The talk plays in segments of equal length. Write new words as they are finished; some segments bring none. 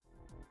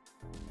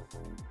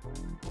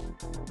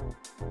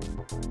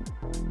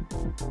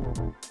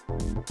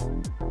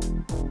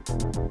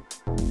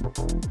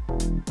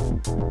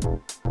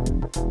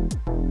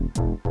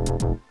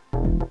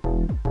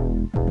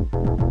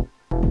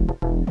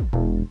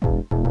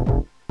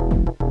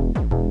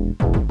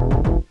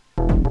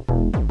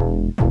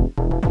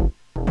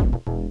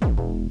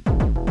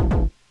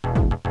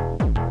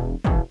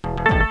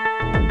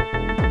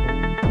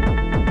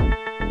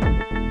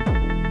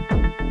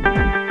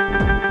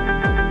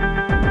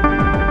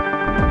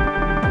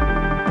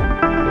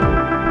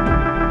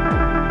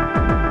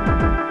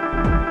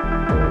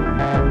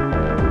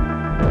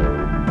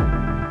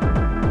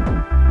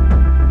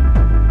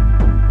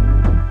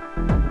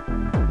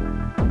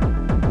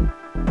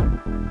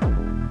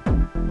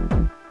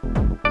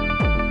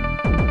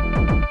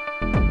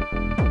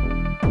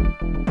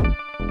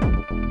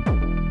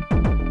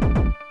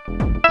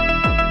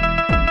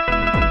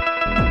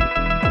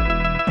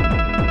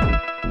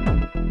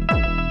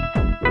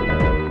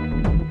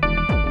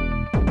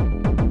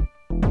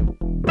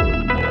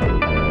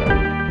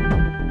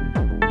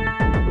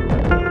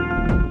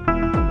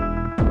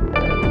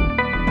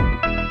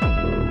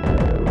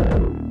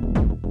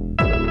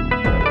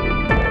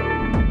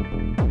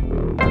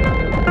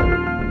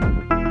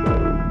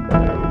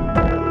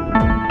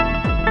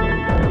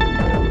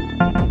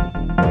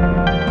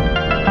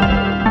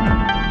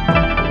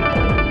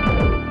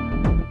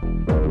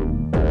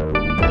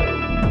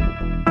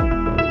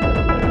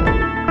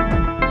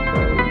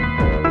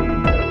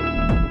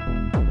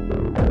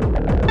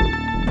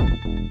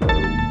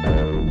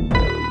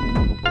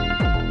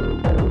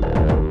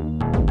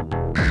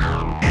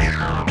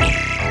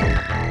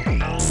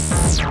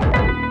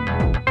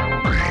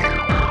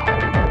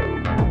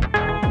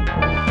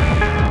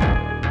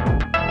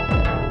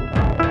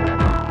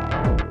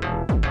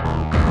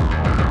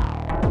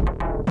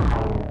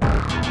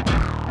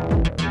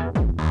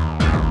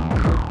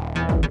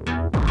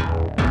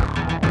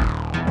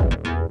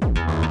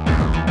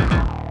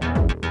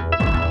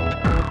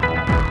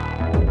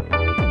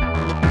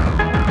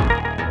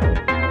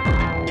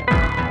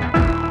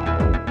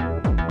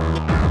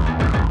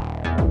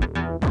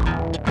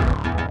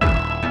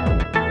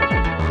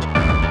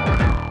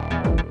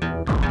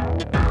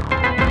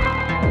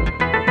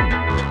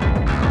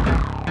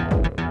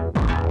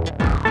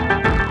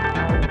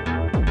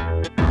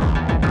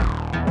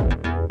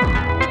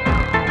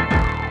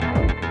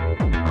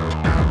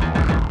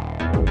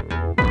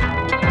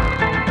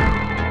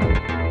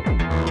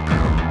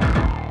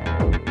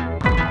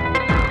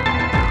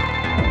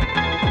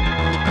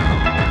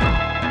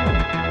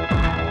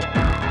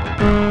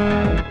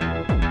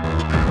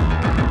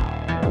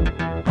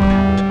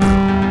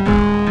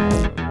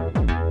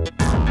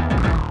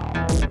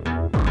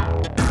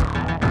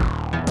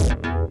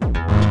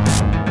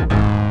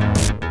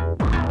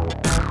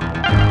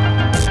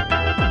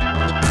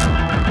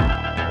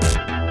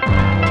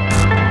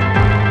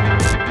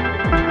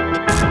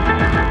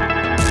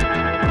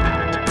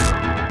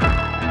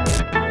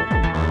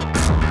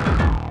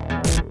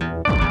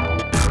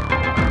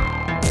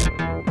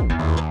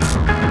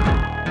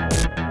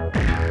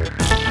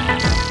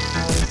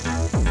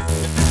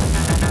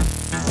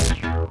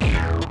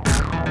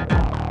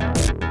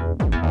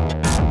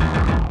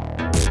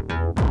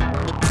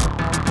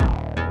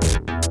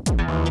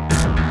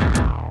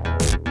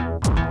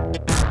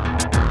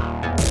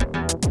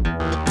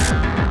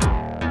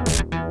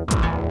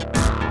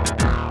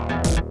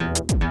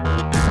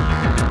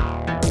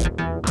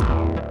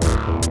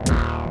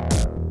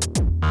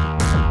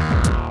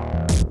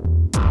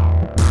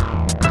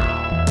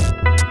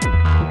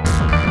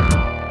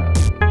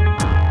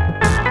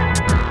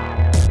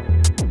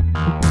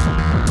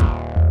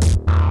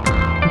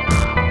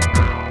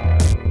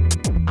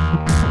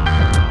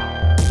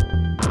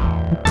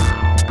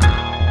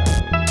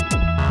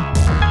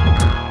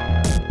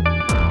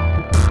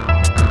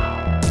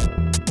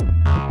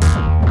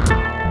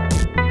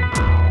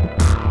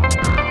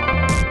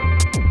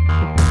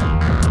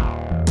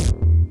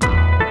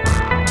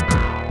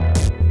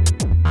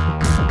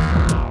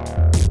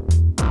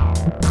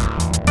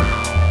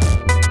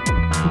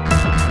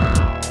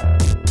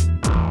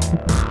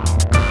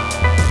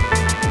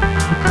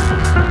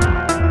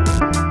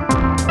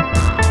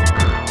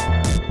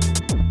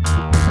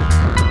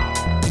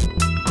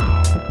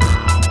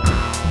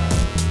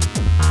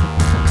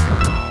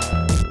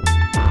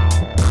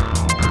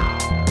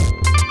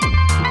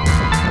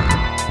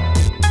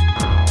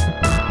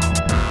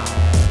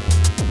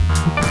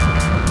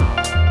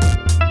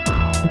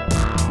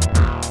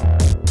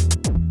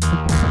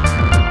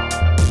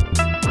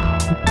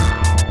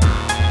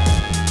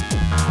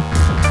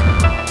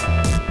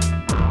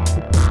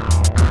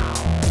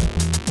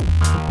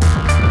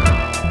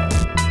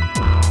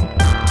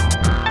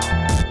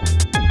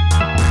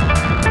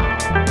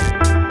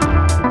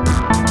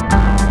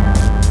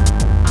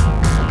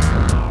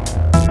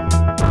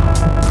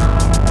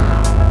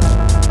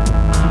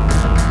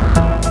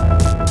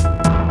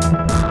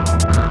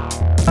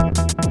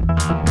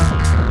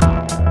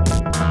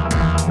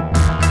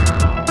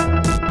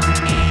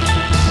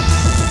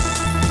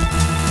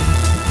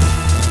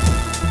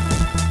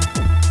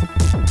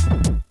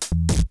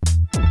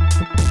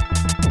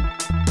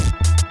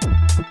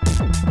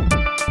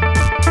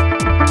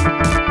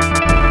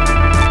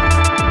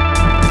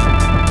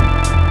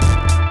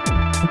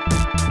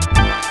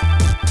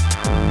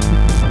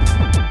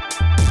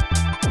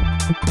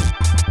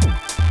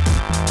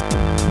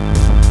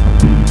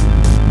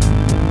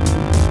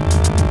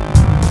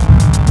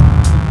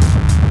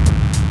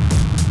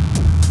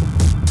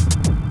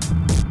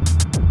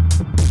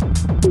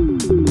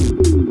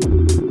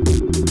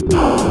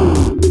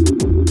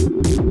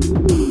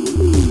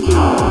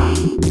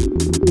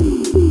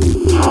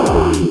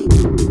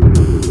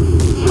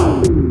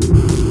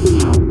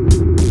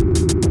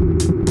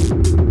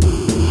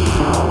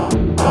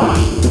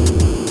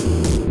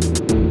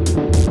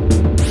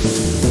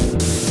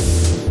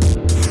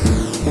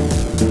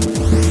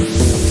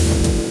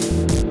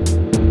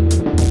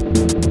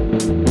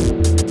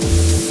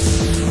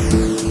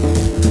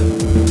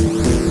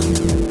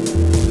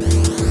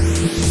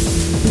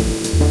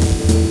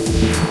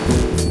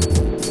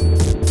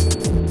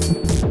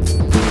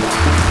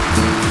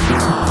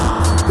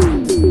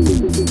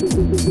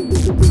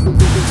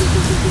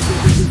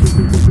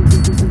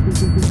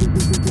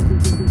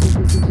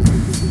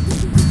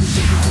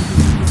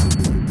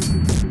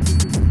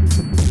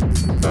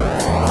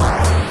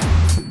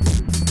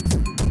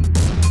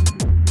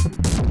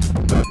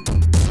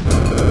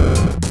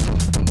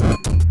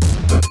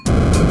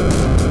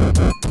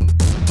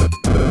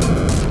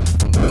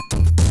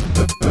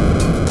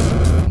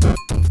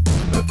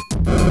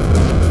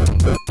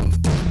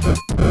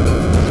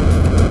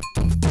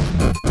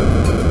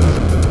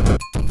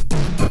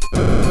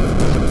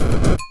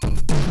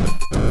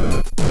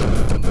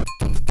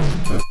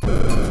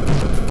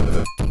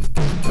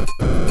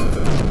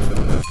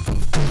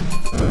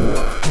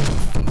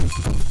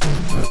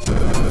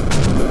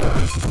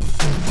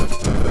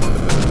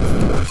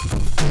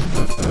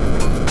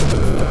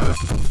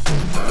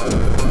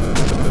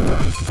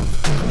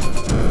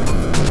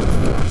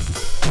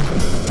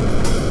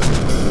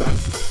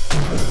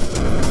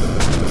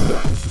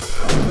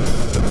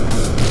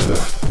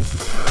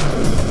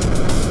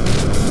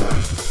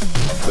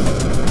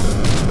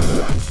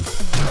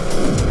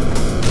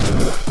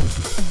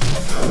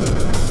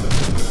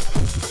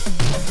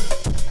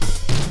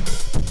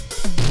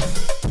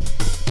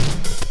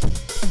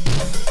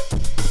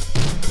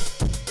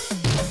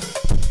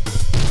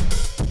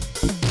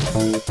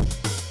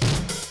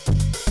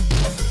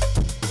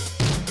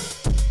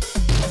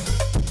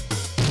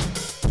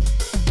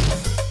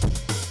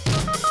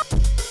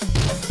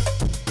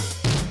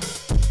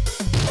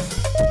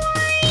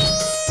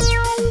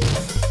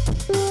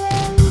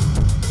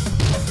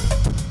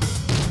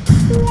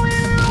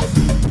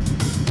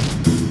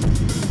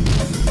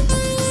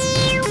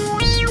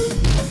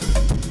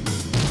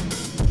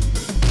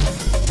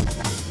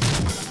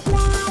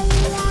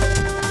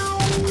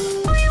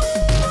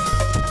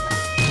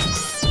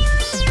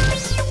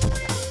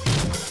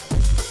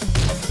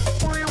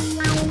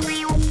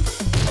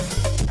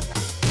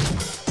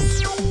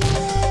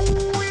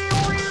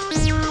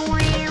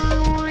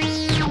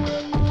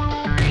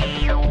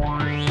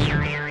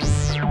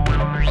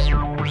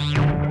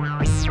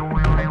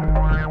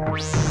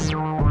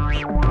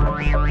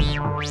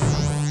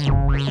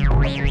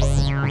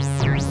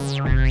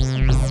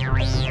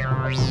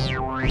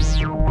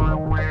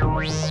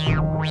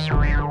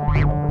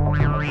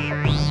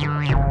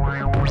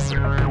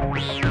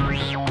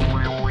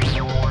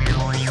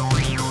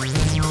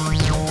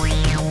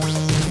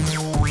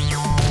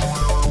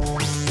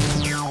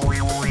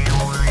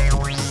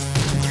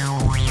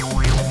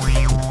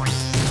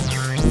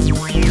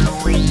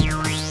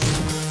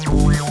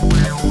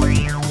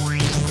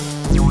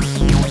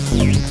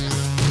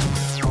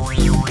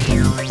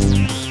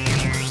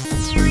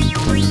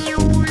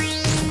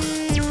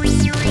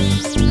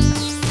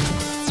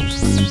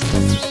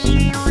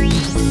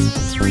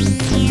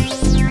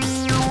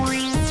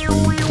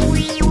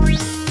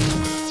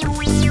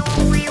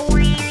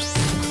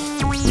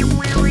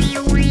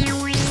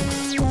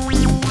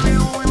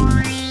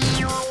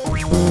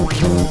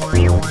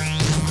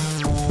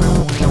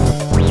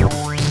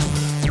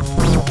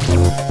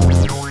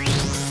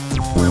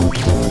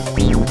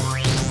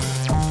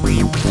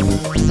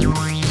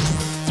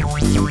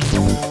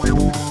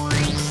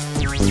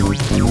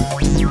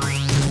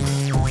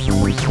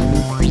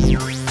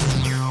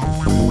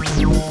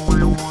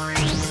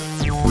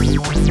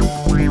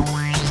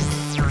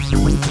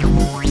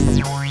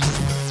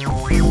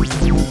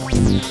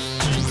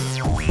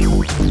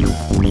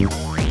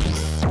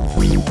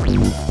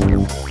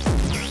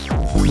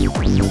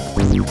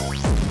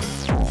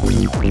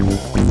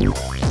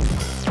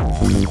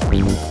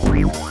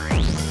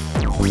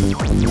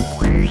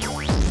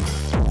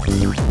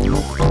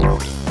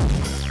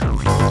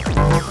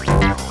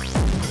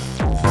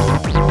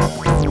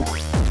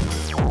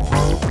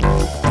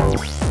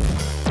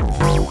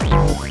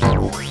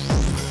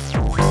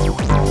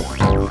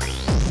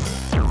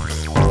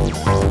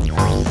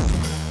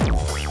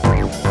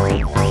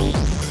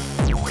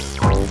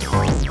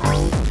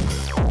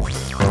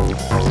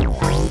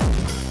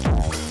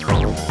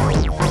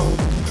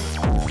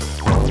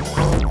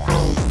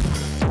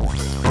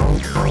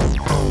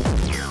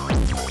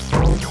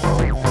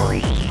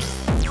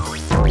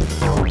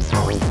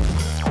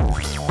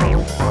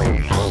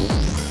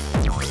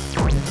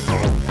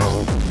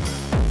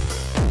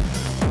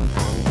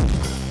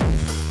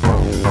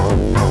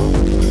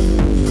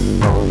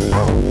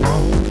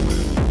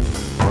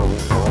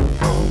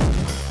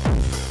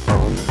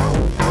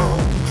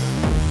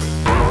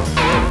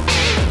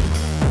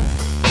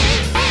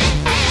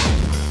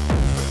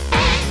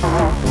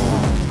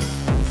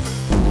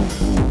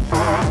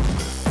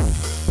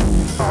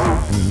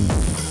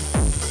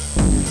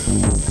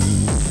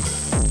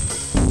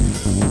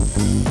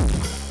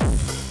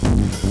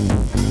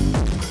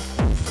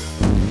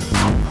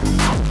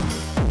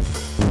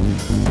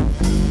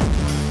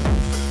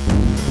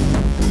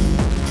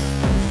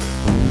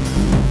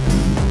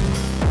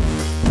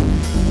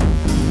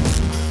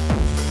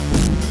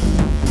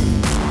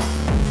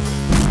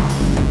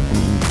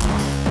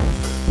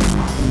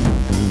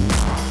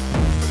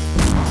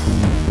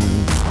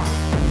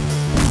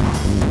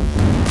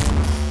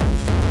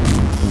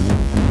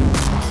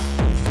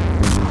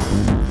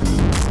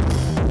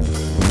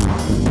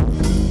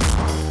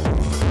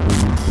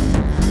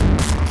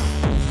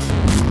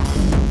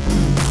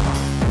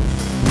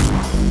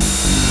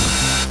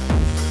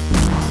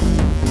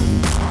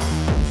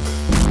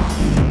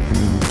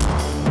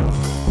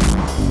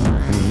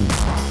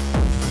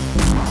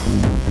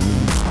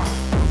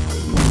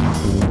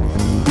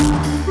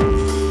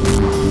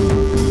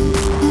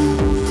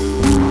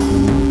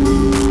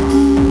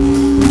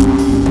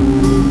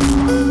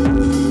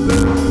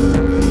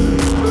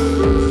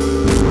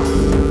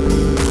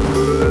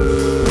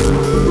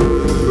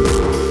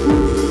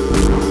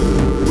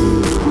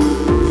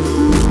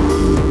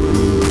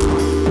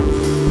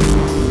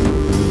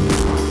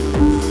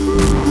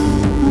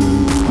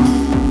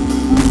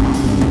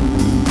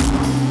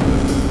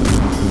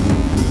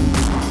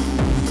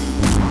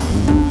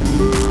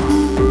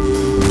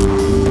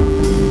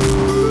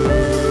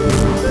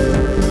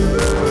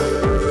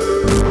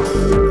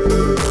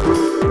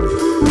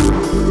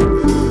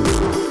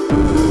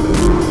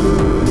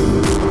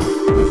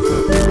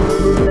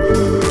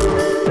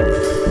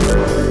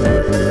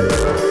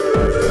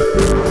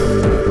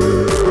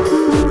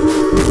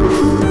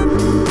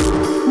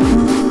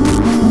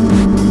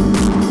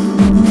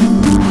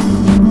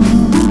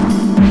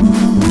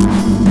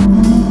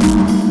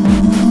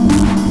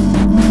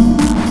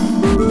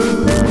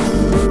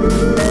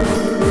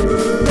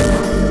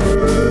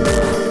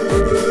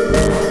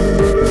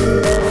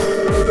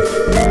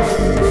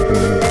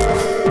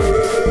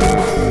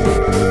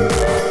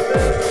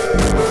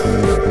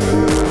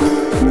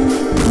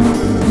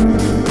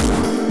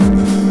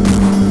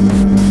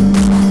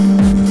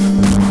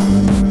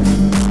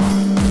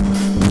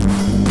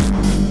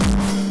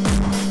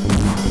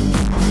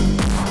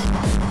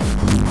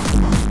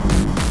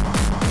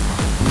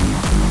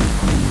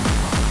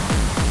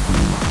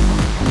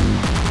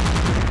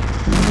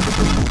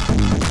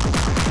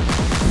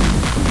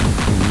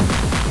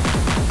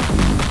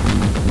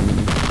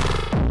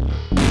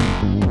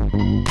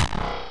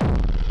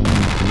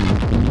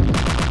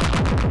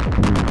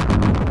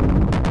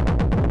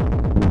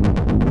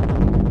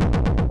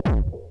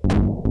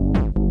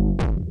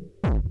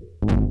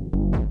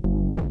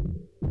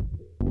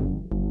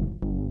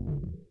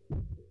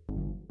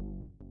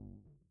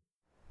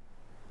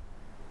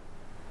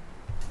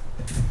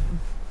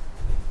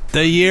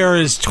The year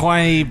is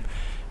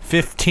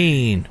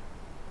 2015.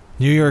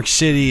 New York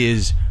City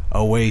is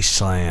a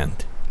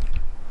wasteland.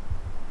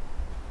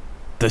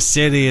 The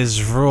city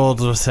is ruled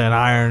with an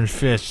iron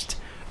fist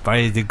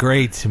by the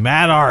great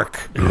Maddark.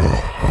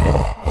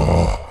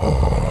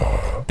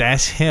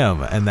 That's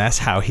him, and that's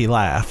how he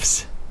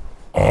laughs.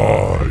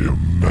 I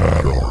am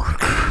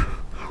Maddark,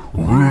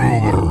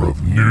 ruler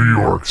of New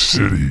York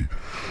City,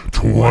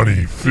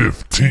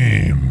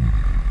 2015.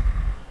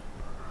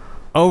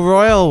 Oh,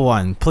 Royal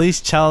One, please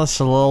tell us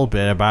a little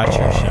bit about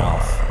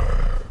yourself.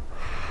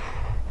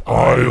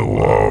 I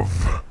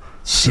love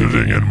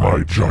sitting in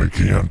my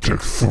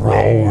gigantic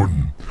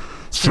throne,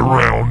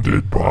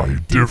 surrounded by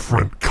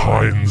different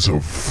kinds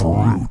of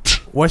fruit.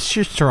 What's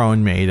your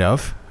throne made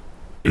of?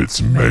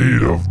 It's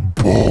made of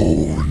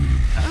bone.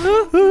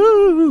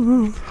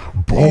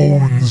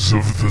 Bones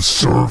of the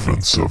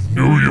servants of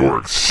New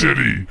York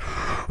City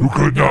who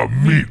could not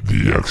meet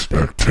the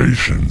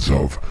expectations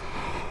of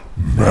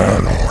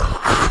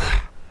Maddark.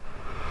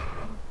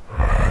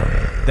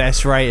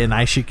 That's right, and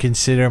I should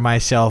consider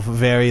myself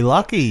very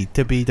lucky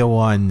to be the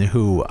one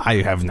who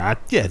I have not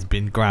yet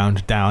been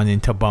ground down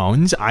into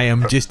bones. I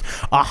am just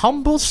a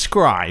humble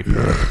scribe.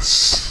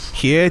 Yes.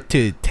 Here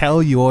to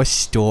tell your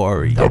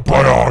story. The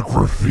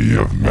biography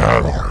of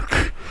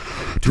Maddark.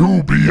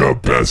 To be a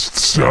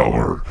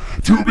bestseller.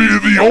 To be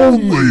the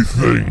only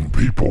thing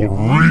people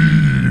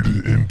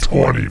read in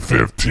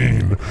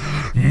 2015.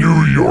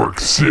 New York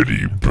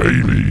City,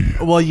 baby.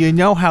 Well, you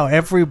know how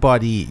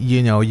everybody,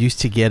 used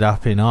to get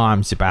up in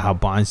arms about how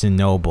Barnes &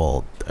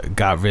 Noble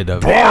got rid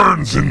of...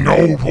 Barnes &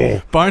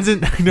 Noble. Barnes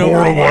 & Noble.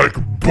 More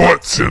like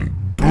Butts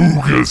and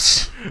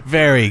Boogus.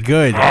 Very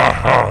good.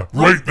 Aha.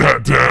 Write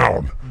that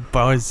down.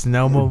 Barnes &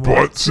 Noble.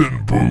 Butts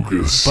and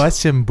Boogus.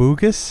 Butts and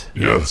Boogus?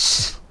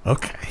 Yes.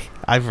 Okay.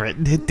 I've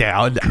written it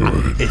down.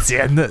 Good. It's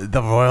in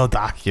the royal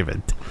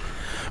document.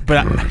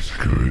 But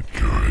Good.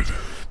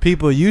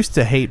 people used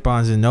to hate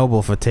Barnes &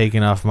 Noble for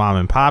taking off mom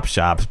and pop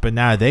shops, but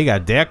now they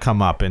got their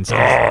comeuppance.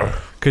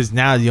 Because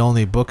now the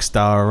only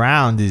bookstore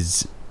around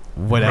is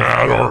whatever.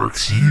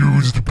 Maddark's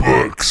used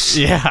books.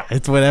 Yeah,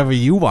 it's whatever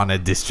you want to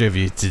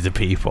distribute to the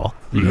people.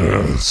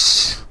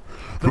 Yes.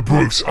 The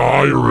books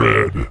I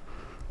read,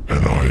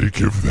 and I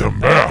give them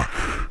back.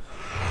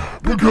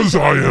 Because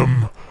I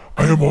am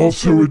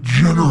also a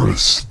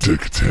generous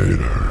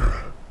dictator.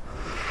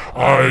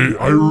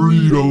 I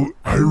read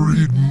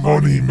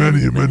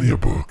many a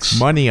books.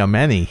 Money a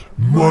many.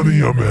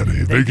 Money a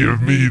many. They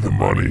give me the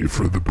money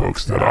for the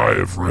books that I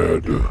have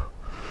read.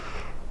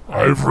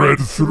 I've read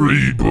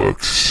 3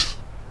 books.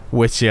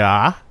 Which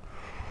are?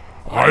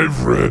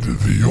 I've read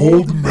The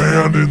Old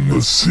Man in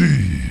the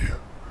Sea.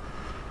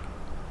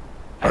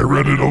 I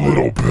read it a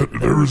little bit.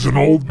 There is an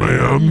old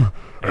man,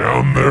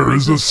 and there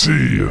is a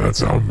sea.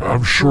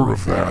 I'm sure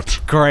of that.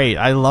 Great.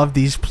 I love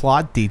these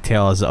plot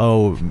details.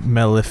 Oh,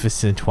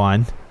 Maleficent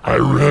one. I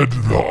read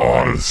The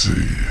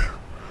Odyssey.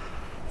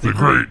 The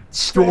great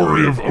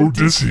story of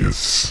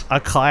Odysseus. A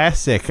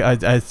classic.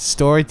 A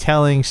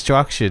storytelling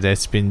structure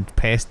that's been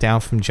passed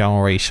down from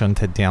generation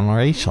to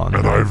generation.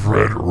 And I've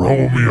read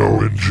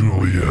Romeo and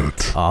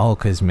Juliet. Oh,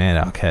 because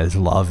Maddark has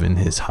love in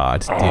his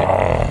heart.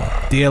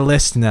 Dear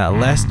listener,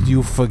 lest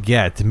you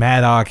forget,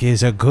 Maddark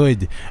is a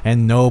good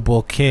and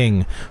noble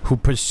king who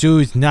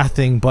pursues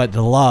nothing but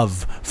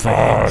love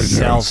for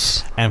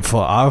himself and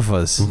for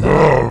others.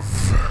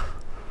 Love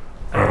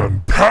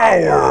and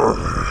power.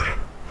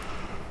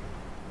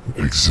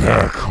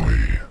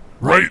 Exactly.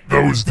 Write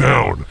those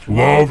down.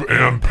 Love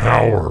and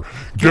power.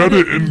 Get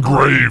it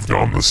engraved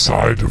on the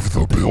side of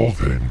the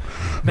building.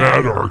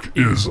 Maddark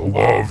is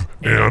love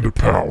and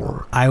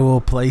power. I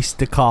will place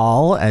the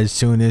call as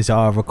soon as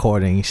our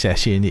recording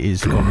session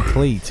is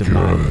complete,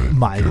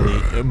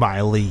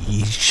 my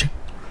liege.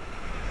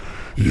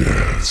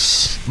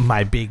 Yes.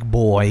 My big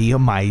boy,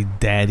 my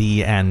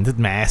daddy and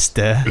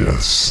master.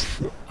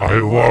 Yes. I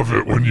love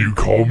it when you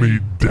call me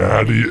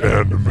daddy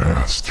and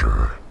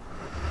master.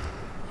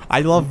 I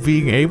love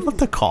being able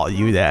to call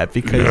you that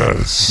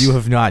because you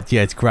have not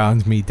yet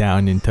ground me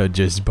down into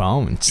just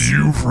bones.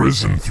 You've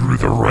risen through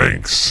the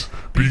ranks,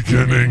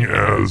 beginning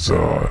as,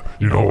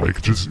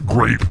 just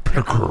grape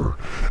picker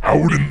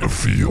out in the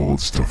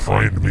fields to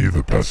find me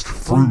the best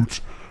fruit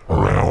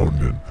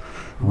around, and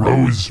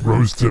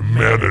rose to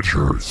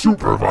manager,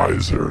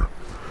 supervisor,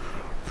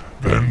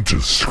 then to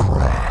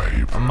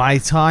scribe. My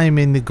time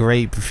in the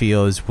grape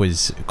fields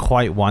was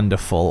quite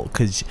wonderful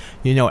because,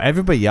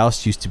 everybody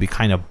else used to be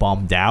kind of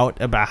bummed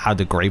out about how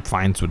the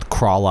grapevines would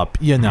crawl up,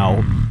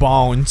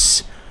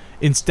 bones.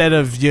 Instead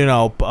of,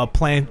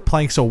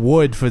 planks of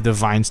wood for the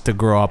vines to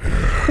grow up,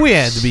 we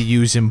had to be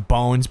using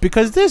bones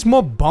because there's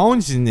more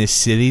bones in this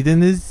city than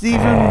there's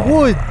even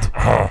wood.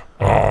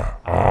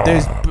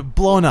 There's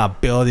blown up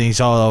buildings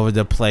all over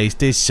the place.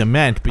 There's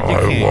cement, but you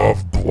can't. I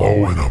love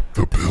blowing up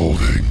the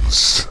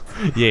buildings.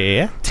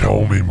 Yeah?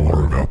 Tell me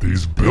more about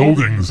these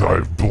buildings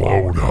I've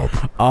blown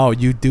up. Oh,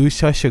 you do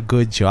such a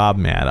good job,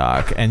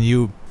 Maddark. And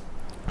you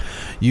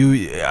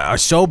are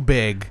so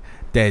big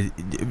that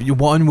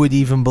one would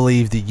even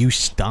believe that you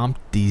stomped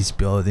these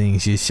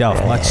buildings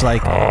yourself, much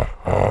like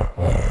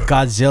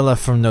Godzilla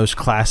from those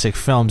classic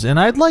films. And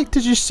I'd like to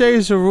just say,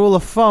 as a rule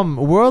of thumb,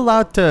 we're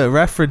allowed to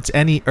reference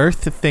any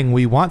Earth thing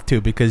we want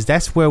to, because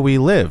that's where we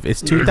live.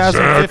 It's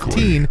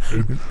 2015,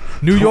 Exactly.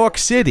 New York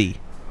City.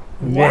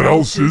 What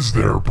else is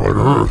there but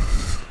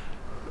Earth?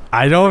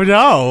 I don't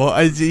know.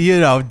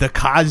 The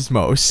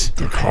cosmos.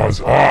 The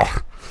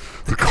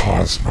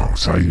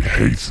cosmos. I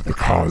hate the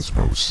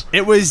cosmos.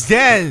 It was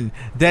then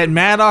that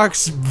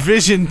Maddark's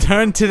vision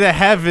turned to the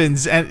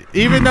heavens, and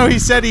even though he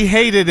said he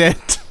hated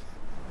it,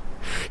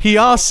 he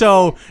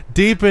also,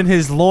 deep in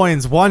his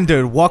loins,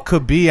 wondered what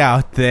could be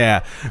out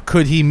there.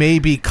 Could he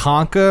maybe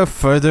conquer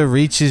further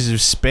reaches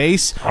of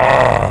space?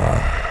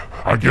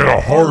 I get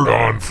a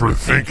hard-on for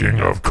thinking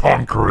of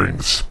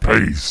conquering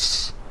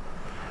space.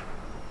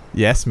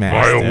 Yes, My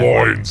Master.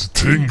 loins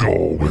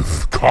tingle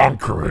with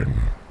conquering.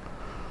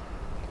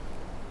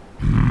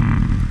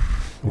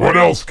 What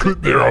else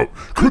could there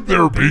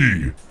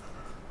be?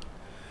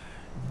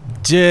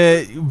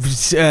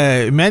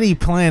 Many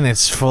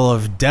planets full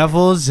of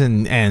devils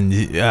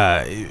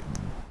and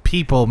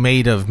people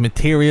made of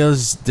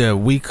materials that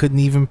we couldn't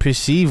even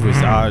perceive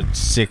with our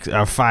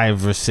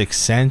 5 or 6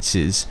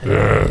 senses.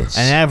 Yes.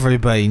 And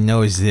everybody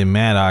knows that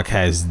Maddark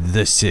has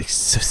the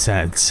 6th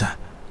sense.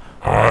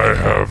 I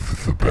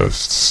have the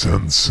best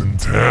sense in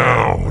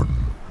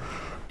town.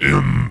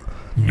 In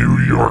New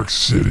York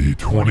City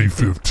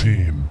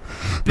 2015,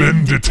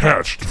 been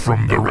detached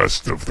from the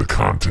rest of the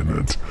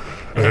continent,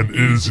 and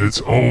is its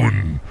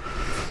own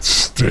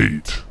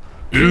state,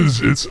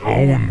 is its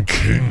own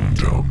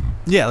kingdom.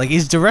 Yeah, like,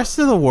 is the rest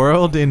of the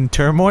world in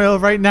turmoil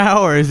right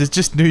now, or is it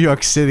just New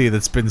York City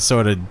that's been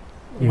sort of...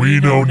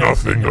 We know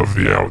nothing of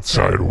the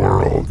outside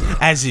world.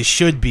 As it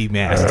should be,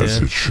 Master.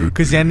 As it should be.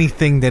 Because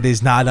anything that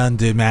is not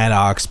under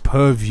Maddark's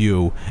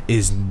purview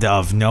is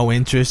of no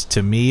interest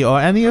to me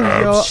or any of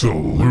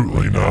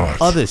Absolutely your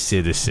not. other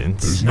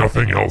citizens. There's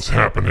nothing else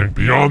happening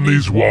beyond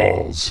these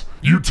walls.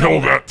 You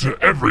tell that to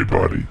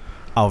everybody.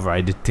 I'll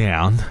write it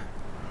down.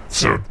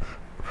 So,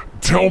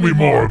 tell me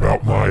more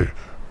about my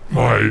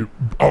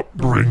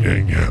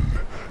upbringing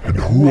and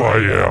who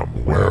I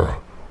am, where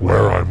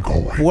I'm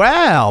going.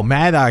 Well,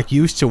 Maddark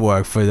used to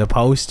work for the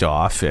post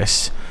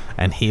office,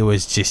 and he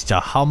was just a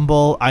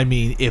humble,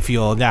 if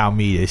you'll allow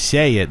me to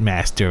say it,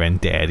 Master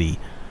and Daddy,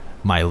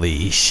 my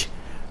liege,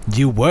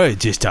 you were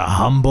just a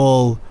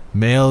humble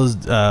mail,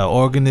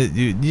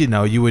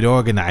 you would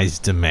organize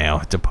the mail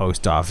at the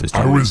post office.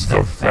 I was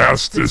the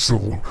fastest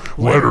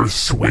letter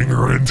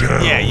swinger in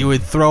town. Yeah, you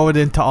would throw it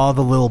into all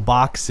the little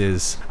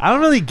boxes. I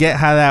don't really get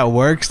how that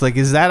works. Like,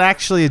 is that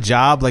actually a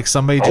job? Like,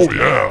 somebody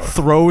just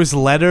throws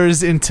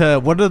letters into...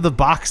 What are the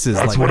boxes?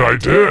 That's like, what I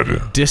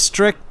did.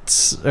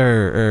 Districts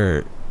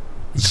or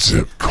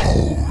zip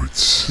codes.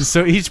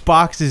 So each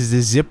box is the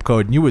zip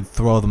code, and you would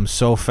throw them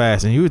so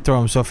fast,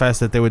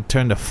 that they would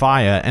turn to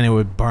fire, and it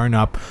would burn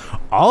up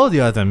all of the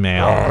other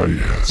mail.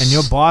 Yes. And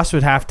your boss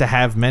would have to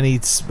have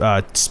many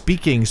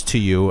speakings to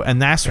you,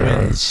 and that's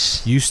when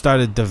you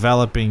started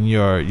developing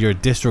your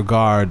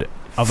disregard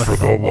of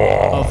the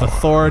law, of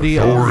authority.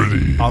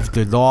 Of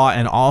the law,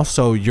 and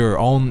also your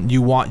own.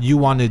 You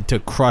wanted to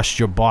crush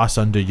your boss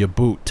under your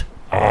boot.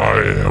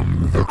 I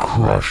am the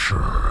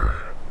crusher.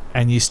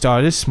 And you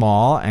started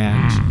small,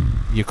 and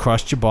you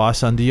crushed your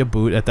boss under your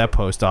boot at that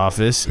post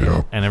office.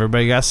 Yep. And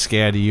everybody got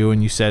scared of you,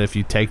 and you said, if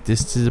you take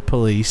this to the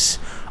police,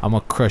 I'm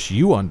going to crush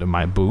you under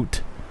my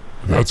boot.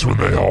 That's when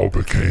they all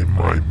became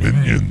my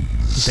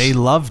minions. They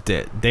loved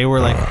it. They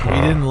were like,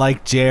 we didn't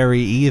like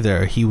Jerry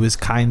either. He was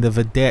kind of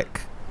a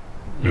dick.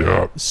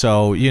 Yep.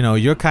 So,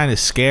 you're kind of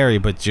scary,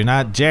 but you're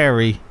not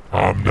Jerry.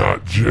 I'm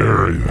not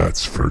Jerry,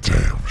 that's for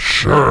damn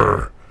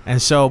sure. And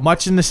so,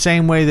 much in the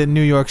same way that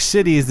New York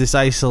City is this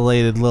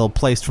isolated little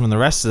place from the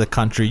rest of the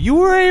country, you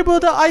were able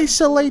to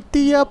isolate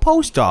the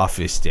post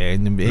office there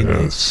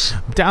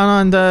down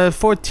on the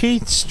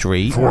 14th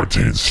Street.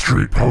 14th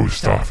Street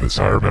Post Office,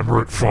 I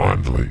remember it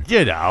fondly.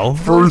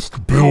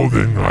 First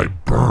building I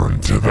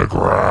burned to the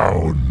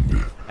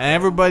ground. And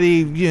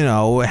everybody,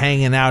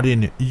 hanging out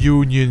in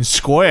Union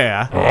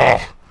Square.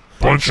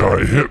 Bunch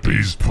of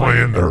hippies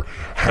playing their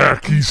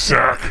hacky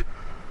sack.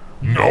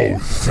 No,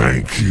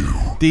 thank you.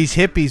 These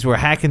hippies were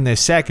hacking their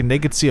sack, and they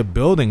could see a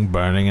building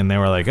burning, and they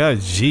were like, oh,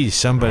 geez,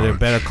 somebody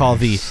better call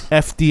the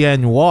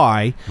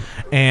FDNY.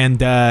 And,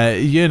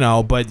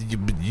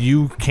 but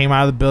you came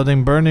out of the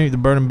building burning, the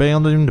burning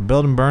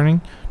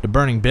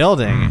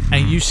building,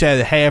 and you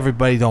said, hey,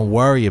 everybody, don't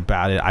worry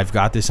about it. I've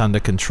got this under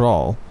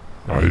control.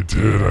 I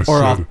did. I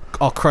said,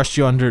 I'll crush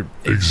you under...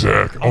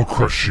 I'll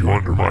crush you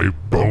under my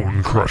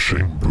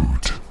bone-crushing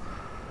boot.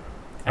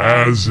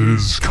 As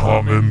is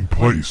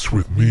commonplace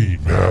with me,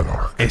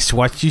 Maddark. It's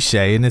what you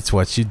say, and it's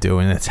what you do,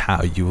 and it's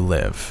how you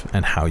live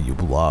and how you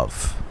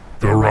love.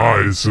 The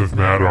rise of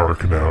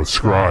Maddark now,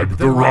 scribe.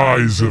 The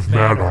rise of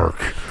Maddark.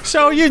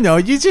 So, you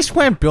just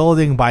went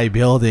building by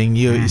building.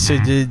 So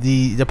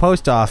the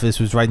post office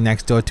was right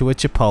next door to a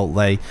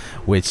Chipotle,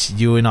 which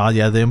you and all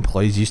the other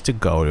employees used to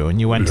go to.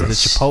 And you went to the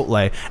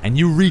Chipotle, and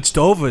you reached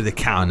over the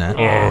counter.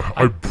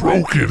 I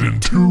broke it in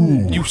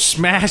two. You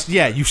smashed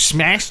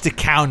the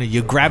counter.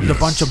 You grabbed a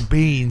bunch of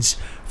beans,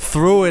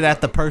 threw it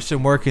at the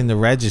person working the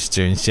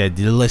register, and said,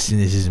 "Listen,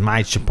 this is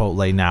my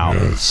Chipotle now.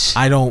 Yes.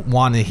 I don't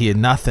want to hear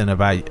nothing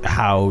about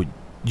how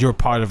you're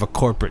part of a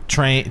corporate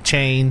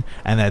chain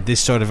and that this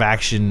sort of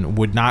action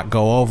would not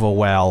go over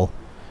well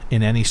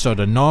in any sort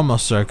of normal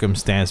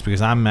circumstance,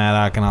 because I'm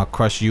Maddark and I'll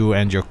crush you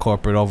and your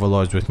corporate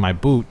overlords with my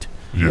boot."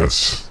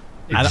 Yes,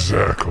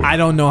 exactly. I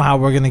don't know how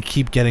we're going to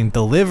keep getting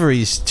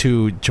deliveries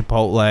to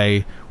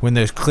Chipotle when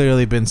there's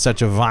clearly been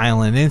such a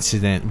violent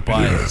incident, but...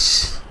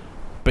 Yes.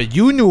 But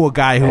you knew a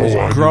guy who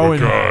was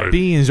growing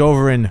beans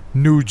over in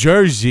New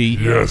Jersey.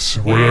 Yes,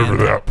 whatever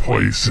that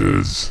place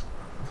is.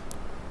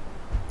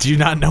 Do you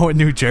not know what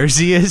New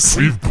Jersey is?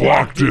 We've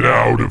blocked it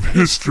out of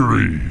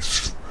history.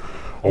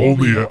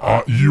 Only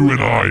you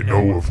and I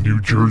know of New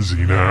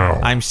Jersey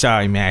now. I'm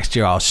sorry,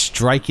 Master. I'll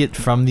strike it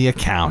from the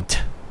account.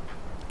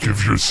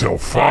 Give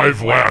yourself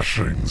 5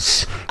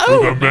 lashings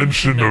for the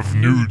mention of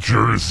New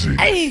Jersey.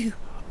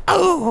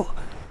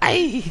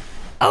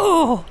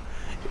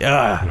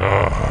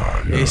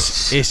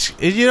 Yes.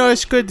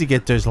 It's good to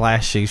get those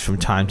lashings from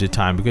time to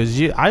time,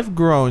 because I've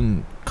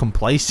grown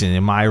complacent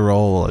in my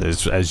role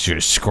as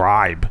your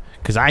scribe,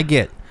 because I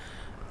get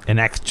an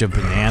extra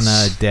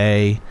banana a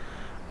day.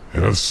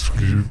 Yes,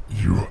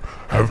 you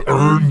have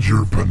earned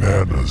your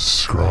bananas,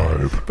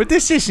 scribe. But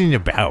this isn't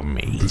about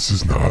me. This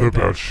is not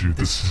about you.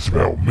 This is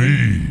about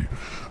me,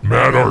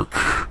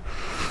 Maddark.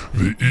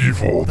 The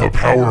evil, the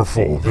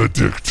powerful, the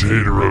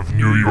dictator of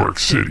New York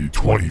City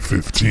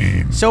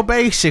 2015. So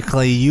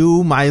basically,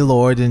 you, my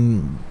lord,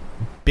 and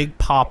Big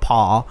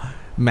Papa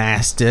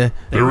Master...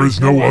 There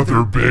is no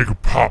other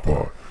Big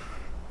Papa.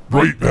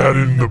 Write that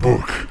in the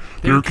book.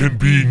 There can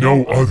be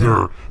no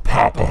other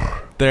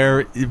Papa.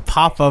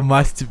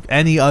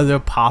 Any other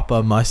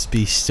Papa must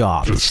be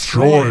stopped.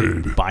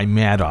 Destroyed. By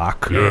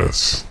Maddark.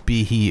 Yes.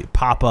 Be he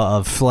Papa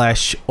of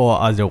flesh or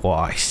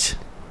otherwise.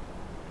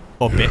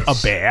 A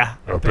bear.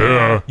 A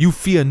bear. You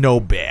fear no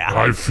bear.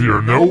 I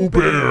fear no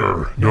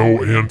bear,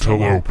 no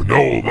antelope,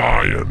 no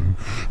lion,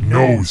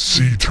 no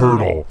sea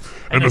turtle,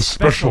 and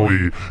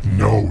especially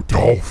no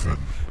dolphin.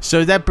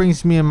 So that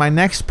brings me to my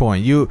next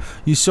point. You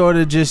sort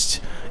of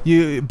just,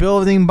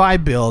 building by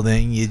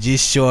building, you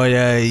just sort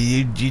of,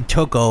 you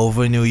took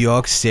over New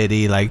York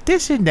City like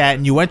this and that,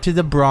 and you went to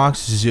the Bronx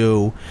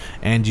Zoo,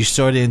 and you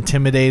sort of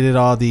intimidated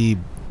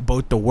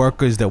both the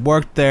workers that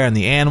worked there and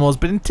the animals.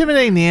 But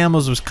intimidating the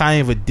animals was kind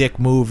of a dick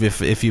move,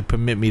 if you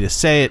permit me to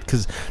say it,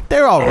 because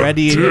they were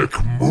already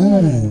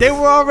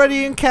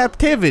in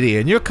captivity,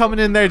 and you're coming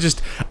in there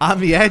just on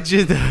the edge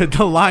of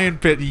the lion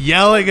pit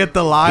yelling at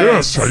the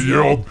lions. Yes, I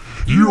yelled,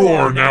 "You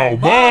are now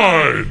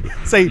mine!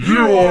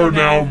 You are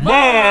now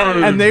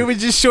mine!" And they would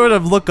just sort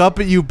of look up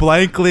at you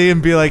blankly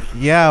and be like,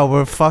 "Yeah,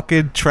 we're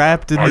fucking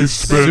trapped in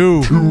this zoo."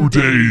 I spent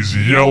 2 days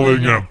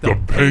yelling at the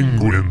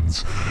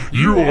penguins,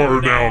 "You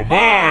are now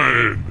mine!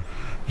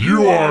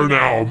 You are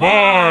now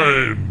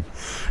mine!"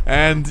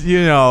 And,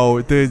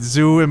 the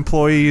zoo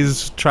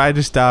employees tried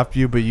to stop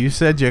you, but you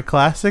said your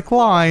classic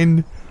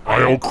line,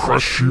 "I'll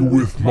crush you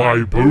with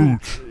my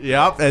boot."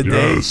 Yep, and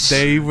yes.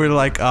 they were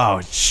like,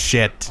 "Oh,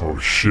 shit. Oh,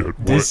 shit.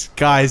 What? This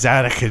guy's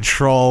out of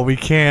control. We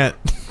can't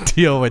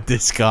deal with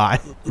this guy."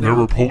 There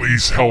were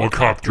police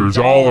helicopters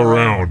all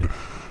around,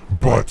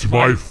 but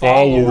my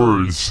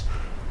followers,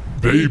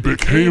 they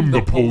became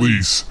the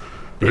police.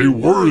 They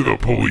were the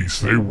police.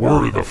 They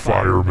were the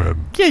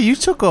firemen. Yeah, you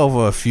took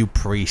over a few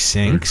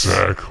precincts.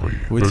 Exactly.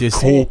 The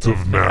cult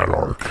of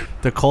Maddark.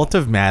 The cult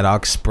of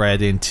Maddark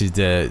spread into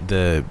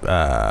the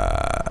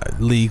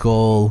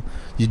legal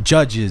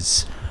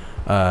judges,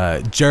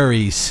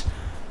 juries,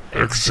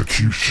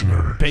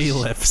 executioners,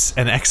 bailiffs,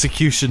 and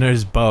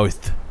executioners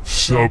both.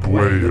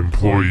 Subway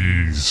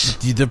employees.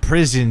 The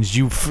prisons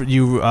you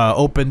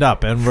opened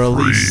up and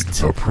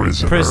released the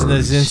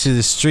prisoners into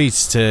the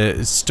streets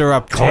to stir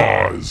up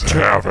cause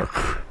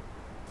havoc.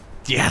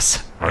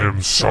 Yes. I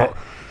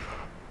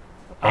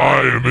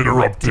am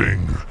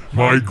interrupting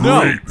my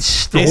great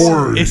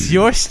story. It's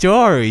your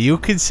story. You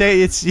could say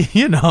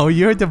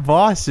you're the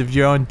boss of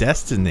your own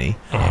destiny.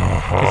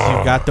 Because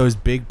you've got those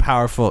big,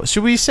 powerful...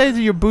 Should we say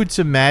that your boots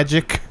are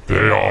magic?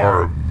 They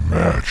are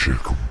magic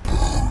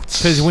boots.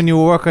 Because when you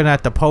were working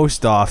at the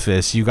post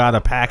office, you got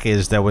a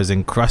package that was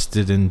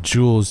encrusted in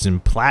jewels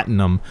and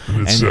platinum.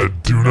 And it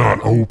said, "Do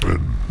not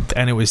open."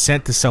 And it was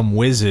sent to some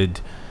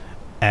wizard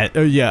at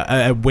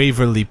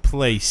Waverly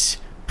Place.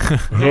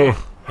 You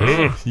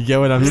get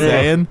what I'm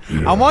saying?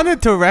 Yeah. I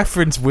wanted to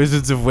reference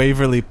Wizards of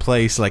Waverly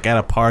Place like at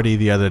a party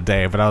the other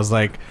day, but I was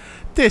like,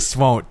 this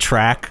won't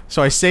track.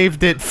 So I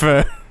saved it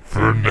for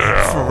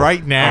now. For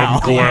right now.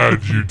 I'm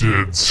glad you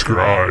did,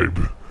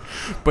 scribe.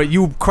 But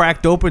you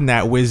cracked open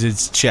that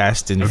wizard's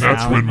chest and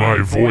that's when my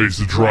voice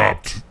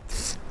dropped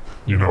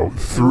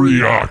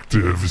 3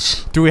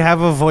 octaves. Do we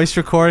have a voice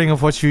recording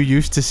of what you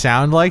used to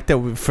sound like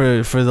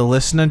for the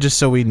listener, just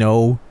so we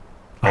know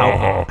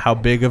how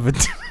big of a...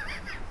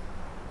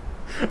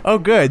 Oh,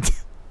 good.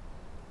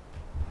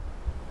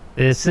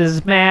 This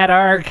is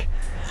Maddark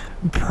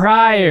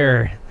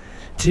prior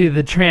to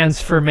the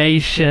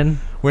transformation.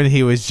 When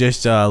he was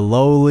just a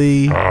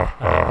lowly...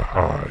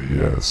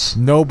 Yes.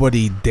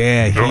 Nobody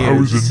dare hear... I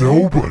was a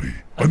nobody.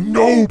 A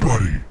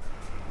nobody.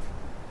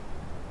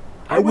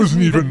 I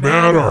wasn't even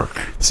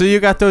Maddark. So you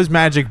got those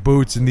magic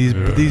boots, and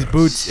these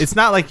boots... It's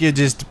not like you're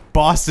just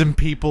bossing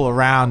people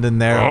around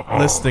and they're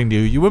listening to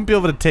you. You wouldn't be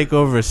able to take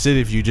over a city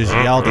if you just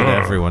yelled at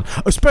everyone.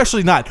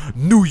 Especially not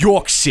New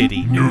York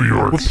City. New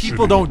York where City.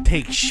 People don't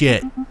take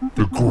shit.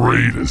 The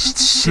greatest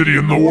city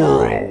in the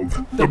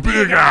world. The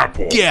Big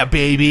Apple. Yeah,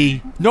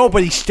 baby.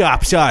 Nobody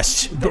stops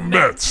us. The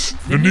Mets.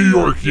 The New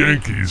York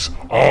Yankees.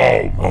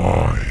 All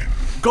mine.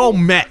 Go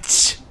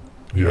Mets.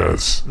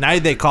 Yes. Now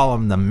they call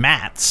them the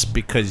Mats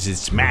because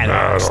it's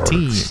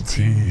Maddark's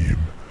team.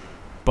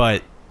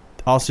 But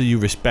also you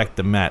respect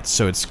the Mets,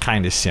 so it's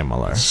kind of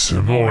similar.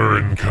 Similar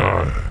in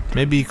kind.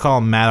 Maybe you call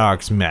them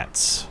Maddark's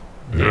Mets.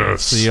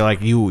 Yes. So you're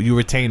like, you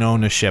retain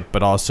ownership,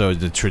 but also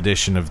the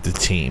tradition of the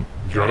team.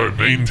 You gotta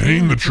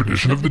maintain the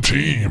tradition of the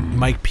team.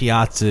 Mike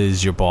Piazza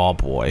is your ball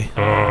boy.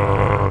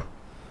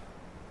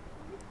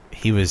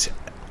 He was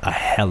a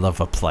hell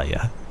of a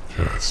player.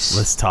 Yes.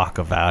 Let's talk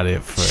about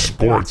it for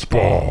sports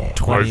ball.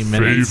 20 my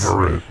minutes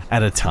favorite.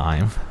 At a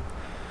time.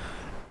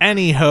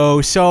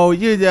 Anyhow, so,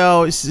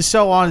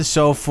 so on and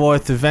so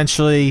forth.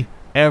 Eventually,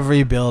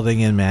 every building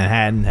in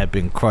Manhattan had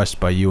been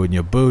crushed by you and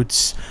your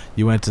boots.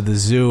 You went to the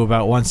zoo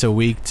about once a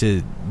week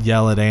to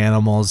yell at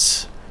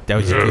animals. That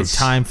was a good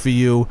time for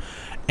you.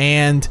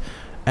 And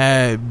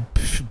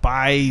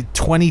by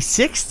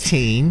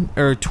 2016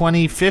 or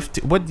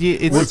 2015,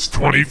 it's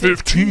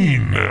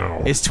 2015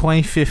 now. It's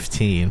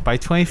 2015. By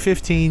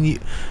 2015,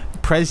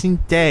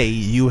 present day,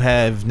 you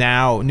have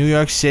now New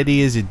York City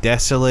is a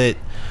desolate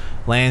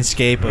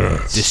landscape of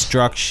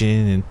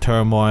destruction and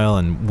turmoil,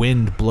 and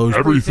wind blows.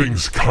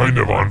 Everything's kind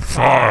of on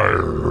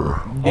fire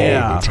all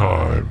the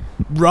time.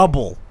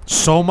 Rubble.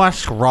 So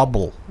much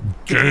rubble.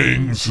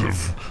 Gangs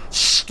of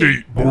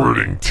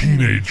skateboarding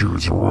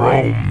teenagers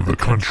roam the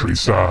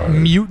countryside.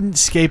 Mutant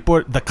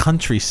skateboard, the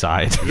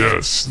countryside.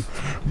 Yes.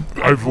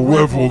 I've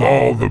leveled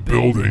all the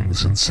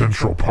buildings in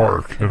Central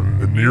Park and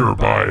the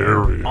nearby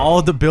area.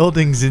 All the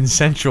buildings in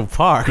Central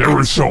Park. There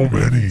were so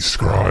many,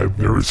 Scribe.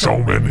 There were so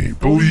many.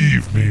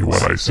 Believe me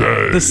when I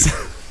say.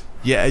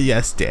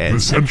 Yes, Dad. The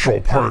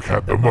Central Park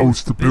had the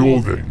most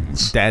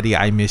buildings. Daddy,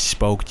 I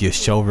misspoke. You're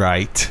so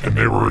right. And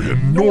they were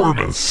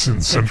enormous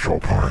in Central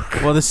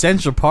Park. Well, the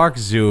Central Park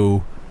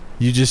Zoo,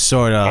 you just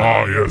sort of...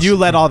 yes. You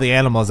let all the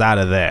animals out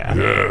of there.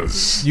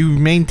 Yes. You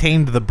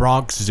maintained the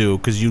Bronx Zoo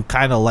because you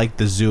kind of liked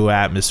the zoo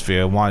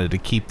atmosphere and wanted to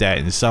keep that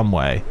in some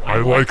way. I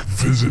like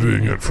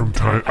visiting it from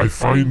time... I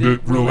find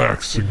it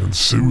relaxing and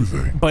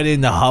soothing. But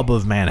in the hub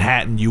of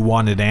Manhattan, you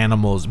wanted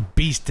animals,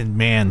 beast and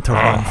man, to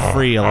run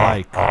free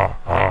alike.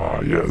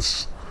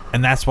 Yes.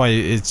 And that's why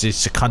it's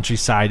the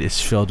countryside is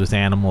filled with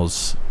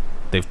animals.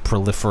 They've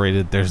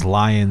proliferated. There's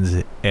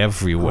lions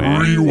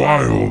everywhere.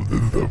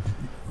 Rewild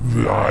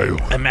the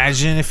island.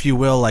 Imagine, if you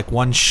will, like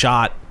one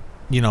shot,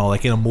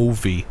 like in a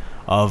movie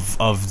of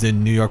the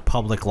New York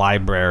Public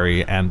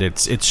Library, and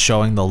it's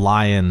showing the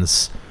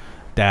lions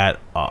that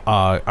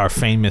are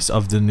famous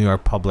of the New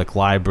York Public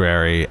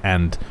Library,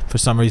 and for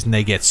some reason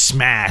they get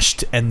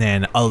smashed, and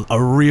then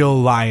a real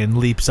lion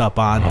leaps up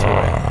onto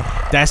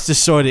it. That's the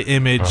sort of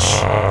image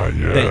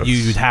that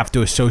you would have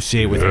to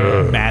associate with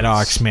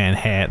Maddark's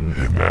Manhattan.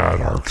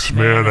 Maddark's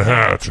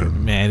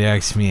Manhattan.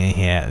 Maddark's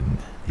Manhattan.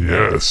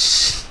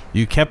 Yes.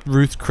 You kept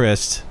Ruth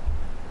Chris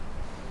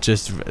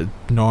just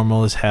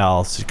normal as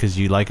hell because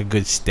you like a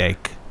good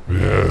steak.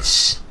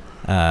 Yes.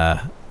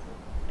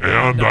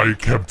 And I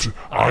kept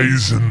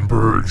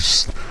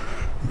Eisenberg's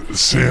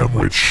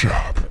sandwich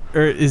shop.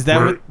 Or is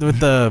that with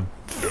the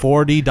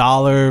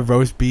 $40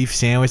 roast beef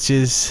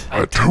sandwiches?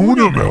 A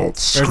tuna melt,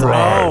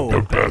 Scribe.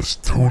 The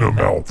best tuna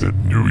melt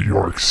in New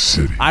York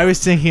City. I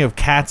was thinking of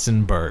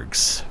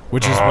Katzenberg's,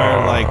 which is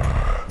where like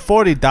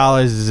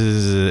 $40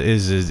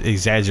 is an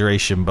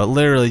exaggeration, but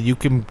literally you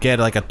can get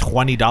like a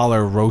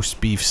 $20 roast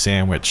beef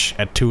sandwich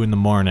at 2 a.m.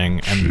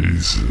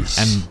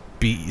 and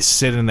be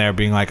sitting there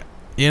being like,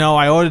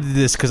 I ordered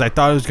this because I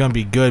thought it was going to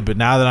be good, but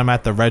now that I'm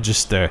at the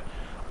register,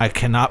 I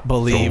cannot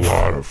believe a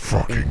lot of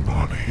fucking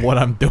money. What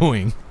I'm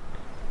doing.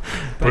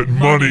 But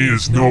money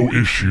is no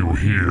issue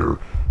here.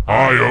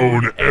 I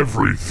own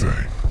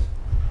everything.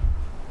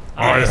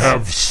 I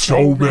have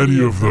so many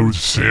of those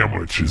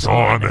sandwiches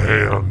on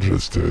hand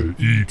just to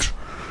eat.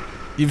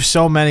 You've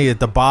so many that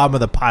the bottom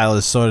of the pile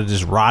is sort of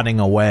just rotting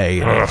away.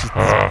 And it's just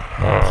this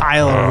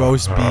pile of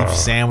roast beef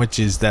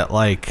sandwiches that,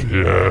 like,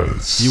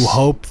 you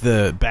hope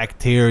the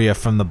bacteria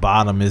from the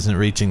bottom isn't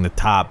reaching the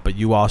top, but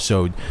you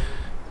also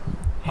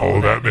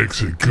Oh, that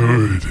makes it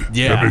good.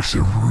 Yeah. That makes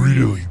it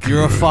really good.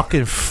 You're a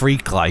fucking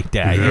freak like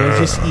that. Yeah. You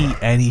just eat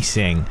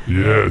anything.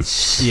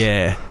 Yes.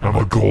 Yeah. I'm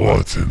a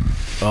glutton.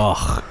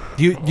 Ugh.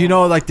 You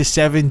know, like the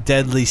 7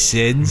 deadly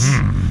sins?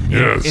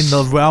 Yes. In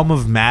the realm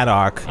of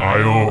Maddark.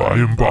 I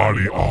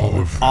embody all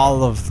of them.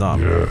 All of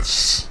them.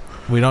 Yes.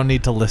 We don't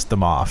need to list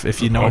them off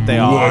if you know what they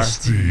I'm are.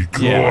 lusty,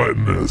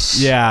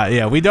 gluttonous.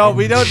 Yeah. We don't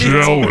need to.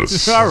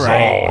 Jealous. All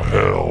right. All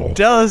hell.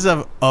 Jealous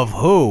of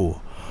who?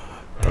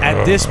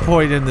 At this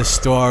point in the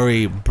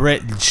story,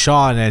 Britt and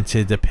Sean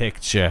entered the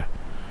picture.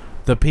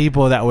 The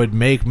people that would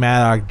make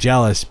Maddark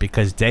jealous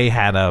because they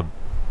had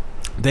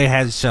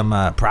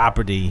some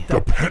property.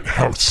 The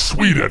penthouse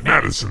suite at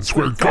Madison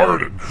Square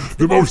Garden.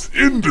 The most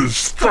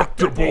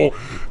indestructible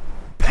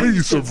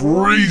piece of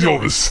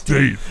real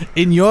estate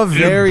In your in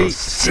very the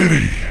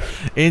city.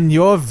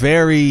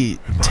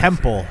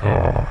 temple.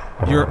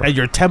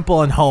 Your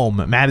temple and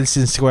home,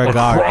 Madison Square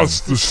Garden.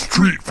 Across the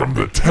street from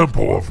the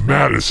temple of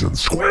Madison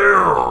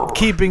Square.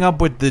 Keeping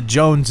up with the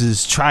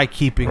Joneses, try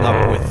keeping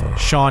up with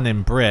Sean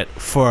and Britt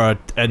for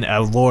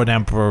a Lord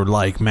Emperor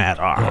like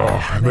Maddark.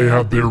 And they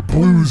have their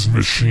blues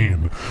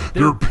machine,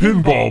 their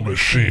pinball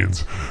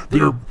machines,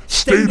 their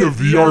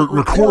state-of-the-art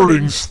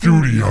recording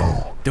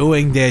studio.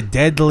 Doing their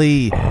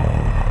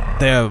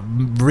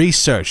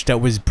research that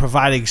was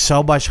providing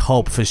so much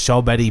hope for so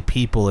many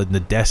people in the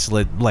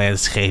desolate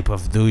landscape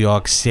of New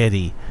York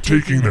City.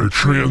 Taking their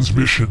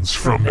transmissions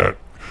from that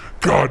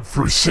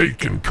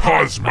God-forsaken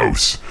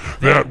cosmos,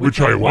 that which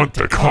I want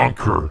to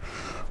conquer,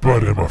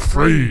 but am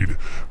afraid,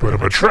 but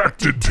am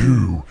attracted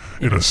to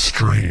in a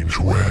strange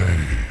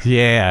way.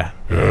 Yeah.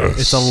 Yes.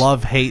 It's a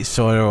love-hate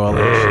sort of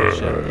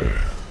relationship.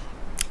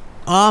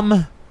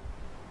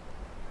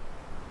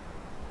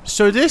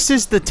 So this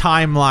is the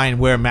timeline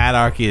where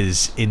Maddark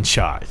is in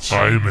charge.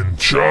 I'm in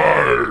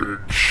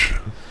charge.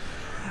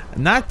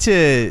 I'm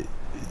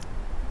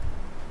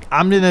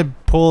gonna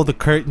pull the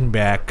curtain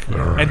back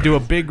and do a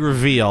big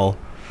reveal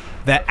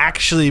that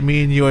actually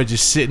me and you are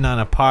just sitting on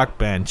a park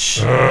bench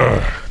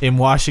in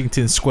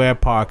Washington Square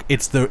Park.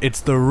 It's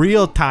the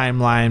real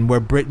timeline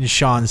where Britt and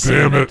Sean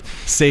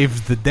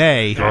saved the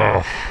day.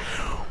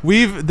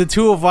 The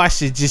two of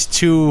us are just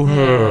two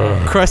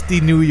crusty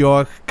New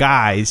York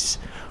guys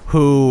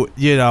who,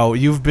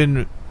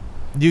 you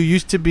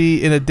used to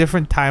be in a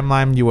different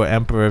timeline. You were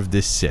emperor of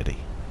this city.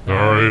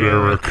 All right,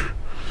 Eric.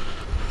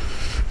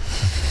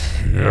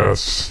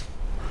 Yes.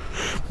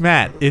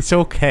 Matt, it's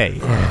okay.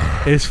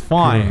 It's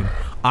fine.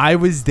 I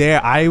was there.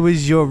 I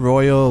was your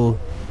royal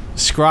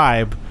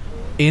scribe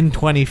in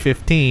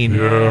 2015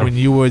 when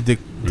you were the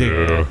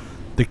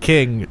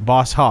king,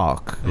 Boss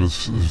Hawk. It was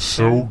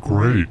so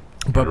great,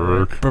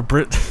 Eric. But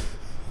Britt...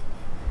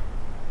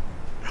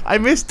 I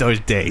miss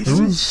those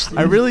days.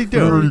 I really do.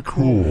 Very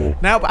cool.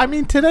 Now, I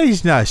mean,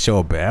 today's not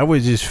so bad. We're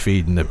just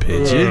feeding the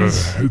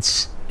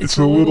pigeons. It's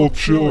a little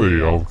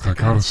chilly, I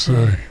gotta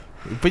say.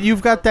 But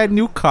you've got that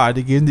new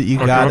cardigan that you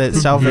got at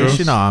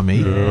Salvation Army.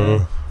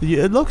 Yeah.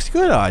 It looks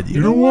good on you.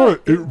 You know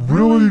what? It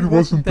really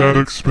wasn't that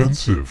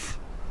expensive.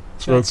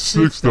 It's about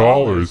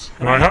 $6,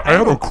 and I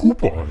had a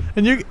coupon.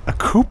 And you're a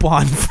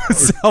coupon for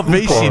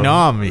Salvation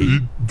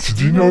Army. Did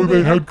you know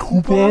they had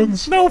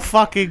coupons? No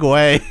fucking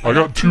way. I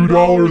got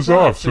 $2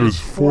 off, so it's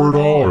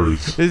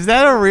 $4. Is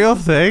that a real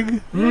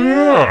thing?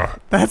 Yeah.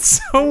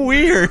 That's so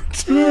weird.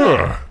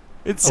 Yeah.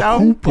 It's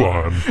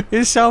coupon.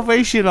 It's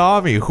Salvation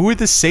Army. Who are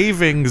the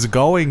savings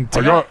going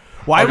to?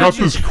 I got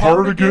this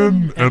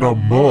cardigan and a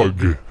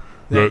mug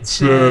that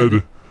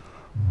said,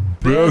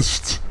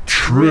 "Best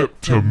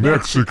trip to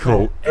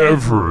Mexico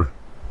ever."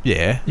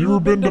 Yeah. You ever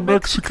been to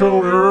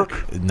Mexico,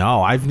 Eric?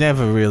 No, I've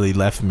never really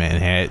left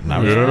Manhattan. I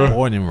was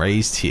born and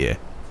raised here.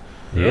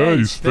 Yeah,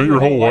 you spent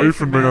your whole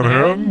life in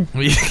Manhattan?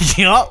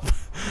 Yup.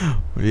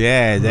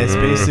 Yeah, that's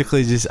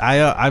basically just...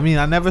 I mean,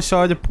 I never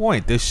saw the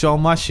point. There's so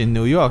much in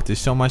New York. There's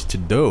so much to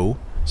do.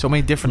 So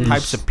many different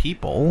types of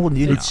people.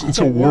 It's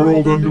a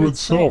world unto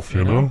itself,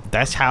 you know?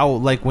 That's how,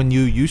 like, when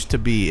you used to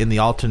be in the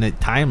alternate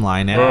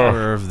timeline,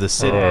 emperor of the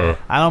city.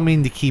 I don't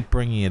mean to keep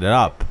bringing it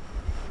up.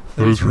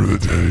 Those were the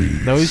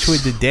days. Those were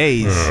the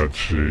days. Oh,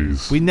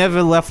 jeez. We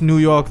never left New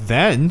York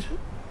then.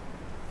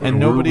 And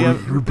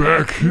we're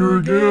back here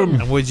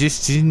again. And we're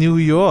just in New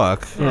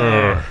York.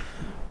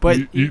 But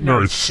eating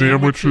our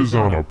sandwiches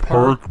on a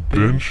park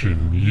bench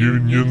in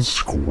Union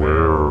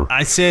Square.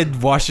 I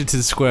said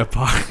Washington Square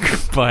Park,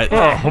 but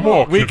I'm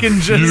all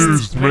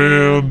confused,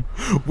 man.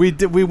 We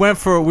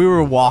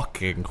were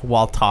walking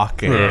while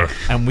talking,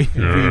 and we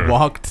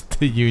walked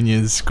to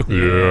Union Square.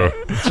 Yeah,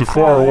 it's a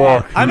far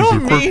walk. I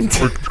don't mean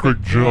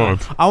quick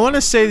jaunt. I want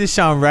to say this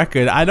on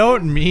record. I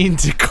don't mean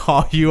to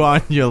call you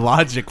on your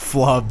logic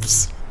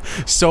flubs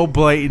so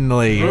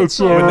blatantly.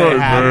 That's all right,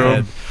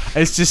 man.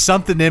 It's just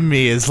something in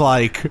me is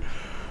like,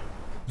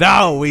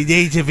 no, we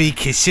need to be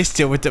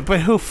consistent with it.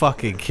 But who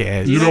fucking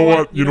cares? You know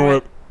what?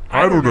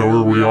 I don't know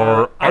where we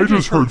are. I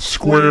just heard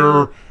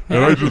square,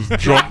 and I just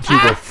jumped to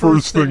the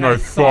first thing I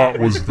thought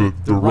was the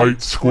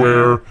right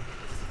square.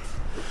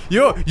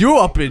 You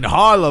up in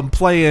Harlem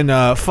playing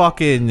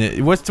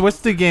fucking what's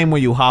the game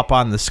where you hop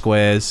on the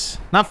squares?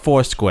 Not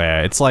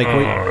Foursquare. It's like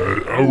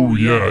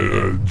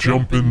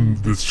jumping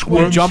the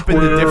one jumping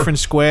square, the different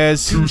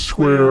squares. 2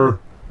 square.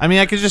 I mean,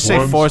 I could just say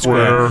One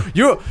Foursquare. square,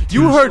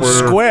 You heard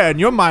square. square and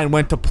your mind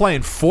went to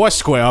playing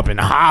Foursquare up in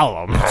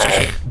Harlem.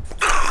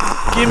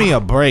 Give me a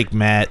break,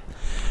 Matt.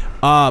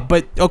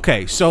 But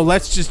okay, so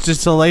let's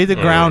just to lay the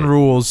ground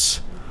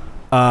rules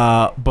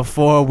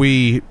before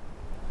we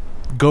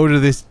go to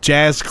this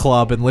jazz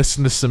club and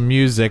listen to some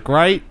music,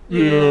 right?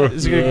 Yeah.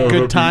 Is it a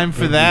good time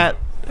for that?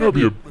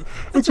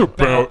 It's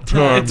about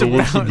time to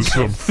listen to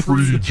some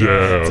free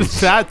jazz.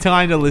 It's that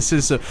time to listen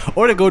to some,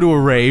 or to go to a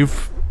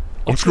rave.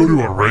 Let's go to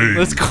a rave.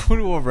 Let's go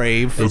to a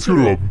rave. Let's go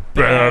to a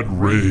bad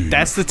rave.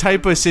 That's the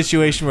type of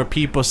situation where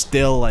people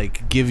still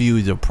like give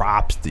you the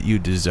props that you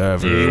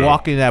deserve. And you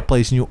walk into that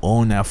place and you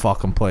own that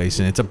fucking place,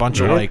 and it's a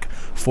bunch of like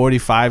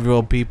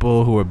 45-year-old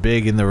people who were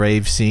big in the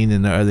rave scene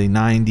in the early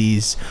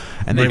 90s,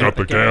 and they got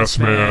the gas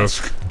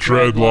mask,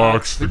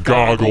 dreadlocks, the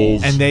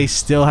goggles, and they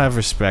still have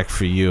respect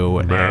for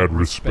you. Mad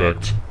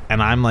respect.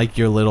 And I'm like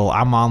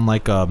I'm on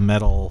like a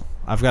metal.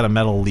 I've got a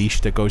metal leash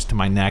that goes to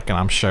my neck, and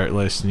I'm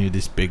shirtless, and you're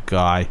this big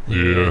guy.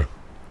 Yeah.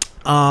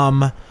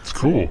 It's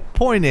cool.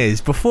 Point is,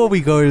 before we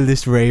go to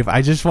this rave,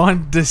 I just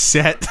wanted to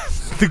set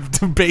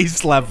the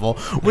base level,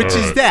 which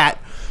is that.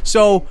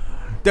 So,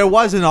 there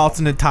was an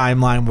alternate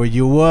timeline where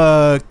you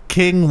were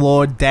King,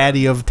 Lord,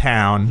 Daddy of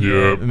Town,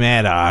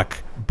 Maddark,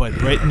 but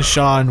Britt and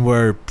Sean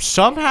were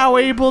somehow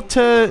able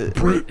to...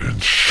 Britt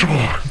and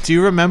Sean. Do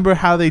you remember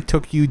how they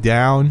took you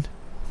down?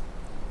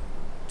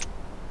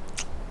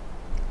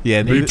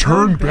 Yeah, they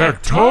turned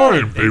back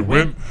time.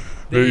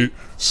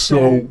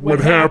 So what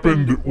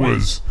happened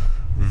was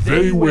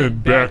they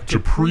went back to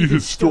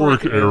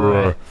prehistoric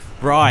era.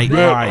 Met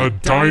a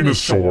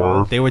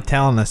dinosaur. They were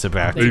telling us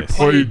about this. They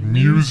played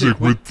music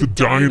with the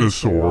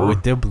dinosaur.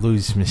 With the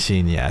blues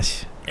machine,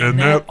 yes. And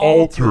that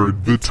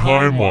altered the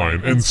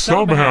timeline. And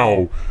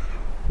somehow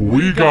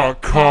we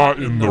got caught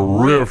in the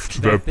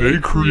rift that they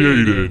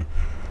created.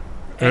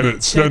 And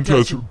it sent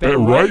us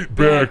right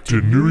back to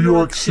New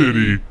York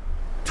City,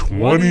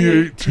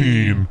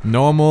 2018.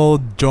 Normal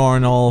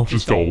journal.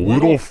 Just a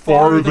little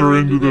farther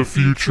into the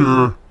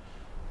future.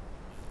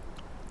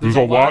 There's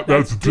a lot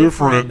that's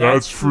different,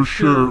 that's for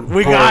sure.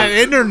 We got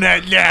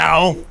internet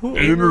now.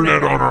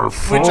 Internet on our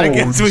phones. Which I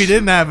guess we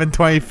didn't have in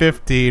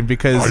 2015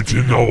 because... I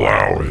didn't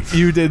allow it.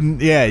 You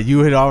didn't, you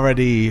had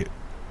already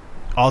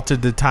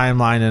altered the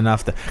timeline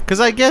enough that... Because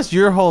I guess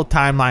your whole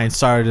timeline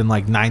started in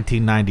like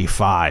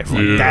 1995.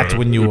 Like, that's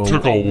when you were... It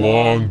took a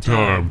long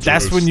time to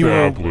that's when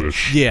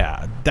establish.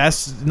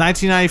 That's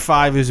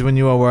 1995 is when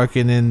you were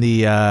working in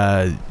the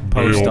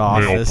post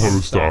office. Mail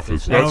post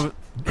office. That's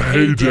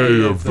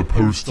heyday of the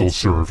postal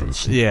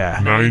service.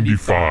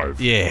 95.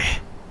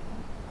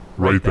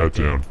 Write that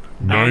down.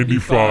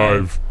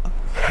 95.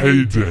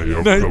 Heyday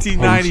of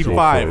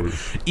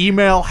 1995.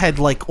 Email had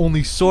like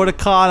only sort of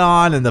caught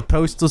on, and the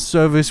postal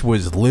service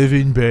was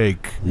living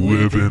big.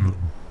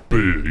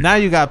 Now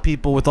you got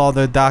people with all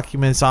their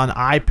documents on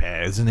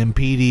iPads and in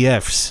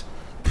PDFs.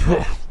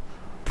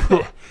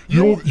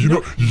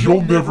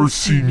 You'll never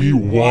see me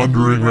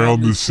wandering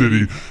around the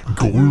city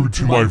glued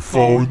to my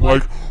phone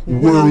like,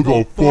 where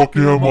the fuck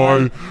am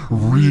I?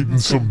 Reading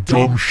some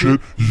dumb shit.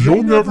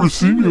 You'll never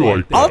see me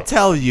like that. I'll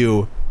tell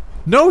you,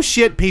 no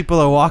shit people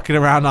are walking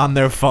around on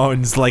their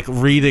phones like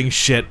reading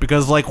shit,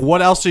 because like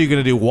what else are you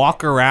gonna do?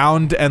 Walk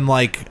around and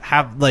like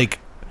have like...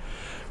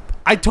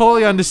 I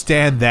totally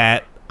understand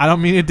that. I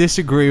don't mean to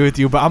disagree with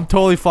you, but I'm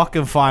totally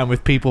fucking fine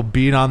with people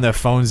being on their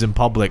phones in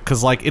public,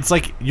 because like it's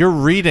like you're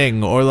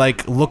reading or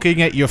like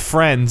looking at your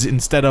friends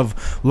instead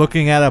of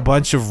looking at a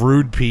bunch of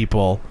rude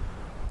people.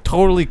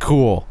 Totally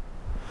cool.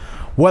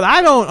 What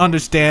I don't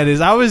understand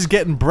is I was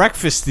getting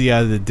breakfast the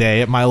other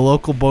day at my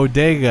local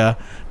bodega,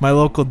 my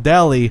local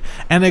deli,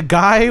 and a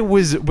guy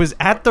was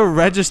at the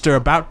register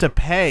about to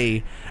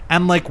pay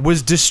and like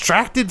was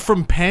distracted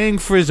from paying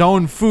for his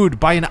own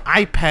food by an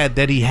iPad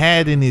that he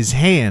had in his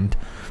hand.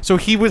 So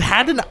he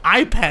had an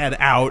iPad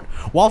out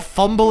while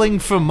fumbling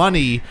for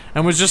money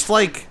and was just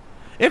like,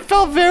 it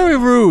felt very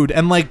rude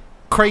and like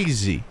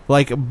crazy,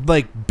 like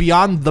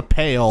beyond the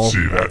pale.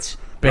 See, that's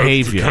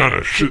behavior. That's the kind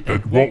of shit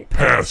that won't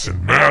pass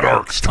in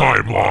Maddark's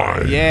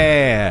timeline.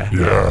 Yeah.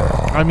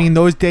 I mean,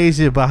 those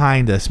days are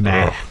behind us,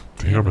 man.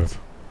 Damn it.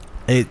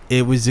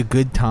 It was a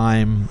good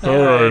time. All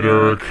right,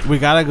 Eric. We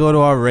gotta go to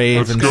our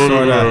rave. Let's go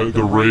to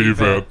the rave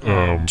at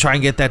try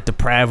and get that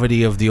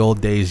depravity of the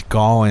old days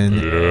going.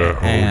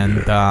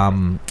 And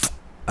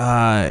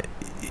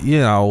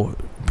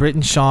Britt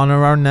and Sean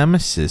are our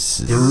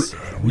nemesis.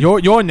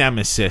 Your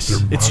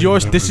nemesis. It's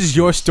yours. This is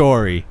your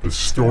story. The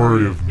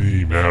story of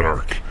me,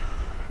 Maddark,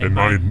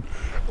 and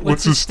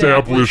let's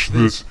establish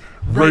this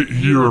right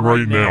here and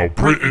right now.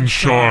 Britt and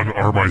Sean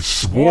are my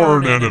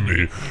sworn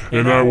enemy,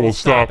 and I will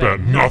stop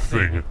at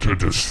nothing to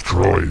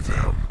destroy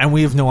them. And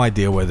we have no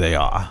idea where they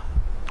are.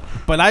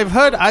 But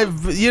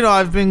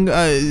I've been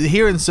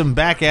hearing some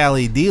back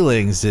alley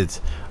dealings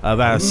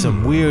about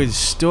some weird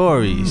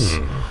stories.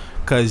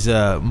 because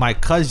my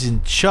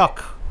cousin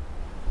Chuck,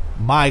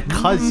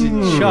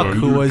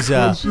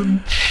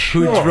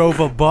 who drove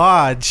a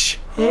barge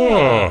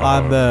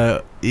on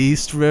the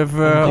East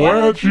River. I'm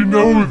glad you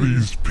know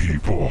these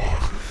people.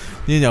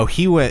 You know,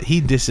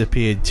 he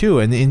disappeared too,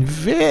 and in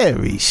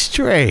very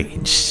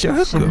strange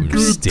Some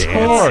good circumstances.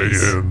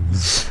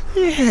 tie-ins.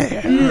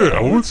 Yeah,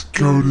 let's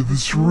go to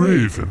this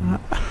raven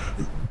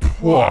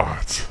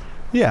plot.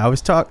 Yeah, I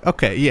was talking.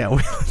 Okay, yeah.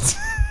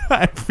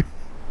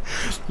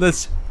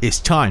 It's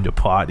time to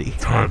party.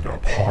 Time to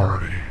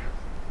party.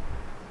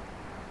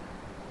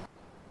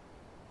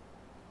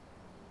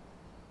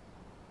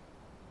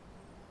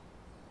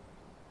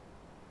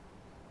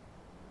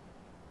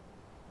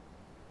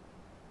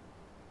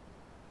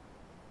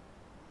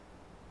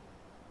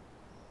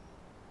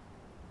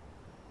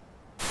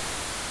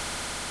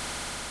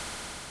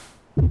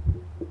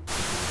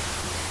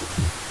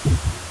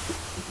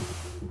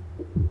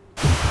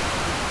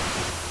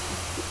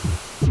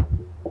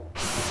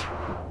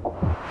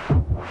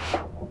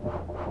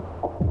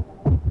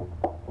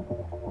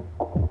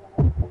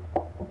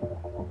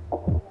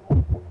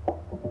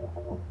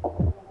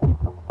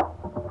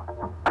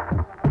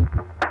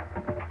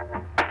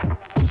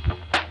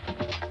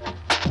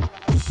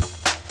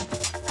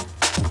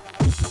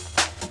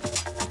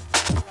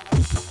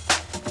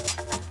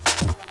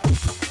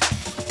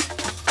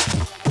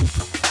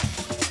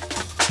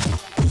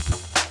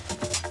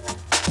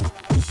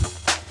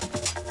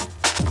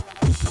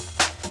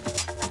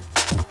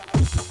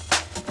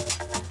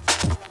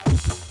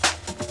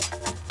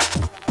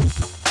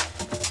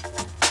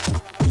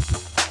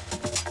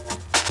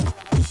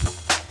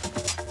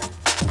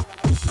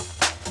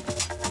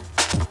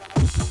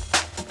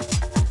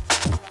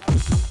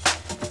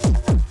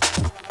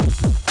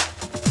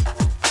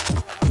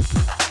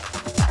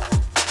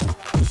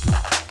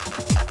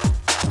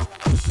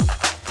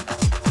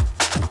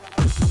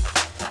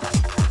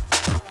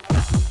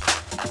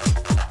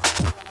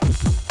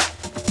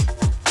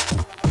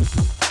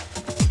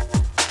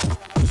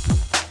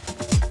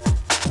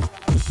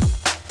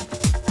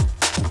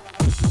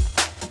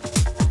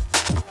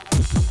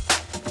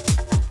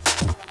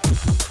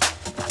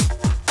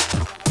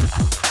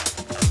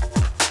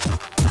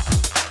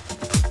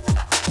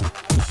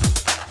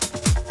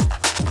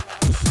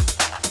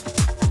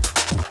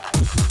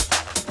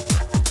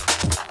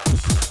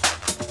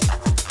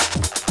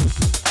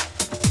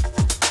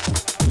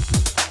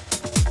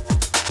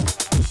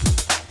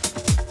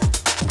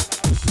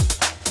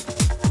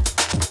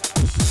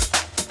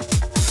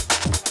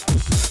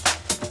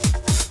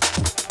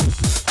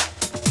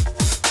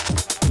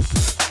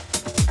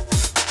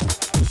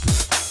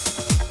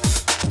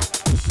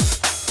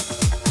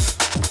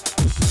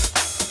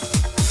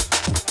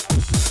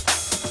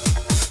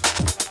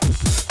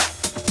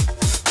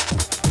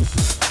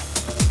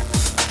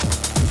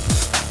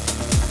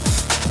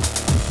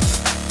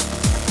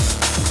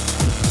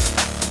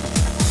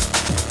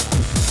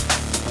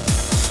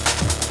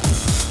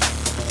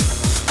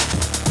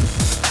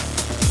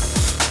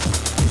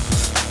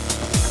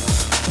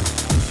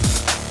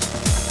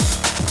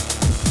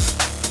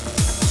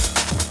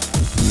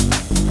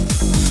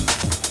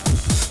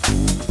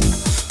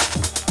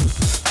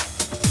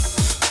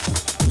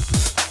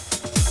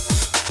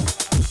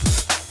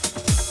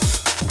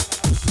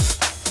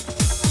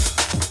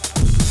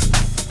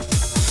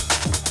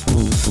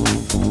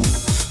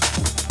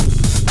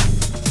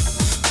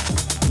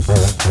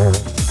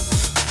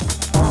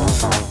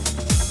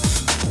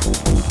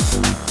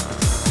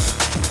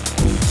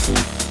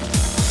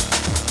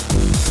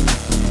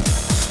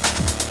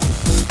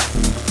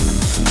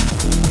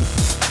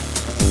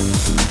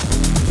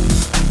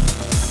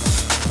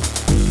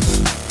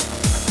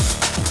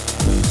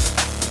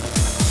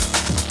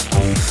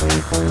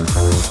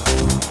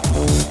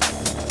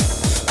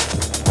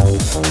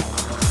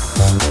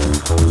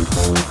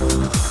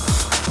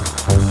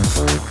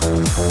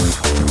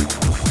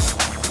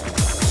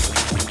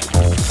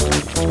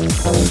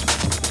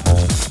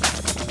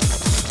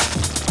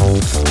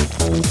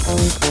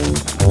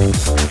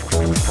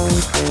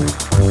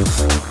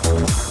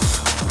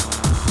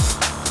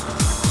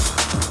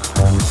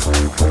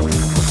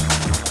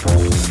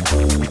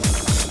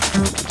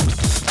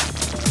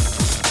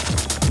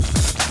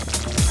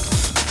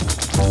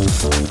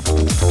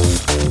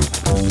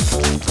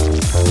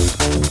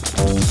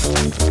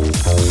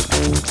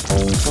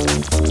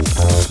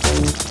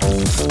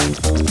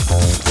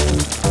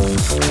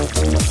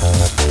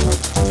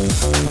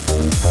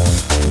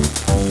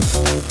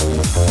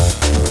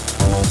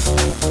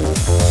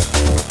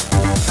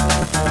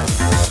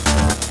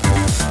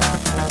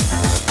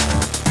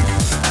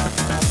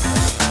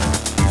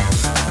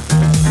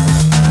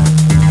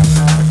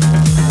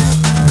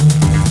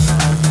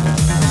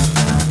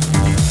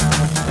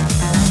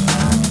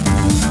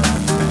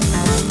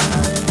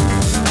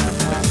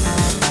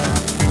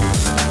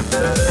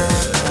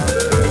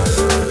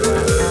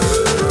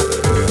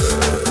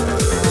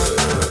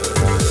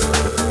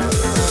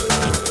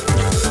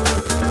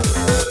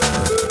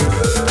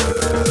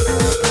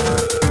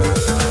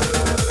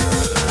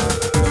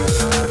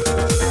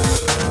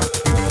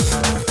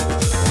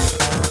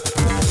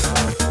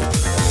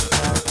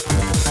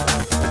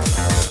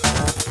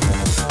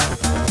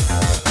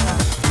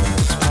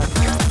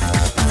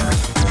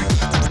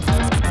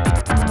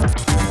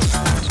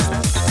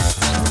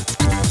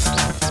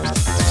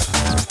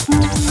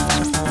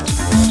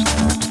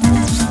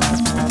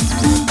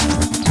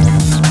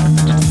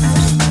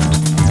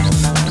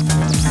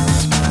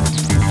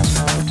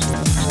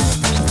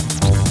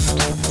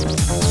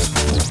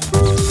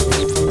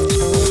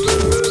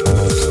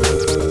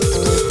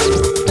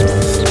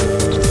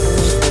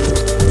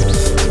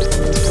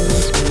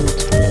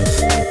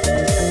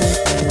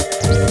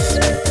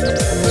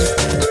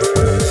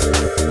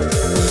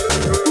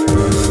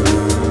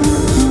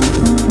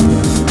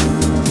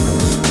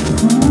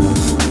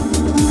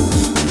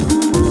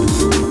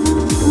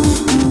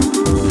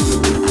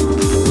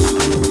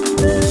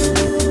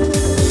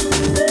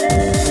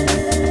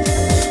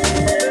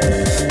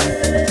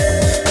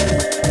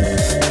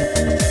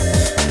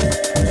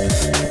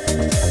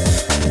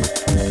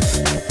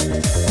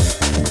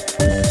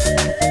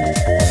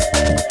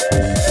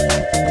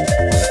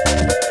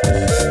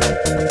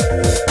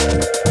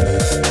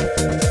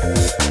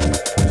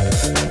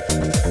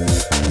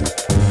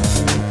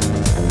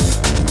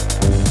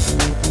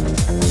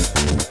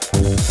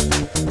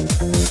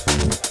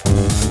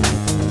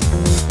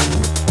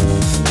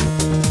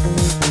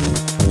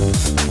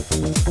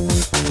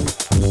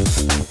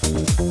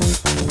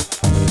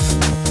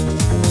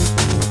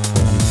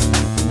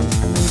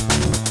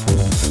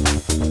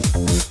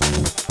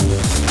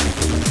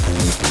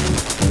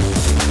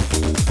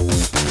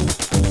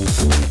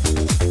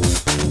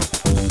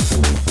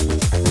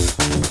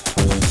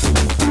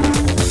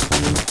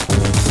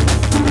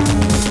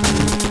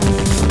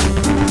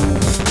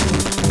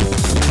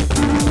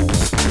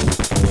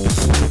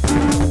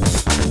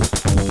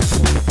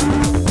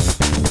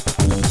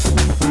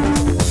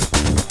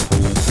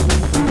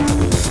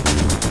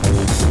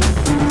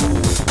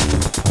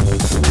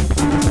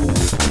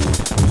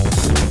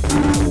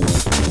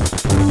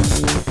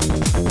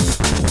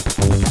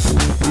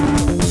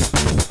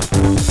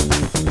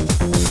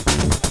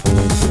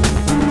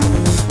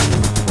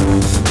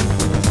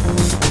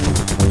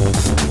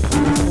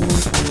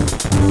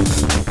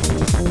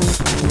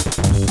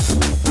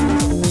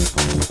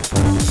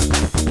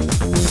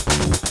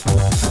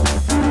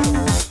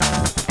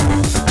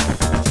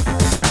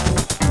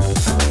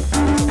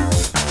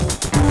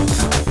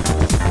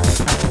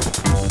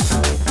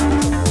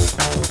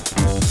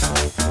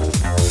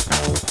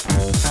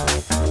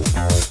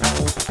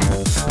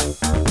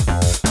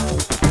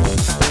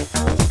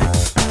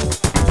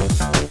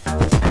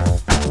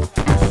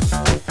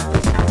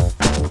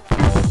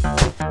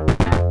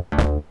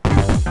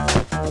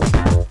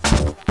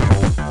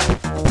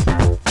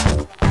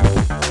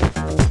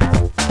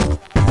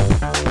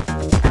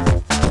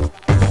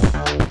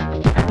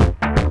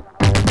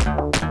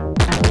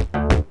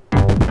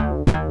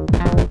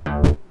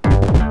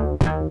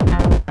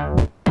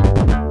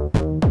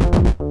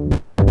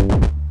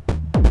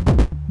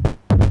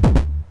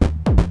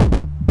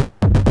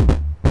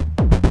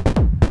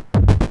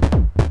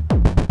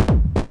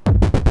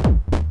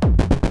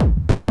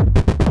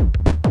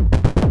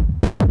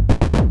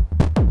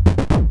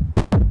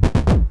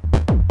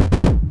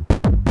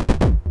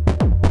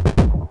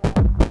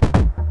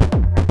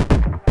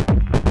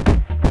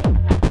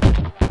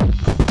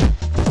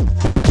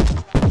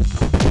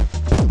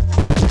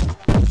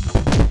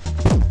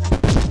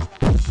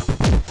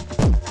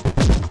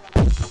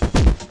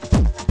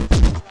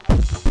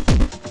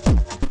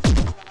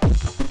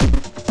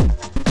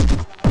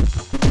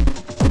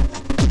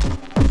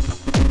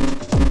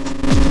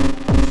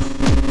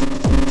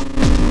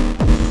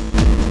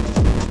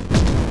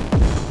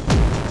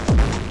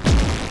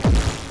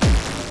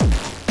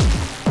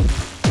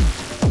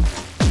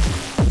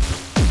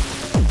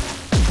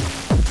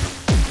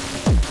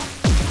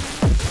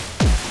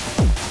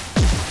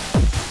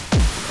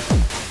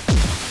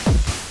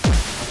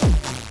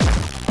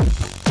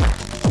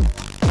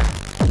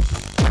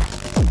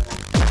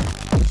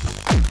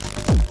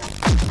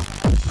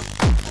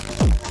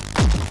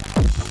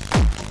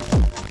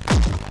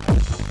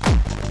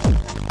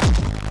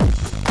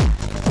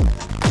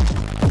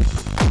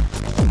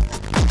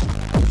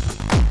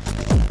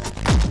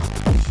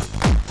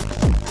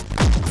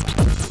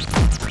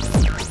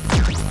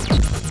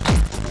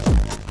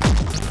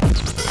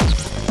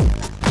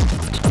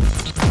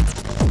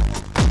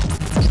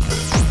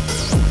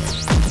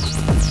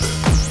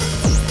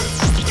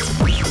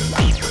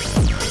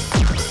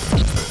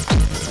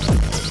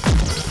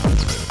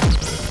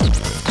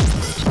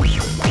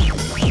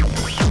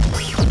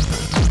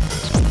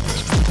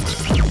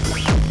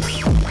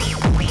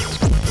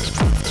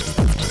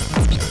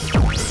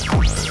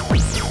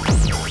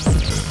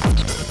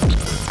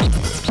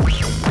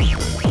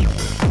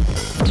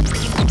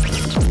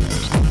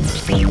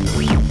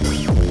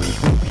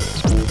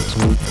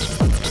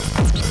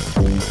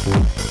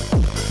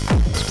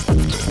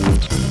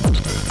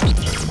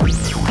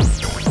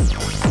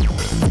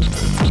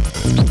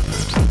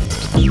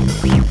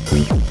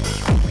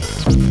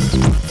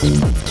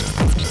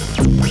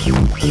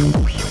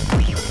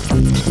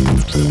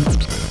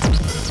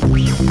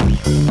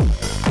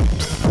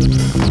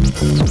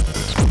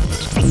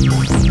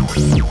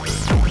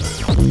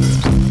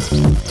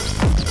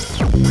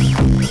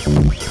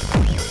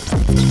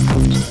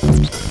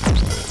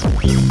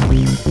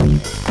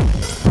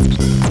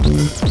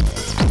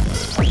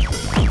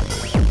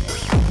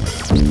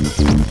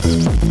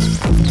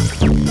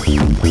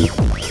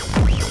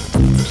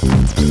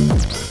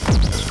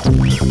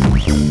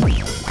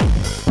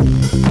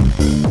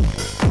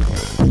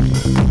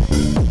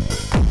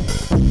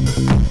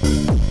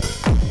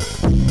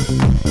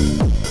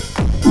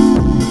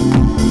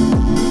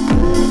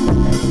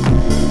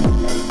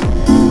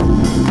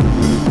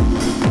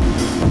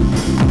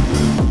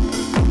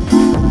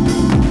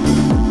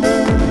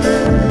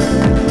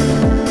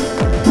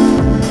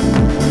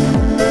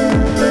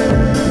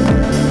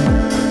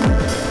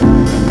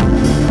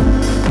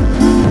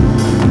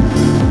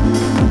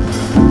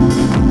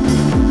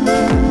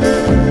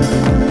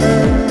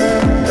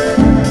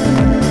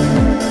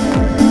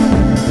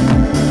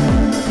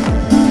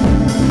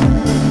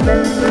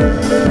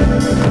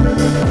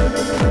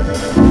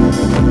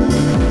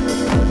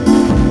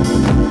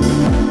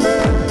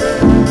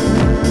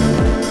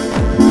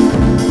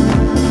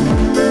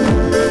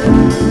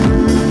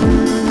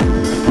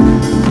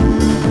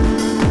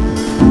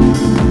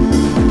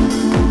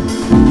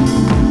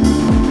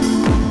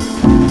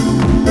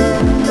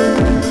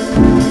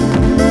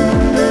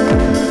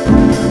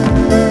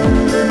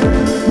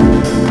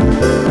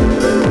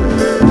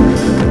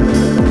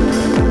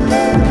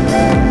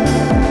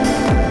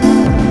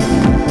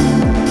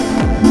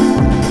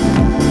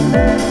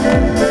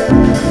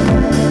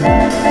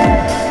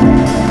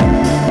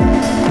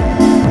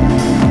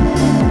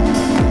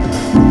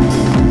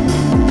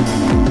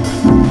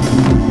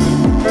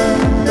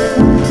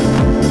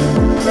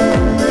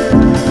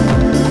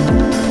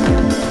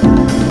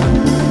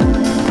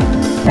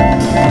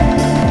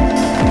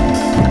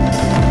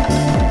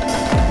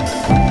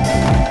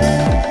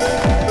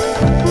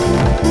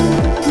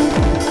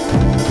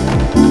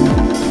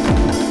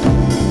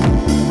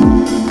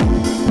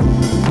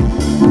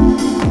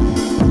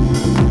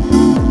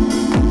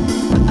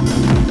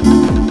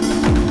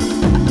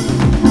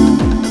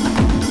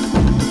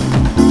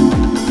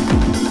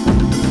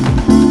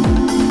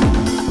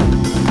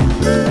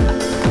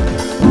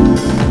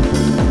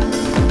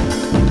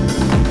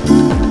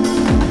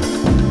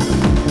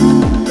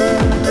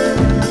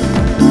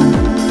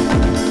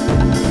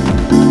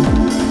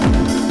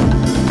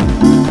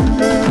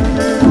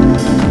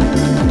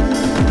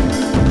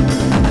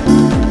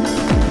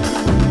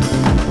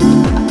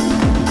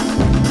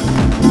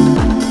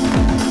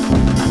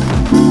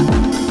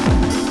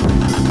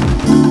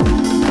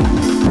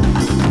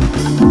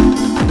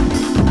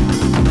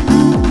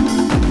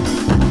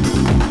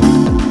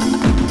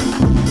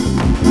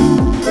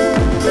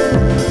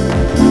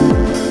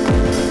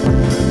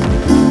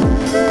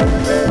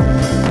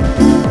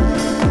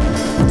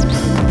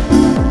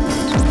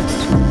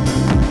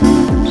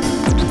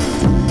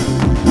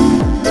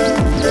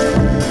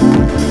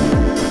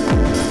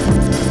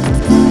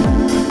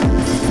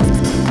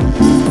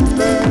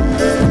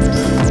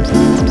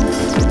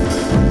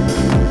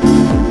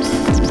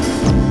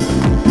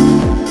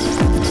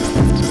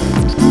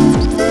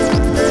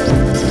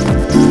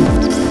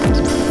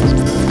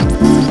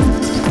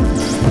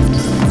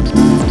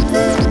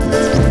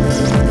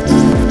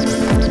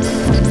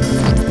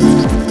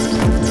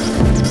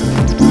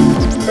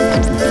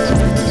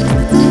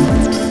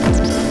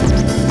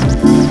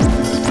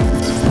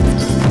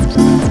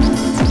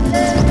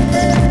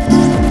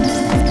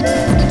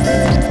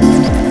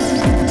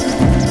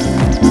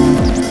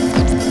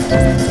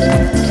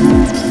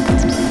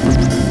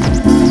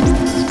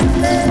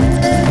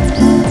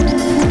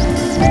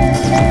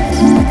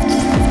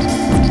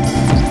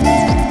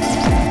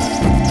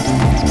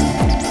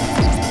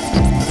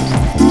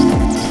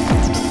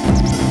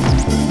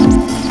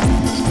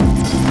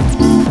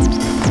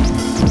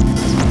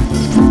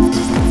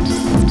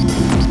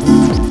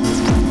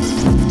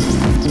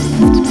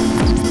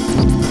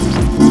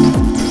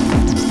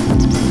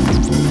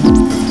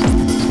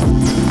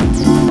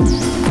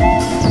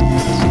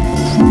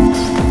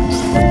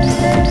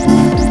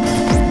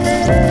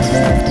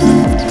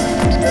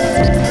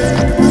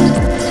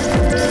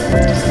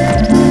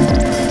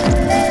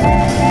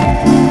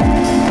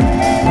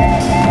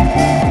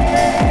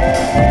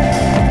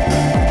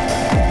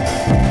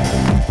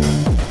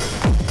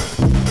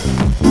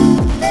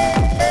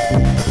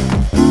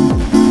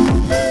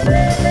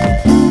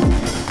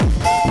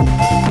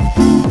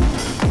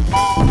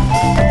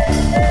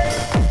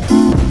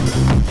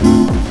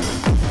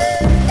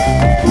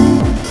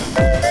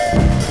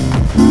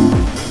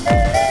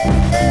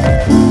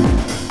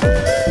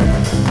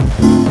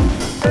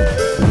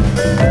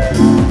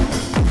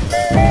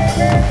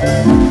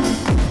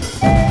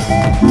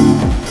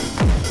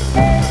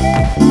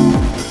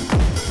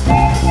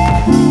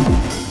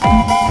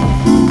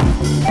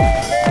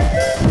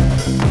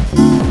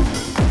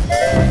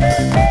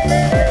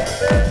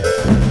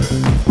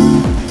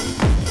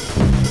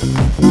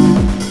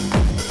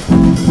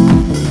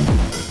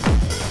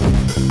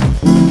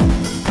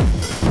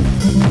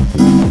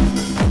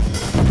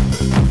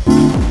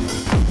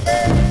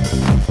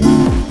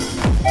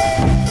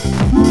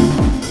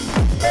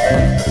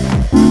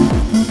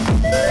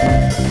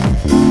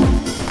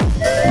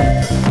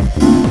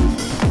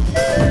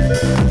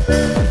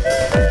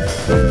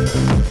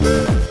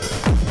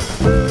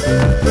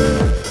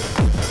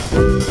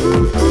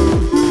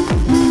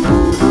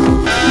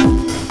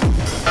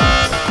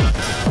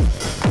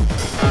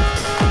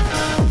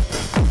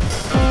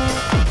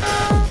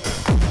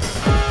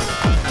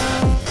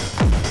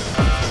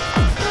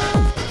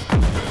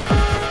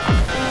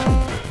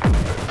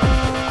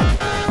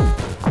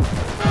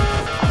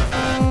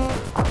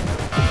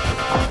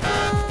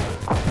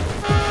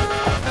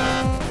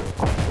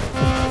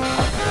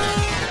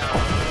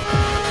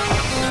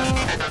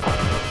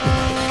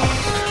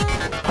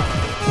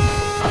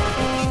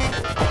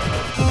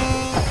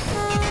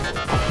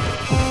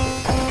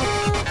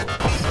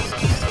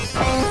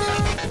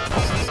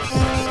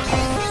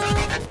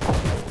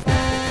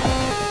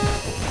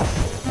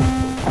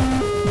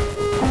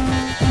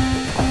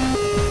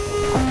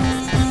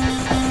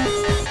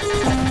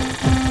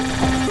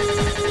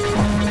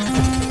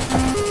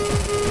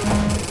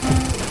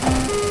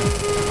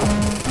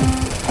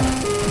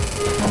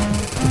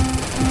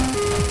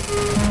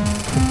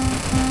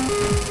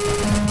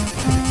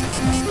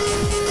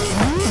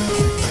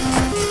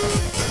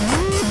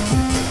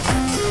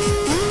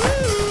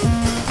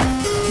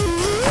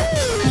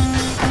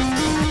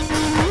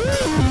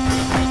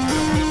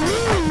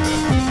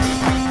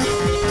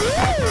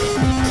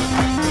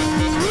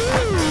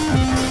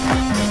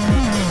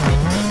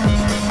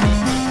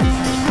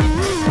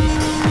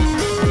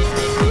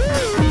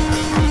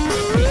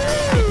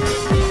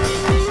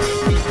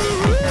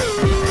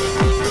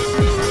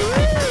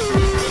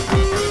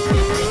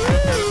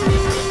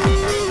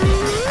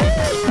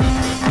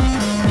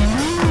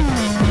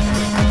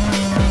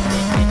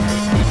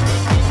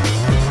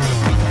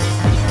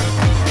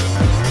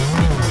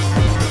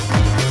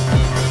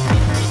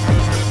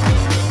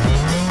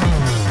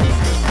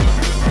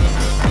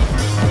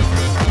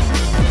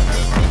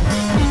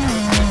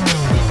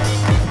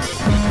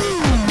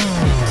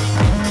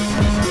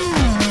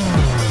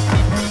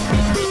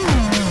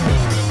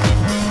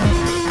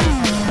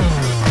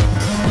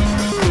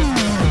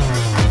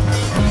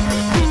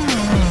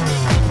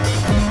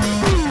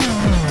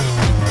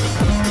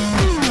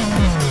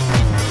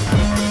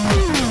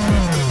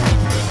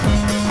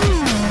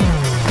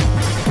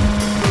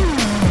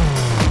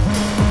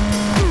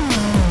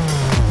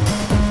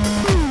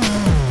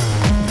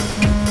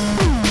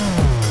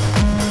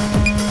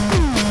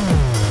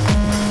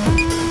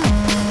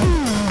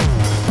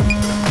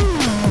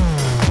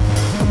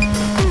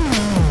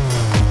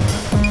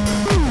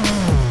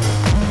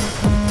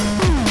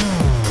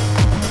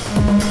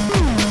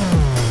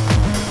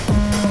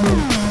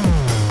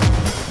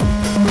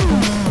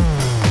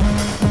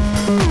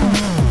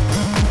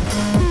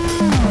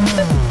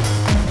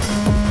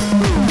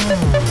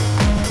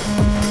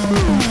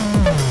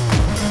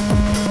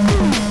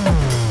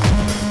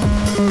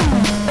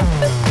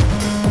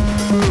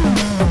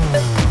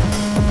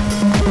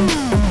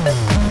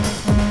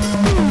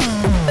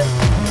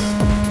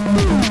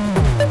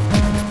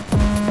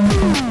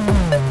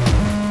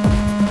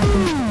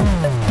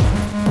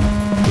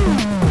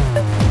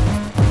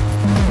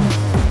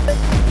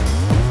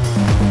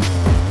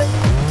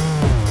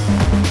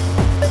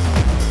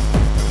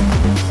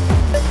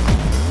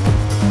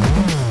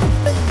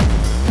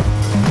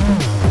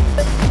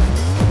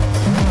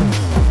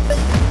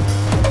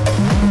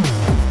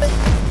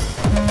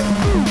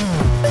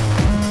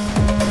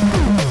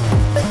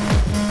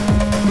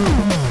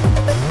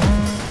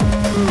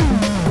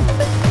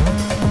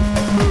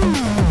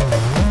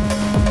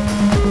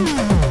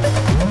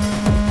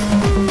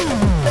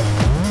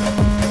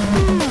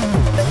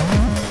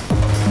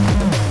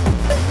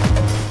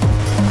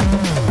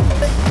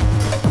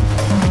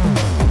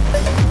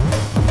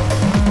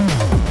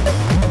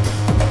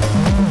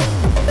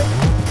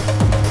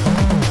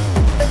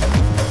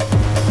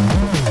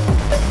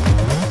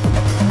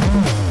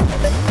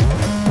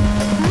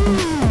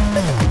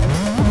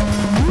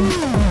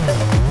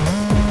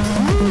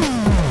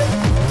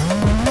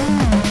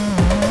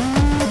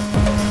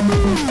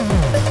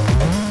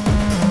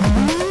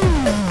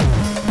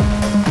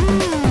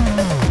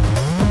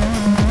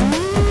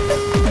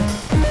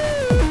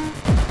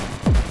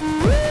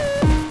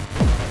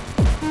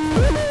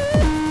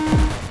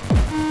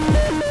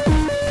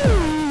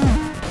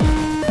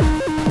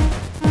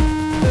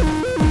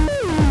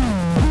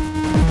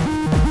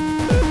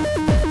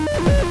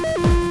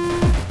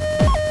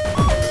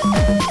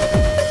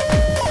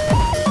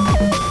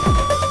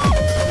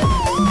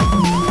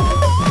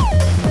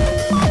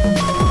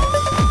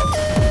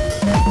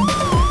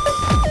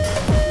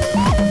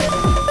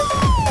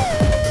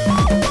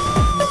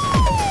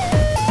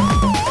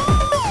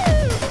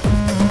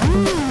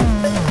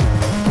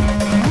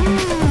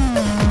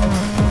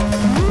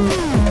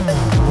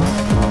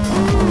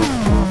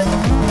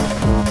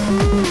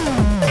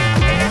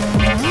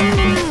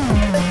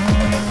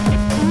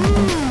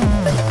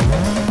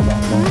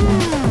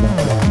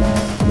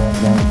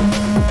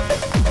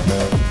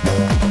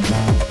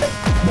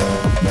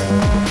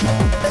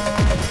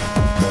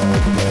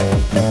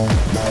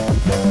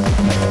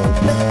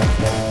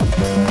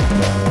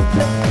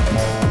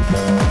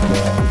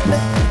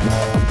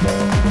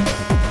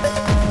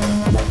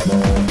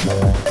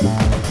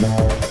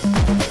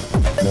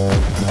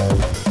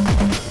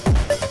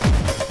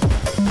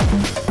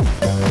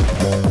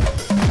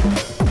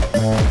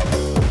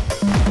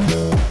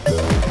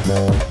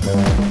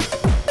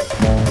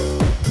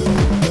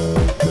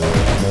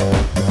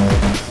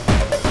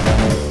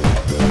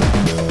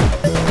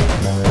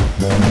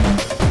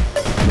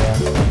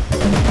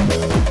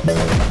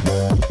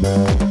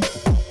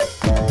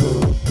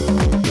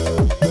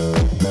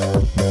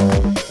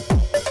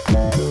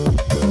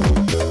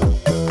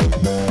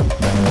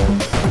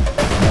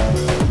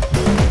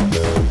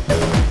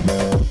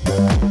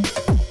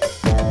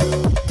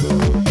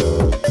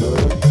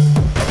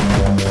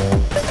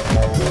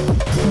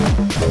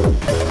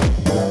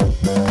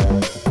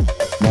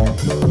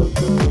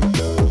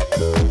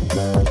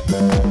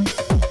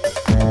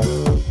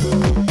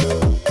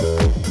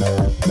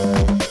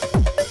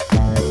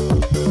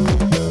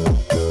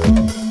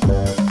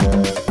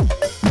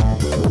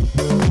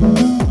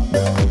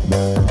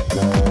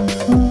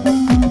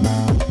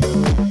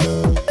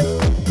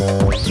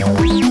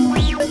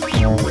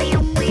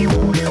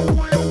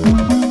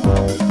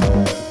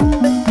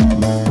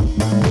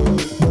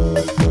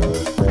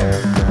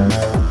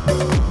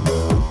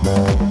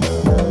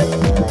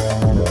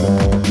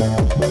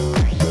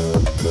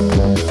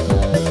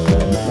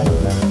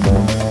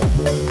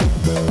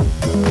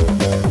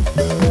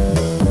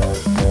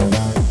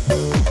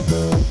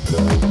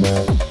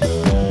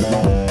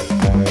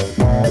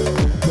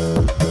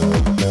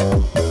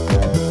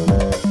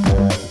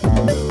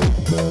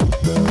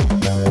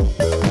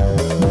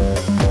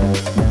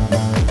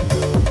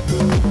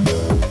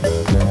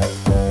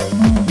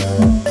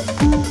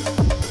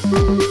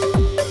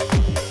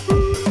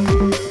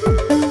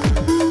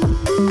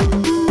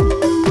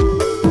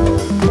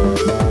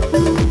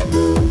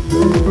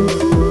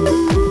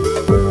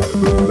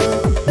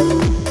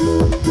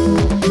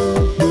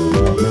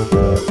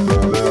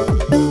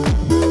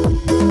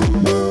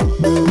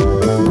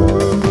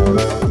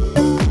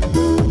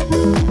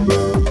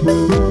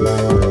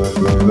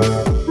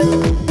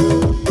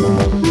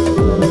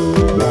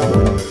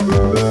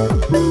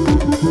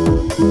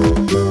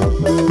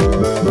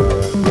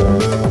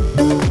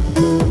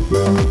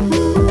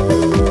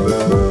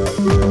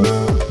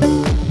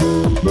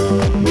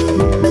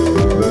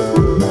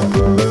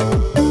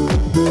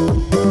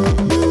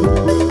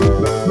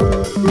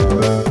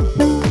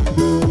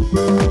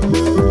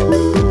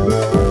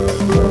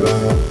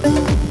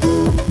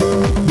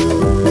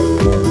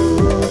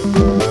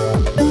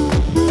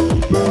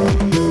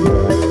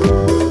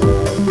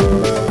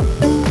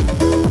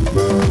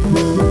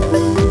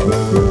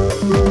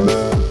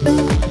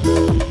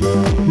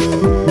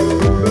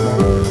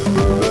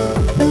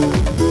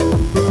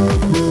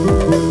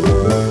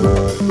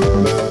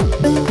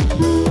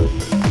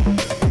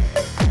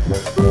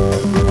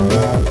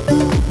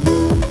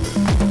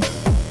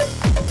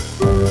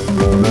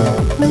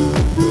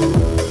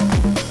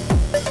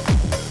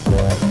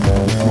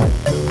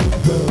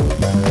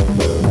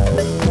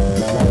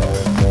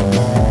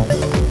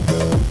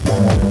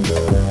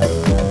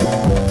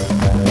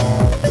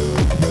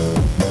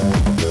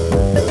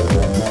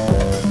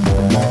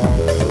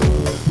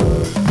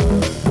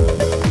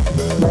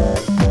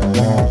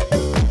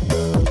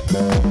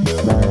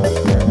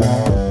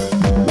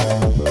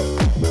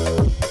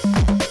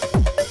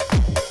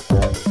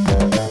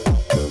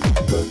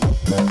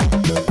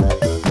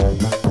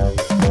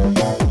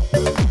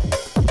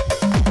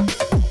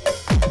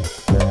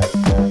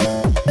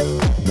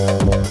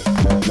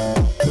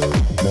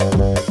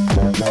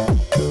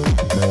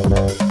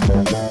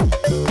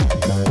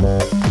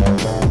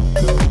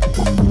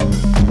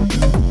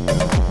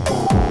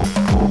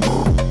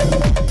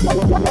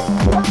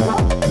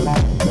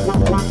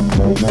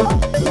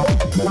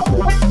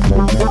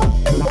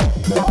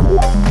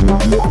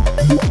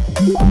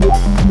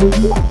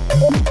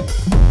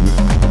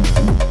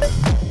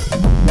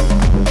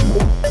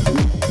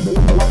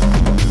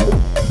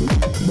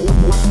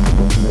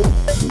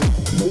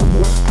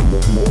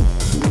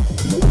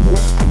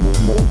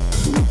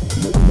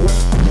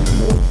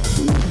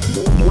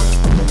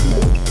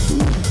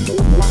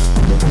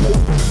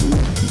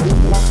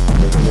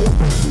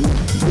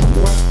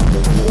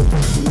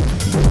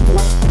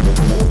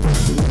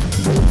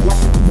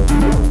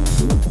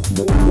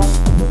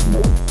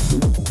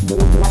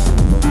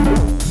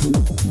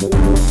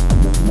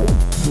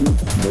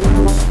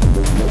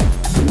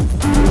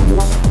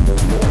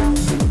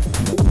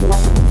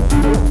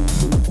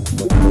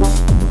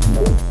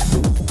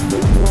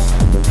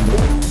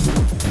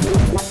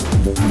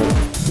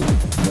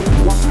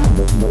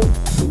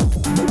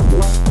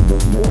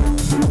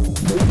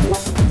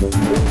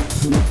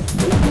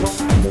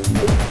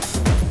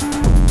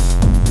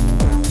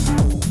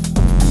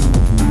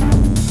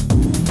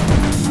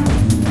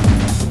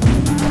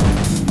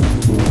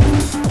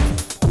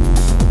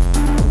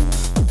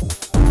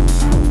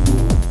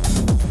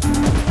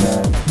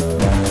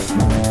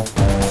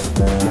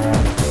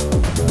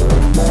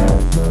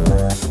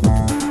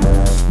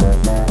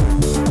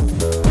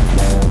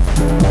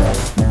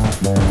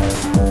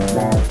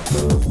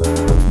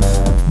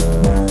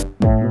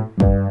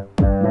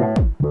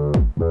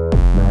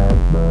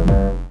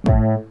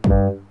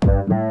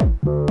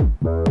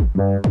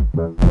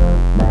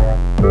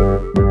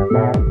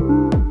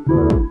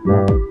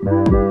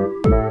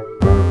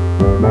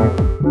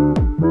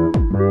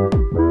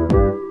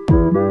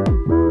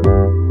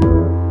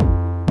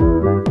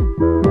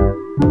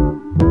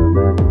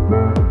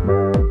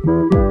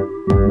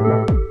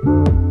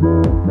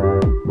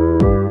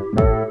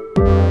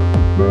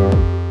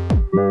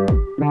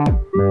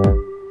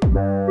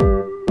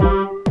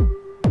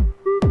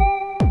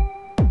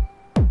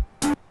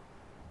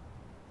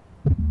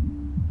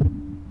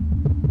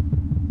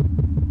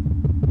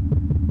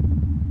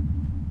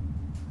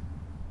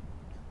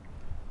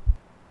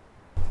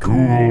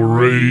 Cool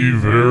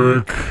rave,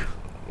 Eric.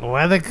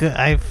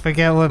 I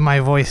forget what my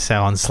voice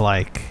sounds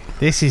like.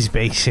 This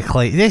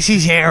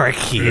is Eric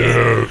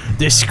here,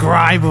 the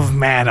scribe of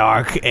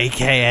Maddark,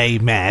 aka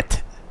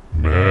Matt.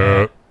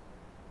 Matt.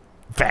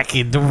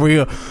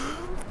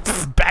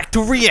 Back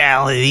back to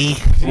reality.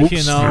 Oops,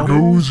 You know. there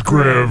goes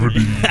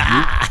gravity.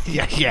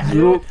 Yeah.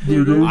 Yep,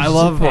 there goes I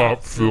love the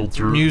pop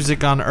filter.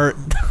 Music on Earth.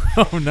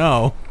 Oh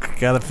no,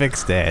 gotta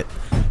fix that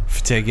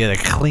to get a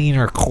clean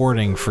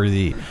recording for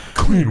the.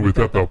 Clean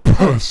without the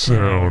puss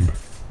sound.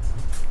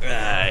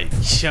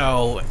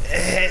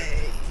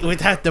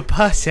 Without the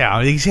pus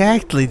sound,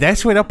 exactly.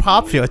 That's what a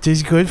pop filter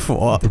is good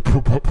for. The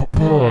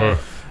pa.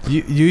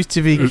 You used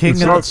to be king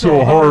It's of not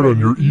so hard on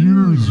your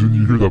ears when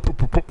you hear the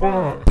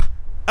pa.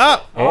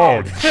 Oh,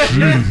 Oh,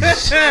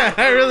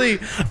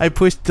 jeez. I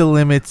pushed the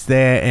limits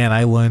there, and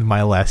I learned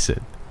my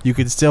lesson. You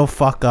can still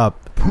fuck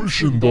up.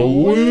 Pushing the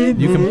limits.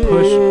 You can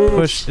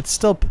push. It's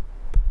still.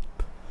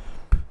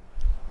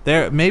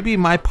 There, maybe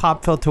my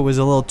pop filter was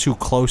a little too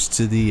close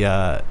to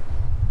the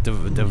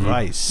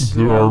device.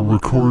 Our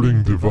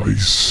recording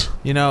device.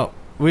 You know,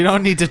 we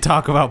don't need to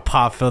talk about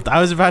pop filter.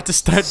 I was about to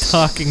start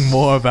talking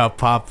more about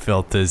pop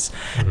filters.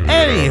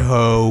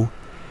 Anywho,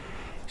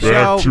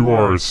 Back to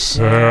our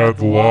sad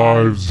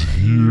lives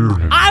here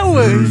in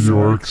New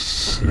York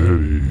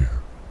City.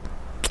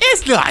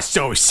 It's not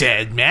so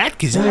sad, Matt,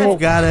 because I've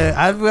got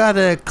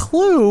a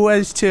clue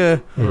as to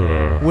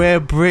where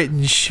Britt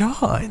and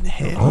Sean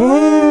had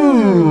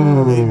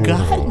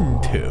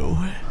gotten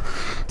to.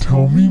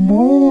 Tell me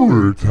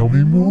more.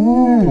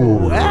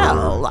 Well,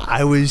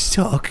 I was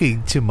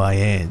talking to my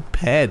Aunt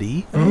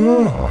Patty,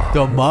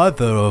 the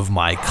mother of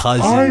my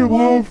cousin. I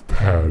love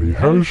Patty.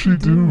 How's she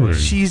doing?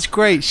 She's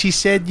great. She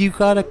said you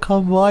gotta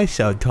come by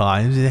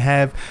sometimes and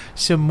have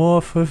some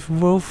more of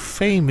world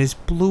famous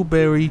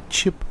blueberry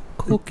chip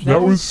cookies.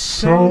 That was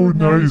so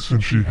nice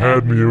when she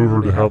had me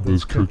over to have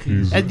those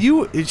cookies. And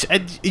you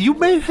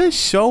made her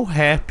so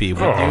happy.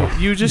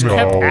 You just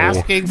kept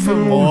asking for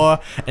more,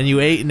 and you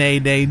ate and ate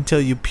and ate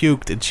until you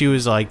puked, and she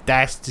was like,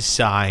 "That's the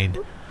sign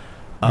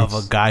of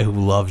a guy who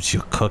loves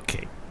your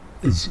cooking."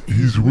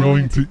 He's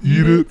willing to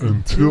eat it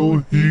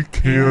until he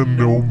can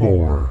no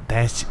more.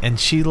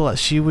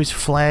 She was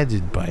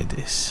flattered by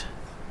this.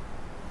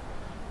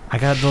 I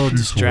got a little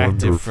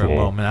distracted for a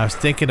moment. I was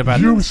thinking about.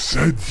 You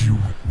said you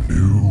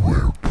knew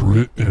where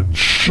Britt and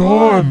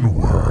Sean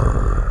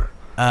were.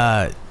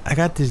 I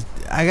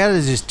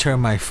gotta just turn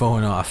my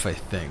phone off. I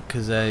think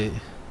because The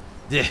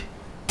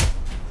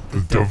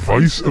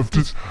device of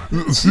this.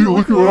 See,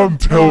 look at what I'm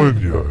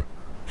telling you.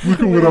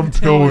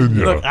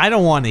 Look, I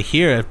don't want to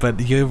hear it,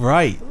 but you're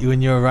right.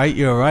 When you're right,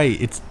 you're right.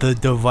 It's the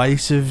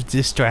device of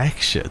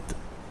distraction.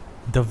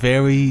 The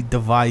very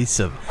device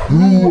of.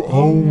 Who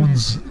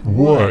owns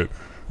what?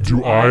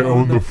 Do I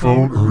own the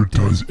phone or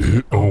does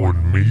it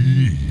own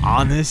me?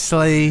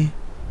 Honestly,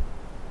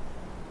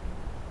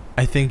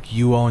 I think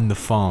you own the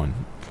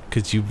phone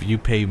because you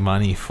pay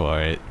money for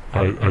it.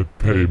 I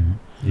pay,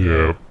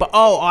 yeah. But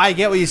I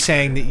get what you're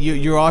saying. That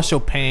you're also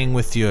paying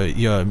with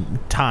your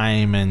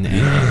time and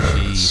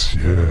energy.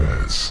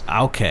 Yes.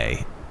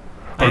 Okay.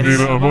 I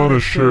mean, I'm on a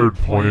shared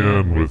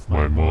plan with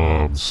my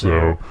mom,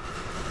 so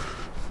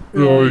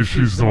really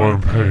she's the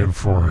one paying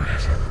for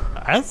it.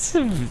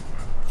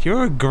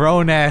 You're a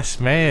grown-ass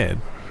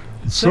man.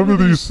 Some of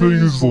these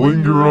things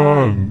linger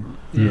on,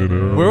 you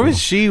know. Where was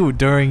she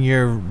during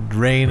your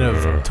reign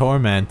of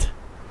torment?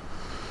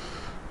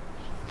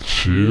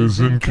 She is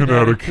in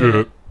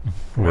Connecticut,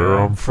 where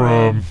I'm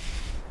from.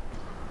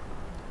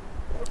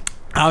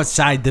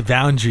 Outside the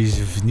boundaries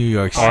of New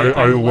York City.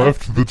 I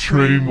left the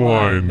train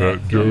line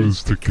that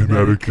goes to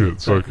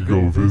Connecticut so I could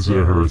go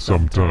visit her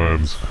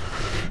sometimes.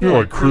 You know,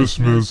 like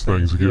Christmas,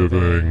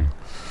 Thanksgiving.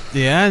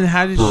 Yeah, and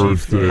how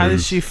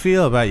does she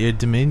feel about your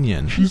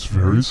dominion? She's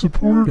very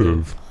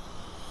supportive.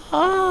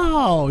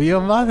 Oh, your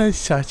mother's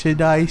such a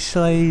nice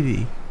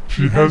lady.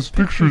 She has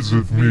pictures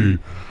of me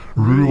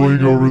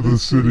ruling over the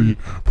city,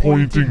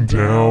 pointing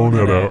down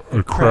at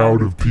a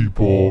crowd of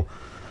people.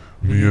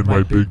 Me in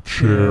my big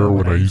chair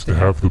when I used to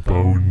have the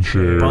bone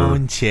chair.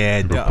 Bone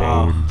chair. The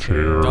bone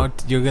chair.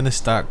 You're gonna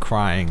start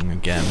crying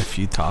again if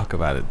you talk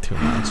about it too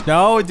much.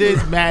 No, it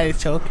didn't matter.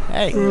 It's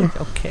okay. It's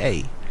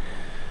okay.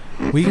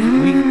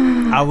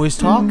 I was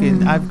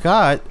talking. I've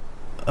got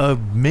a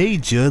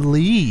major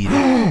lead.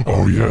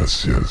 Oh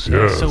yes.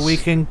 So we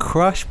can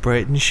crush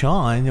Britt and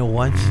Sean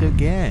once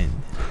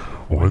again.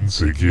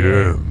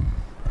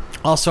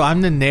 Also,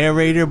 I'm the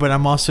narrator, but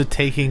I'm also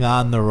taking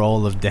on the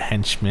role of the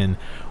henchman.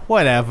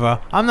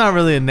 Whatever. I'm not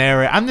really a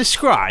narrator. I'm the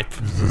scribe.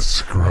 The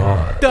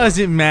scribe.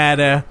 Doesn't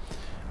matter.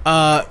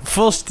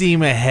 Full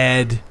steam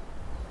ahead.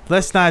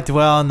 Let's not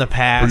dwell on the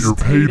past.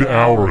 But you're paid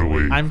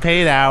hourly. I'm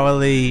paid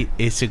hourly.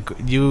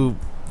 You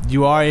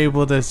are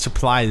able to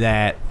supply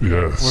that.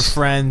 Yes. We're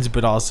friends,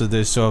 but also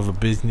there's sort of a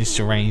business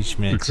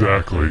arrangement.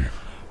 Exactly.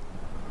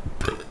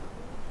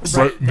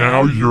 But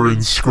now you're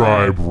in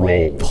scribe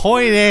role.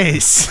 Point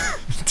is,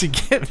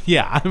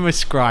 I'm a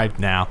scribe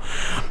now.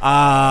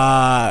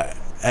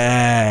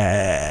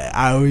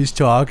 I was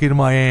talking to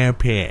my Aunt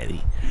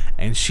Patty,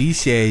 and she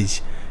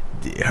says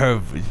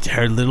her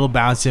little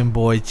bouncing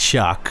boy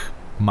Chuck,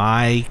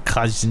 my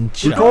cousin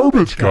Chuck,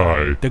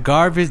 the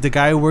garbage the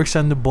guy who works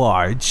on the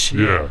barge,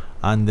 yeah,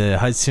 on the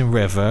Hudson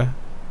River,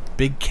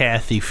 big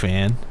Kathy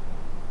fan.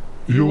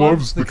 He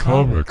loves the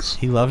comics.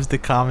 He loves the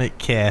comic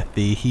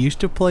Kathy. He used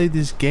to play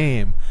this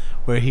game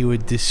where he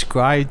would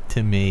describe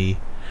to me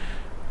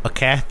a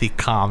Kathy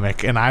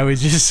comic, and I would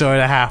just sort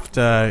of have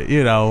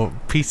to,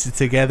 piece it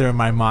together in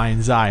my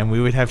mind's eye, and we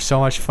would have so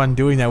much fun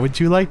doing that. Would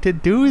you like to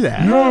do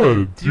that?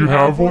 Yeah, do you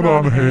have one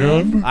on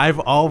hand? I've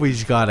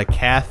always got a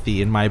Kathy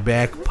in my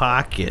back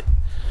pocket.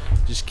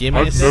 Just give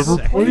me I've never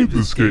played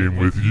this game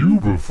with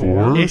you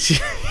before.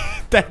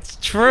 That's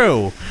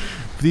true.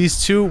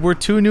 We're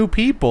two new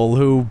people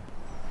who...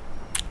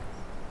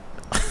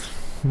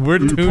 We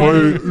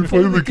play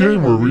the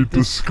game where we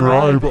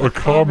describe a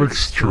comic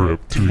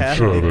strip to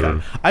each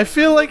other. I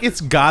feel like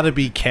it's gotta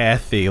be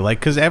Kathy,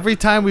 because every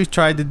time we've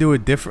tried to do a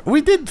different... We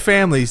did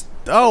families...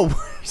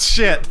 Oh,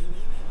 shit.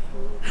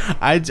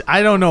 I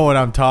don't know what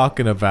I'm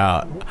talking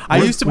about. I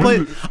used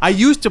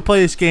to play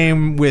this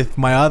game with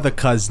my other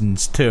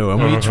cousins, too,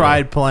 and we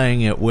tried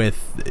playing it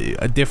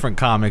with different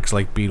comics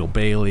like Beetle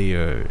Bailey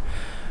or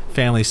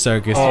Family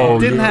Circus. It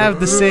didn't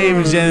have the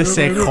same je ne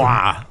sais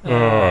quoi.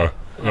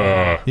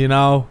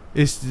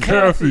 It's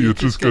Kathy, it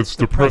just gets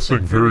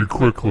depressing very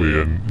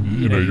quickly, and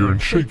you're in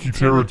shaky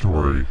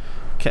territory.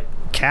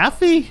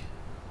 Kathy?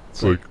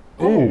 It's like,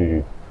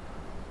 oh.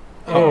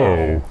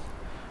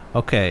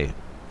 Okay.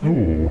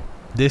 Oh.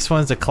 This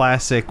one's a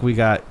classic. We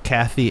got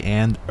Kathy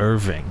and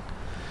Irving.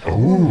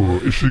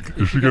 Oh, is she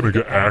gonna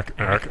get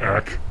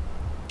ack?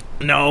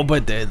 No,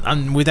 but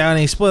without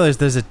any spoilers,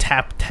 there's a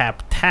tap.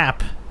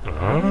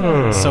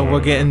 So we're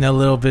getting a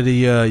little bit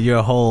of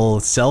your whole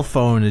cell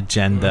phone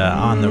agenda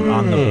on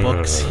the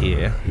books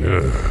here.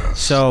 Yes.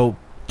 So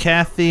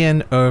Kathy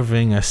and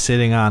Irving are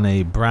sitting on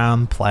a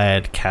brown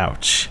plaid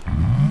couch.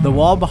 The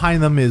wall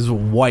behind them is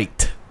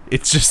white.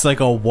 It's just like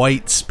a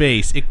white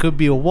space. It could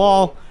be a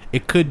wall.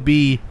 It could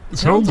be... It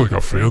sounds like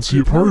a fancy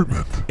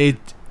apartment.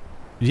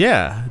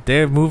 Yeah,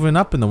 they're moving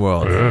up in the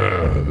world.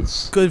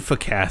 Yes. Good for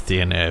Kathy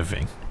and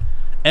Irving.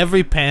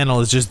 Every panel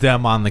is just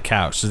them on the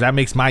couch, so that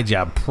makes my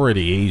job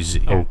pretty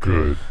easy. Oh,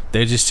 good.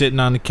 They're just sitting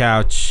on the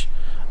couch.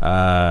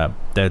 They're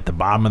at the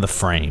bottom of the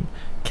frame.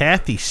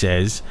 Kathy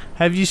says,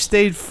 "Have you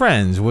stayed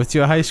friends with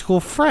your high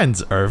school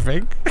friends,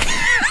 Irving?"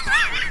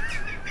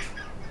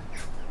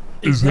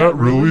 Is that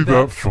really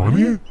that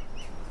funny?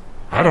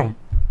 I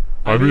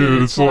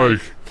mean, it's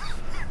like,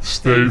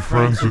 stay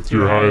friends with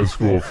your high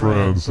school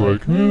friends.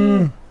 Like,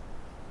 I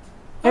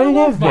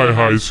love my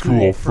high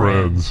school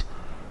friends.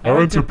 I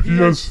went to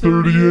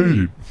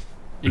PS38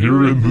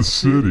 here in the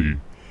city.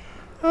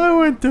 I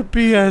went to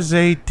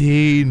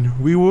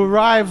PS18. We were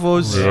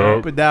rivals,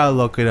 but now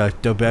look at us,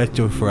 the best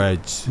of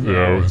friends.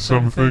 Yeah,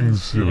 some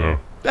things,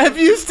 Have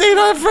you stayed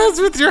on friends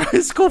with your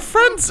high school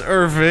friends,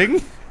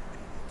 Irving?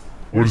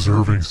 What does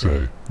Irving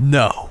say?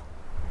 No.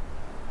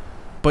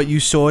 But you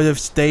sort of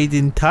stayed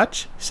in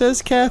touch,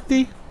 says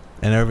Kathy.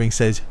 And Irving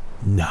says,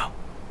 no.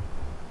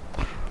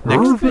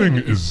 Irving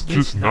is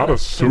just not a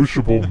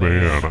sociable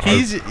man.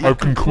 I've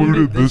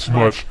concluded this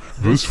much,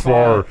 this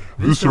far,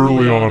 this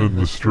early on in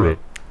the strip.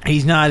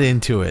 He's not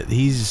into it.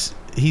 He's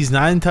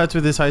not in touch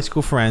with his high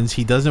school friends.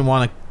 He doesn't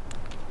want to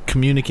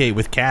communicate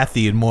with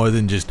Kathy in more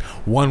than just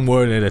one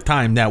word at a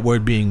time, that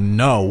word being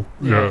no.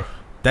 Yeah.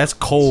 That's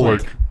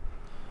cold.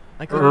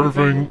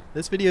 Irving.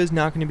 This video is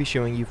not going to be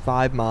showing you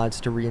 5 mods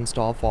to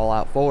reinstall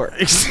Fallout 4.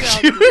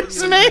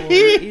 Excuse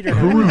me?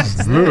 Who is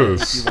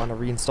this? If you want to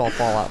reinstall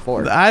Fallout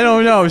 4. I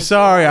don't know.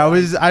 Sorry.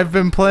 I've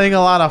been playing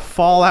a lot of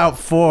Fallout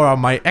 4 on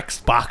my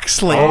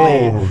Xbox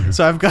lately.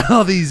 So I've got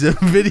all these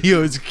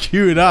videos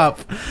queued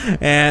up,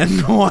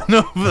 and one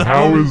of them...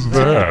 How is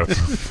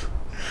that?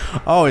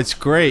 Oh, it's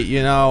great.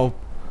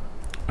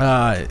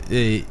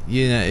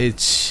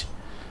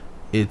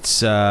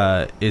 It's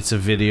a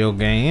video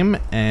game,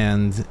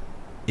 and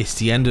it's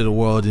the end of the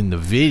world in the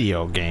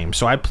video game.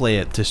 So I play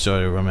it to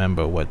sort of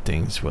remember what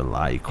things were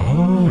like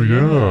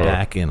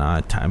back in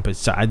our time.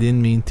 But I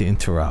didn't mean to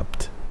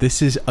interrupt.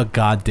 This is a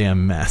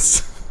goddamn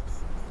mess.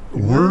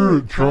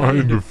 We're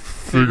trying to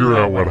figure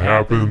out what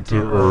happened to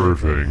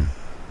Irving.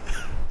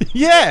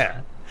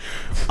 Yeah,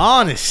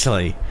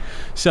 honestly.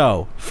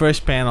 So,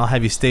 first panel,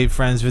 have you stayed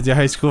friends with your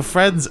high school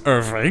friends,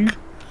 Irving?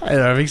 And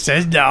Irving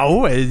says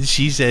no, and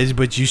she says,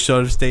 but you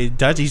sort of stayed in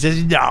touch. He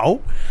says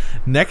no.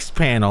 Next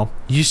panel,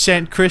 you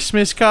sent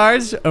Christmas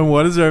cards, and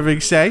what does Irving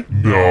say?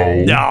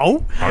 No.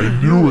 No. I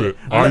knew it.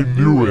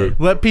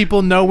 Let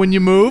people know when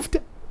you moved?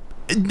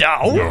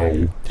 No.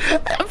 No.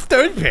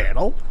 Third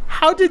panel,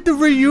 how did the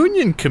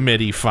reunion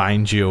committee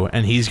find you?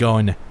 And he's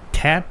going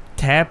tap,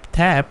 tap,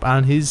 tap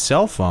on his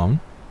cell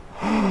phone.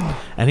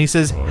 And he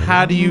says,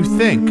 how do you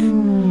think?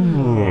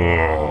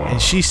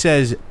 And she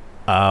says,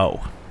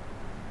 oh.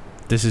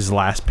 This is the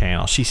last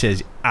panel. She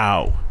says,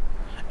 ow.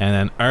 And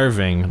then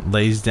Irving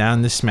lays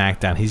down the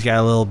smackdown. He's got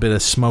a little bit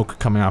of smoke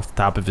coming off the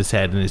top of his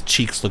head, and his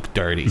cheeks look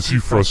dirty. Is he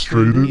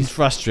frustrated? He's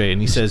frustrated,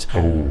 and he says,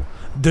 oh.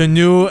 The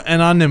new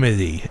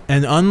anonymity,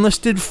 an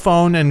unlisted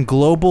phone and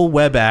global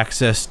web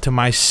access to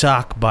my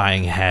sock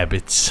buying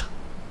habits.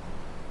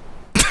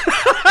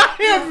 I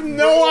have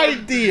no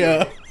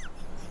idea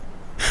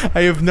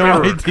I have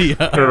no idea.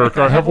 Eric,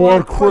 I have a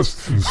lot of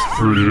questions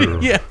for you.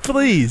 Yeah,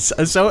 please.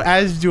 So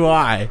as do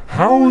I.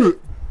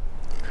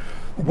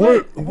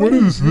 What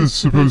is this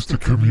supposed to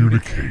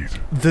communicate?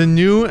 The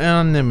new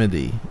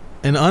anonymity.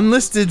 An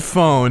unlisted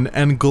phone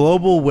and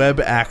global web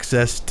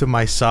access to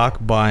my sock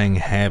buying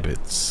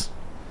habits.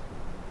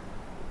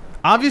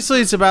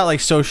 Obviously, it's about, like,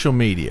 social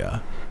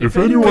media. If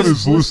anyone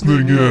is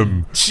listening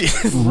in,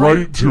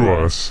 write to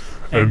us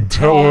and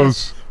tell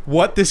us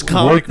what this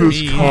comic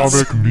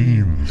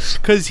means.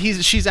 Because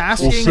she's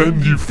asking... We'll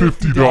send you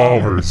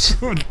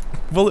 $50.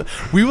 Well,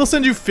 we will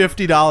send you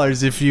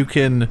 $50 if you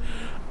can...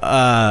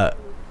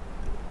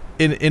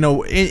 In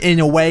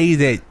a way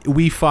that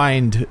we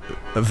find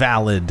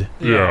valid.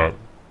 Yeah.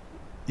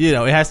 You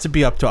know, it has to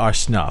be up to our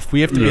snuff.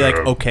 We have to be like,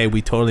 okay,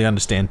 we totally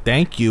understand.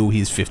 Thank you.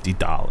 He's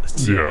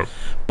 $50. Yeah.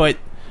 But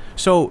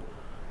so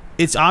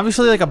it's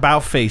obviously like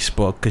about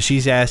Facebook because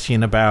she's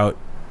asking about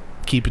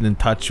keeping in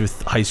touch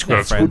with high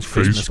school friends.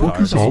 That's what Facebook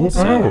is all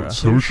about.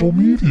 Social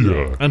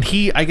media. And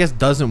he, I guess,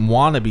 doesn't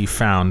want to be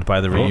found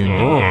by the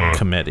reunion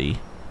committee.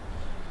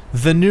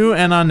 The new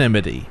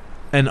anonymity,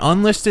 an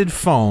unlisted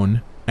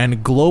phone,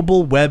 and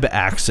global web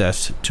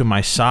access to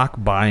my sock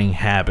buying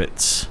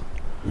habits.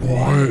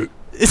 What?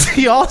 Is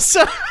he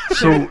also...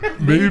 So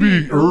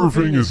maybe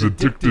Irving is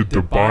addicted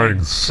to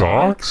buying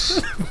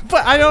socks?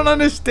 But I don't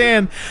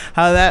understand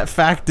how that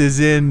factors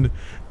in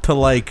to,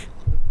 like,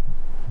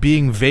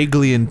 being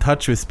vaguely in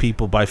touch with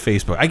people by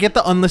Facebook. I get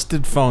the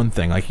unlisted phone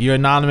thing. Like, you're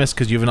anonymous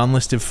because you have an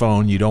unlisted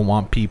phone. You don't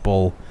want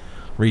people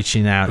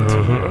reaching out to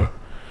you.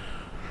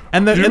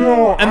 And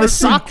the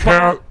sock...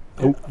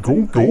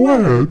 Go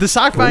ahead. The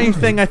sock buying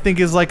thing, I think,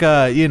 is like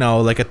a, you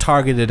know, like a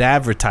targeted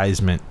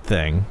advertisement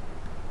thing.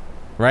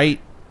 Right?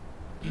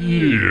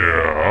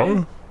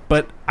 Yeah.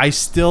 But I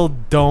still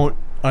don't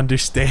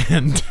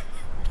understand.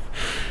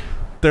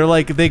 They're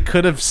like, they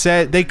could have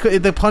said, the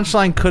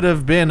punchline could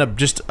have been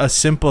just a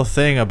simple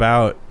thing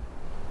about,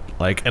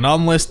 like, an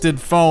unlisted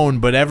phone,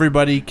 but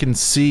everybody can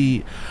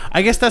see.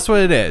 I guess that's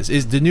what it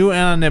is the new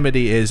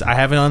anonymity is, I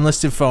have an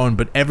unlisted phone,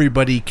 but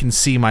everybody can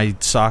see my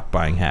sock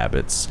buying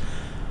habits.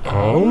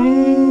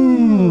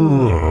 Oh.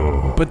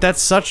 But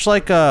that's such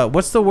like a,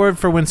 what's the word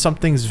for when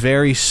something's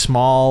very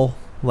small?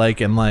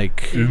 Like, and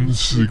like...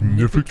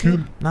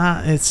 Insignificant?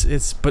 Nah,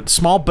 it's but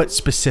small but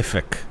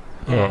specific.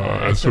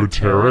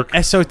 Esoteric?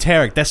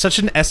 Esoteric. That's such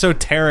an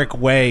esoteric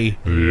way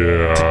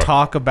to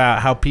talk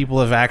about how people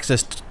have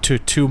access to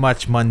too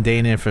much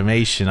mundane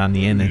information on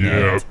the internet.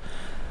 Yeah.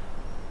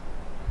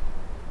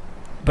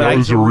 But that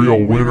was a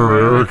real winner,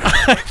 Eric.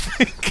 I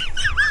think...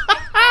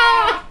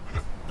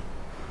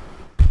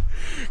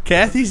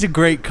 Kathy's a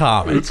great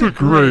comic. It's a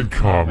great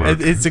comic.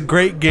 It's a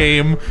great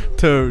game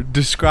to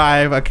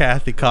describe a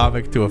Kathy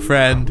comic to a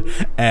friend,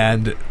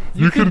 and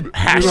you can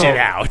hash it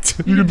out.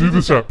 You can do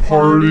this at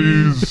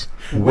parties,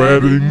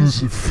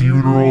 weddings,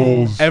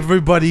 funerals.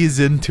 Everybody's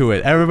into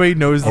it. Everybody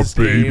knows this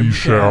game. A baby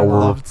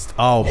shower.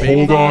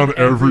 Hold on,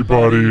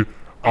 everybody.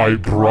 I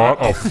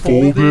brought a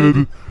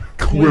folded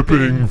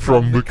clipping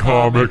from the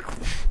comic.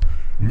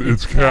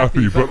 It's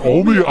Kathy, but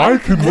only I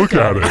can look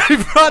at it. I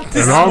brought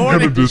this and I'm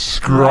going to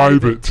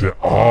describe it to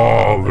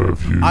all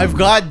of you. I've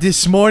got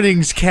this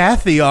morning's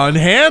Kathy on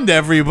hand,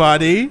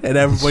 everybody. And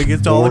everybody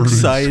gets all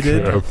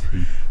excited.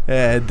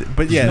 Kathy.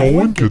 But yeah. No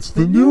one gets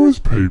the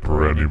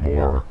newspaper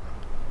anymore.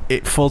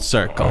 Full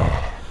circle.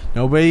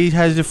 Nobody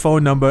has your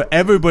phone number.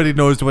 Everybody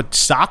knows what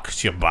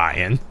socks you're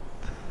buying.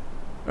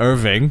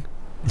 Irving.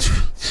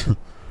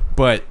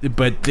 But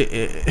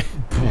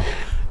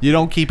you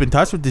don't keep in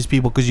touch with these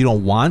people because you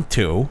don't want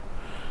to.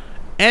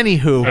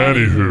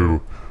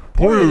 Anywho.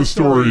 Point of the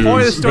story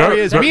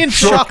is me and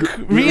Chuck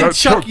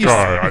used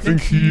guy, I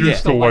think he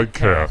used to like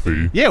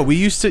Kathy. Yeah, we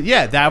used to.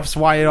 Yeah, that's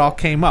why it all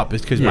came up.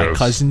 It's because my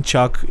cousin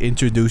Chuck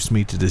introduced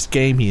me to this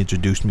game. He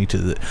introduced me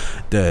to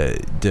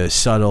the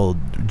subtle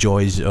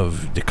joys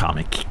of the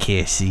comic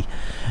Cassie.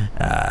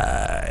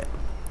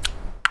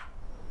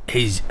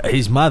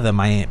 His mother,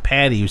 my Aunt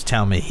Patty, was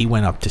telling me he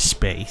went up to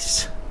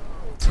space.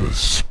 To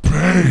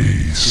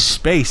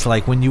space,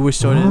 like when you were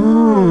sort of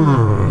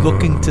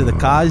looking to the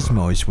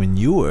cosmos when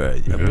you were...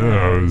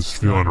 I was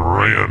feeling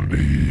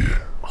randy.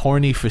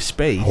 Horny for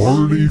space.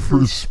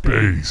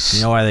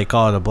 You know why they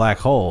call it a black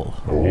hole?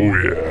 Oh,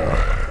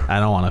 yeah. I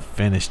don't want to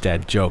finish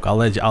that joke. I'll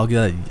let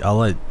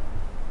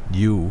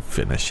you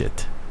finish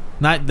it.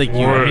 Not like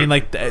you, I mean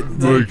like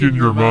in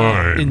your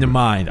mind. In the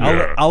mind.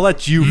 Yeah. I'll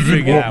let you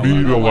figure out.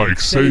 You didn't want me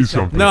to say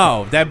something.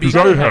 No, that'd be...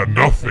 Because I had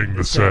nothing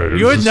to say.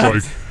 You're just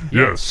not...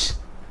 Yes.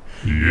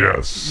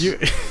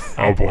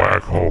 A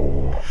black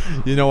hole.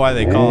 You know why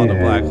they call it a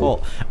black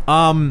hole.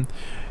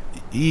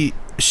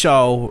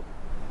 So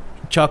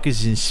Chuck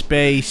is in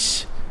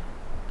space,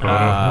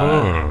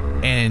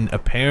 and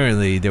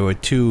apparently there were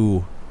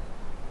two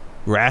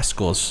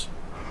rascals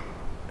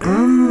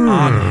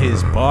on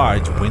his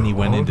barge when he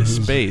went into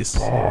space.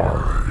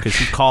 Because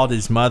he called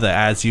his mother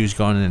as he was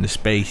going into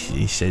space.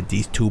 He said,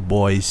 "These two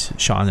boys,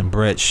 Sean and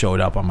Britt,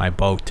 showed up on my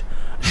boat.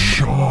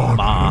 Sean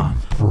Ma,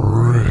 and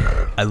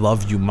Britt. I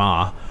love you,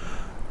 Ma.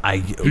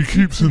 He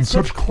keeps in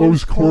such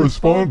close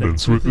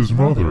correspondence with his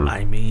mother.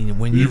 I mean,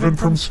 when you Even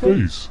from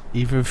space.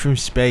 Even from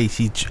space,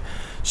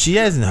 she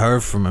hasn't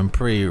heard from him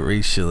pretty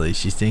recently.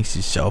 She thinks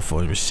his cell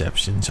phone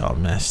reception's all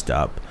messed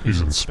up.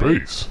 He's in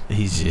space.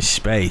 He's in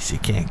space. He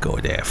can't go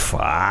that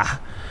far.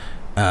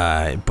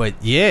 But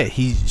yeah,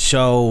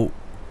 so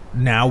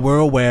now we're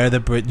aware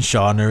that Britt and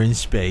Sean are in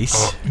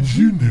space.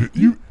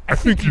 I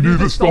think you knew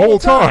this the whole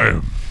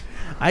time.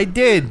 I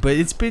did, but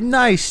it's been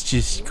nice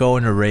just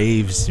going to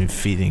raves and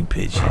feeding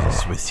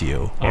pigeons with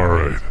you. All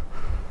right.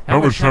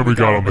 How much time we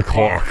got on the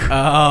clock?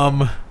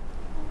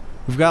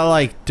 We've got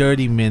like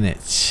 30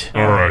 minutes.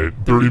 All right,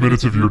 30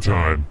 minutes of your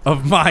time.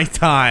 Of my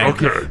time.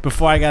 Okay.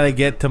 Before I gotta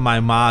get to my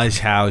ma's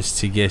house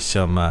to get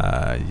some,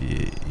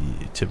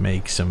 to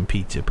make some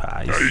pizza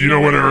pies. You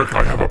know what, Eric?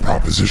 I have a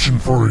proposition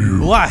for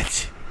you.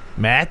 What?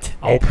 Matt?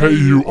 I'll pay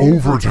you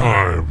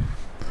overtime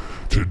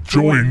to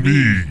join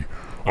me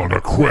on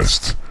a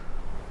quest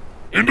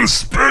into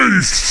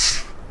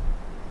space.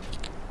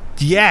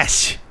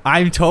 Yes,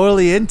 I'm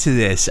totally into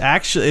this.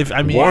 Actually,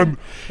 one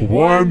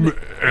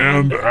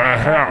and a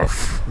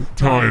half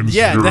times.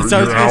 Yeah, your, that's what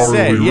I was your gonna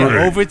say. hourly Yeah,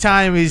 rate.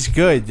 overtime is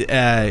good.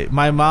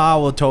 My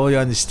mom will totally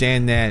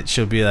understand that.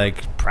 She'll be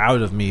like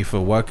proud of me for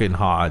working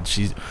hard.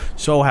 She's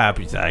so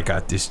happy that I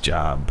got this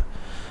job.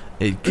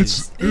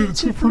 It's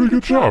a pretty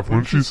good job,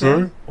 wouldn't she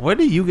say? Where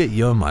do you get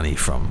your money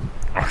from?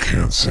 I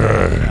can't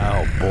say.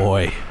 Oh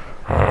boy.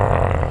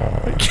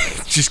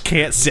 Just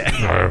can't say.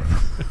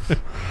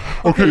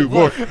 Okay,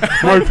 look,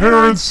 my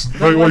parents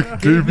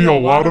gave me a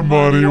lot of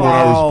money when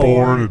I was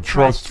born, a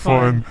trust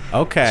fund.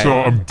 Okay.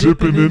 So I'm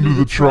dipping into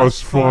the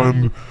trust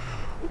fund.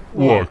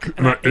 Look,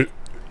 and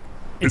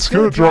it's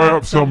gonna dry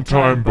up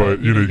sometime,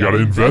 but you gotta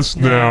invest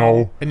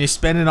now. And you're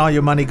spending all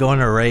your money going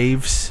to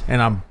raves and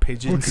on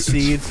pigeon Look,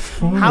 seed. it's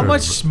fun. How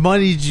much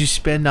money did you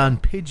spend on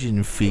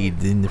pigeon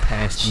feed in the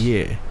past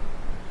year?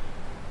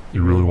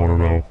 You really want to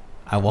know?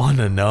 I want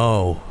to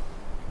know.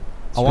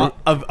 I want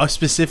a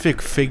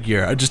specific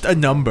figure, just a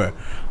number,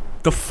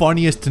 the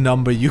funniest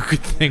number you could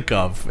think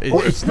of.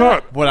 It's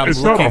not what I'm it's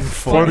looking not a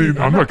for. funny.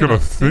 I'm not gonna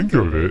think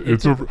of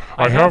it.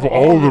 I have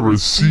all the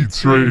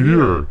receipts right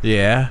here.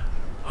 Yeah.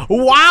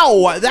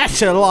 Wow,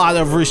 that's a lot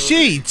of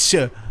receipts.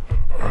 All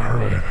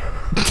right.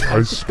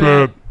 I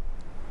spent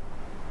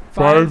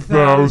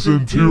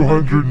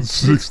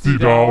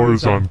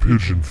 $5,260 on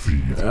pigeon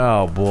feed.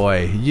 Oh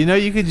boy,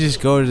 you could just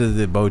go to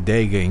the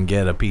bodega and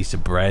get a piece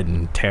of bread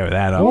and tear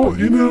that up. Well,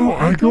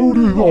 I go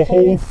to the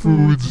Whole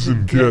Foods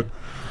and get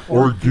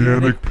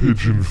organic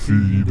pigeon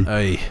feed.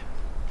 Ay.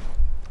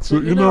 So,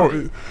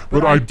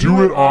 but I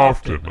do it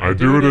often. I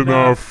do it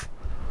enough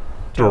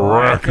to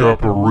rack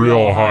up a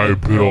real high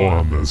bill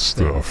on this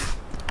stuff.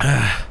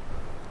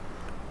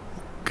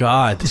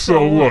 God.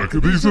 So look,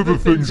 these are the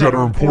things that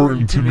are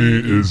important to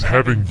me is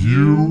having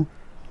you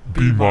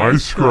be my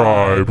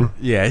scribe.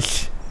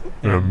 Yes.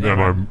 And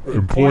I'm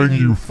employing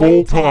you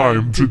full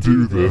time to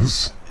do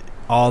this.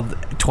 All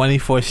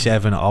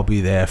 24/7, I'll be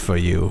there for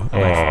you.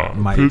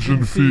 My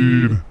pigeon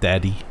feed,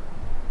 daddy.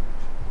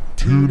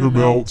 tuna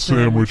melt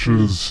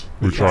sandwiches,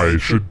 which I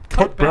should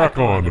cut back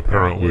on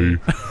apparently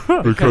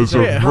because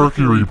of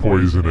mercury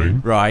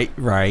poisoning. Right.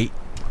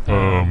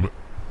 And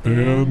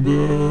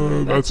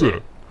that's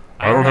it.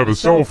 I don't have a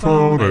cell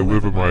phone. I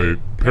live at my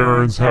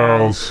parents'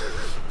 house.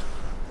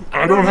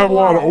 I don't have a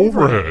lot of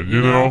overhead,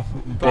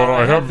 but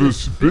I have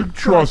this big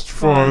trust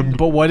fund.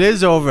 But what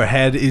is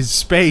overhead is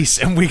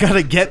space, and we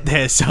gotta get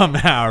there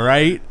somehow,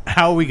 right?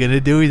 How are we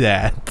gonna do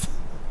that?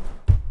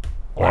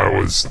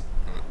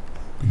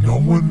 No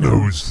one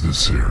knows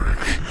this, Eric.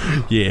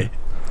 Yeah.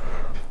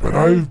 But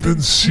I've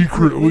been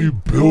secretly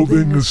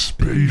building a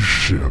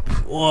spaceship.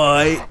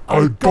 What?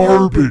 A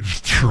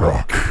garbage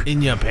truck.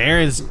 In your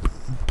parents'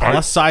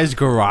 plus-size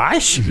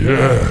garage?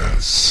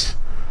 Yes.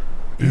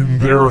 In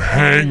their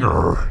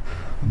hangar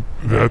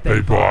that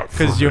they bought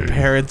for me. Because your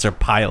parents are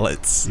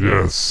pilots.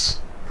 Yes.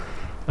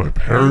 My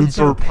parents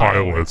are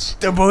pilots.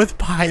 They're both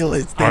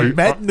pilots. They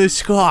met in the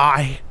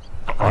sky.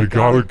 I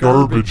got a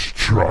garbage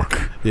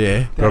truck.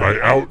 Yeah. That I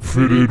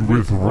outfitted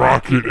with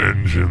rocket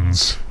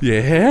engines.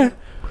 Yeah?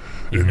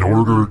 In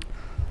order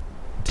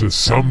to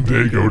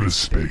someday go to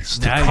space.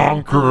 To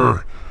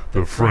conquer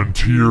the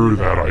frontier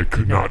that I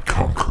could not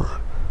conquer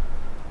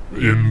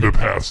in the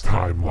past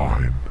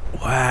timeline.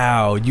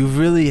 Wow, you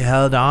really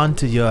held on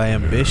to your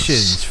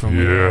ambitions.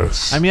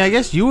 Yes. I mean, I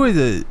guess you were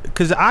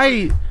because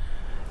I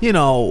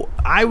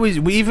was,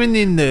 even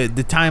in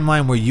the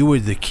timeline where you were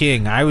the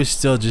king, I was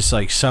still just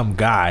like some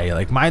guy.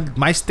 Like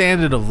my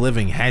standard of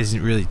living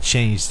hasn't really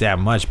changed that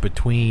much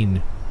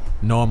between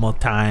normal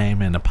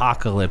time and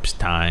apocalypse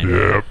time.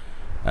 Yep.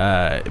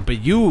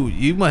 But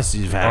you must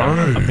have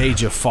had a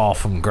major fall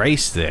from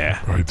grace there.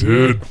 I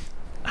did.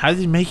 How did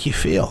it make you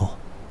feel?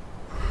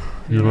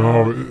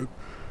 It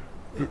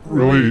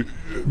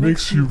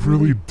makes you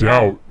really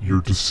doubt your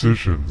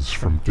decisions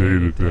from day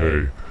to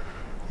day.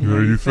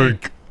 You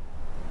think,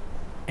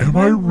 am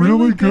I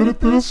really good at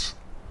this?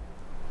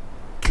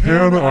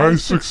 Can I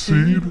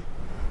succeed?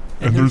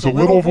 And there's a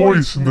little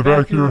voice in the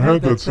back of your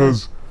head that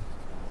says,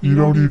 You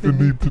don't even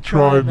need to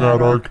try,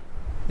 Maddark.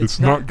 It's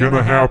not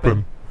gonna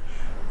happen.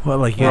 Well,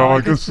 like, Well,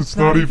 I guess it's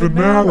not even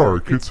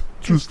Maddark. It's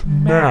just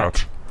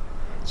Matt.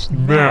 It's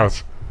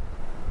Matt.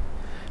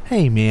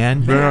 hey,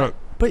 man. Matt.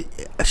 But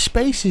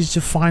space is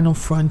the final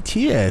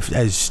frontier,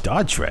 as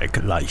Star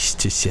Trek likes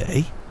to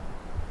say.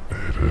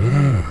 It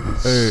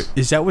is.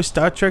 Is that what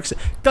Star Trek says?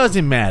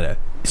 Doesn't matter.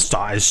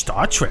 As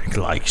Star Trek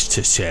likes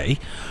to say.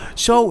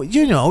 So,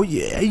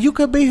 you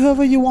can be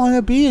whoever you want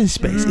to be in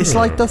space. It's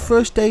like the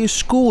first day of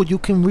school. You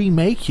can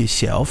remake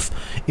yourself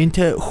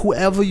into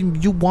whoever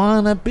you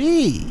want to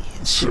be.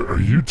 So are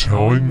you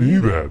telling me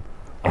that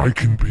I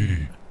can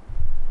be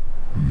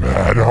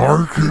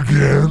Maddark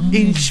again?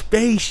 In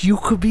space, you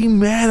could be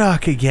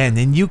Maddark again,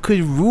 and you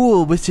could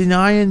rule with an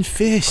iron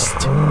fist.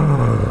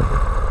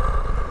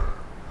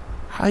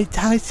 How's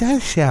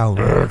that sound,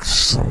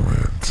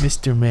 Excellent.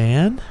 Mr.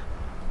 Man?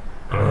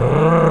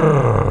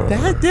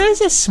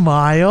 There's a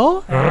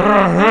smile.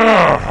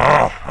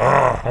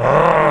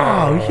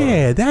 Oh,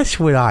 yeah, that's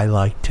what I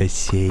like to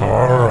see.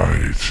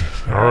 Alright,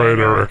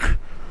 Eric.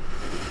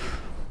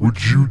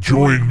 Would you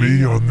join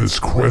me on this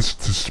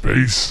quest to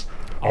space?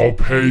 I'll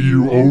pay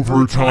you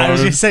overtime. I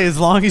was going to say, as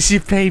long as you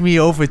pay me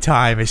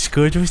overtime, it's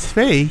good with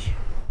me.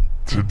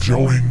 To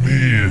join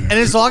me And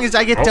as long as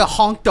I get to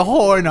honk the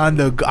horn on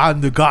the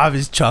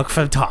garbage truck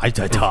from time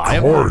to time.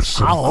 Of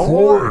course.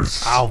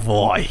 Oh,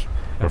 boy.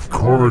 Of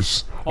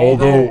course.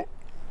 Although,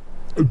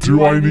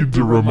 do I need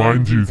to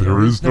remind you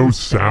there is no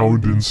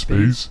sound in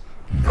space?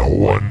 No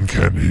one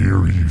can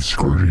hear you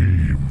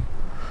scream.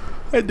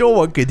 And no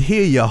one can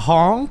hear you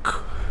honk.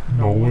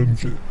 No one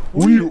can.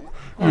 You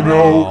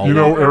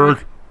know,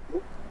 Eric,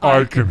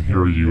 I can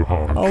hear you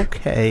honk.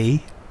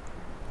 Okay.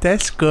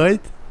 That's good.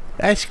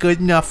 That's good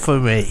enough for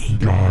me.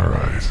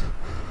 Alright.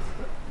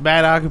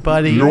 Maddark,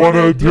 buddy. You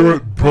wanna do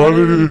it,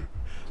 buddy?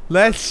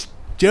 Let's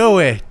do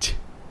it.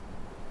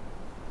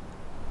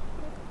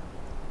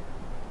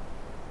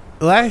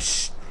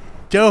 Let's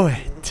do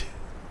it.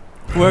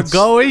 We're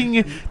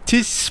going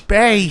to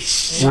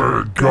space.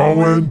 We're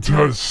going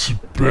to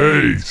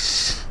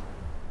space.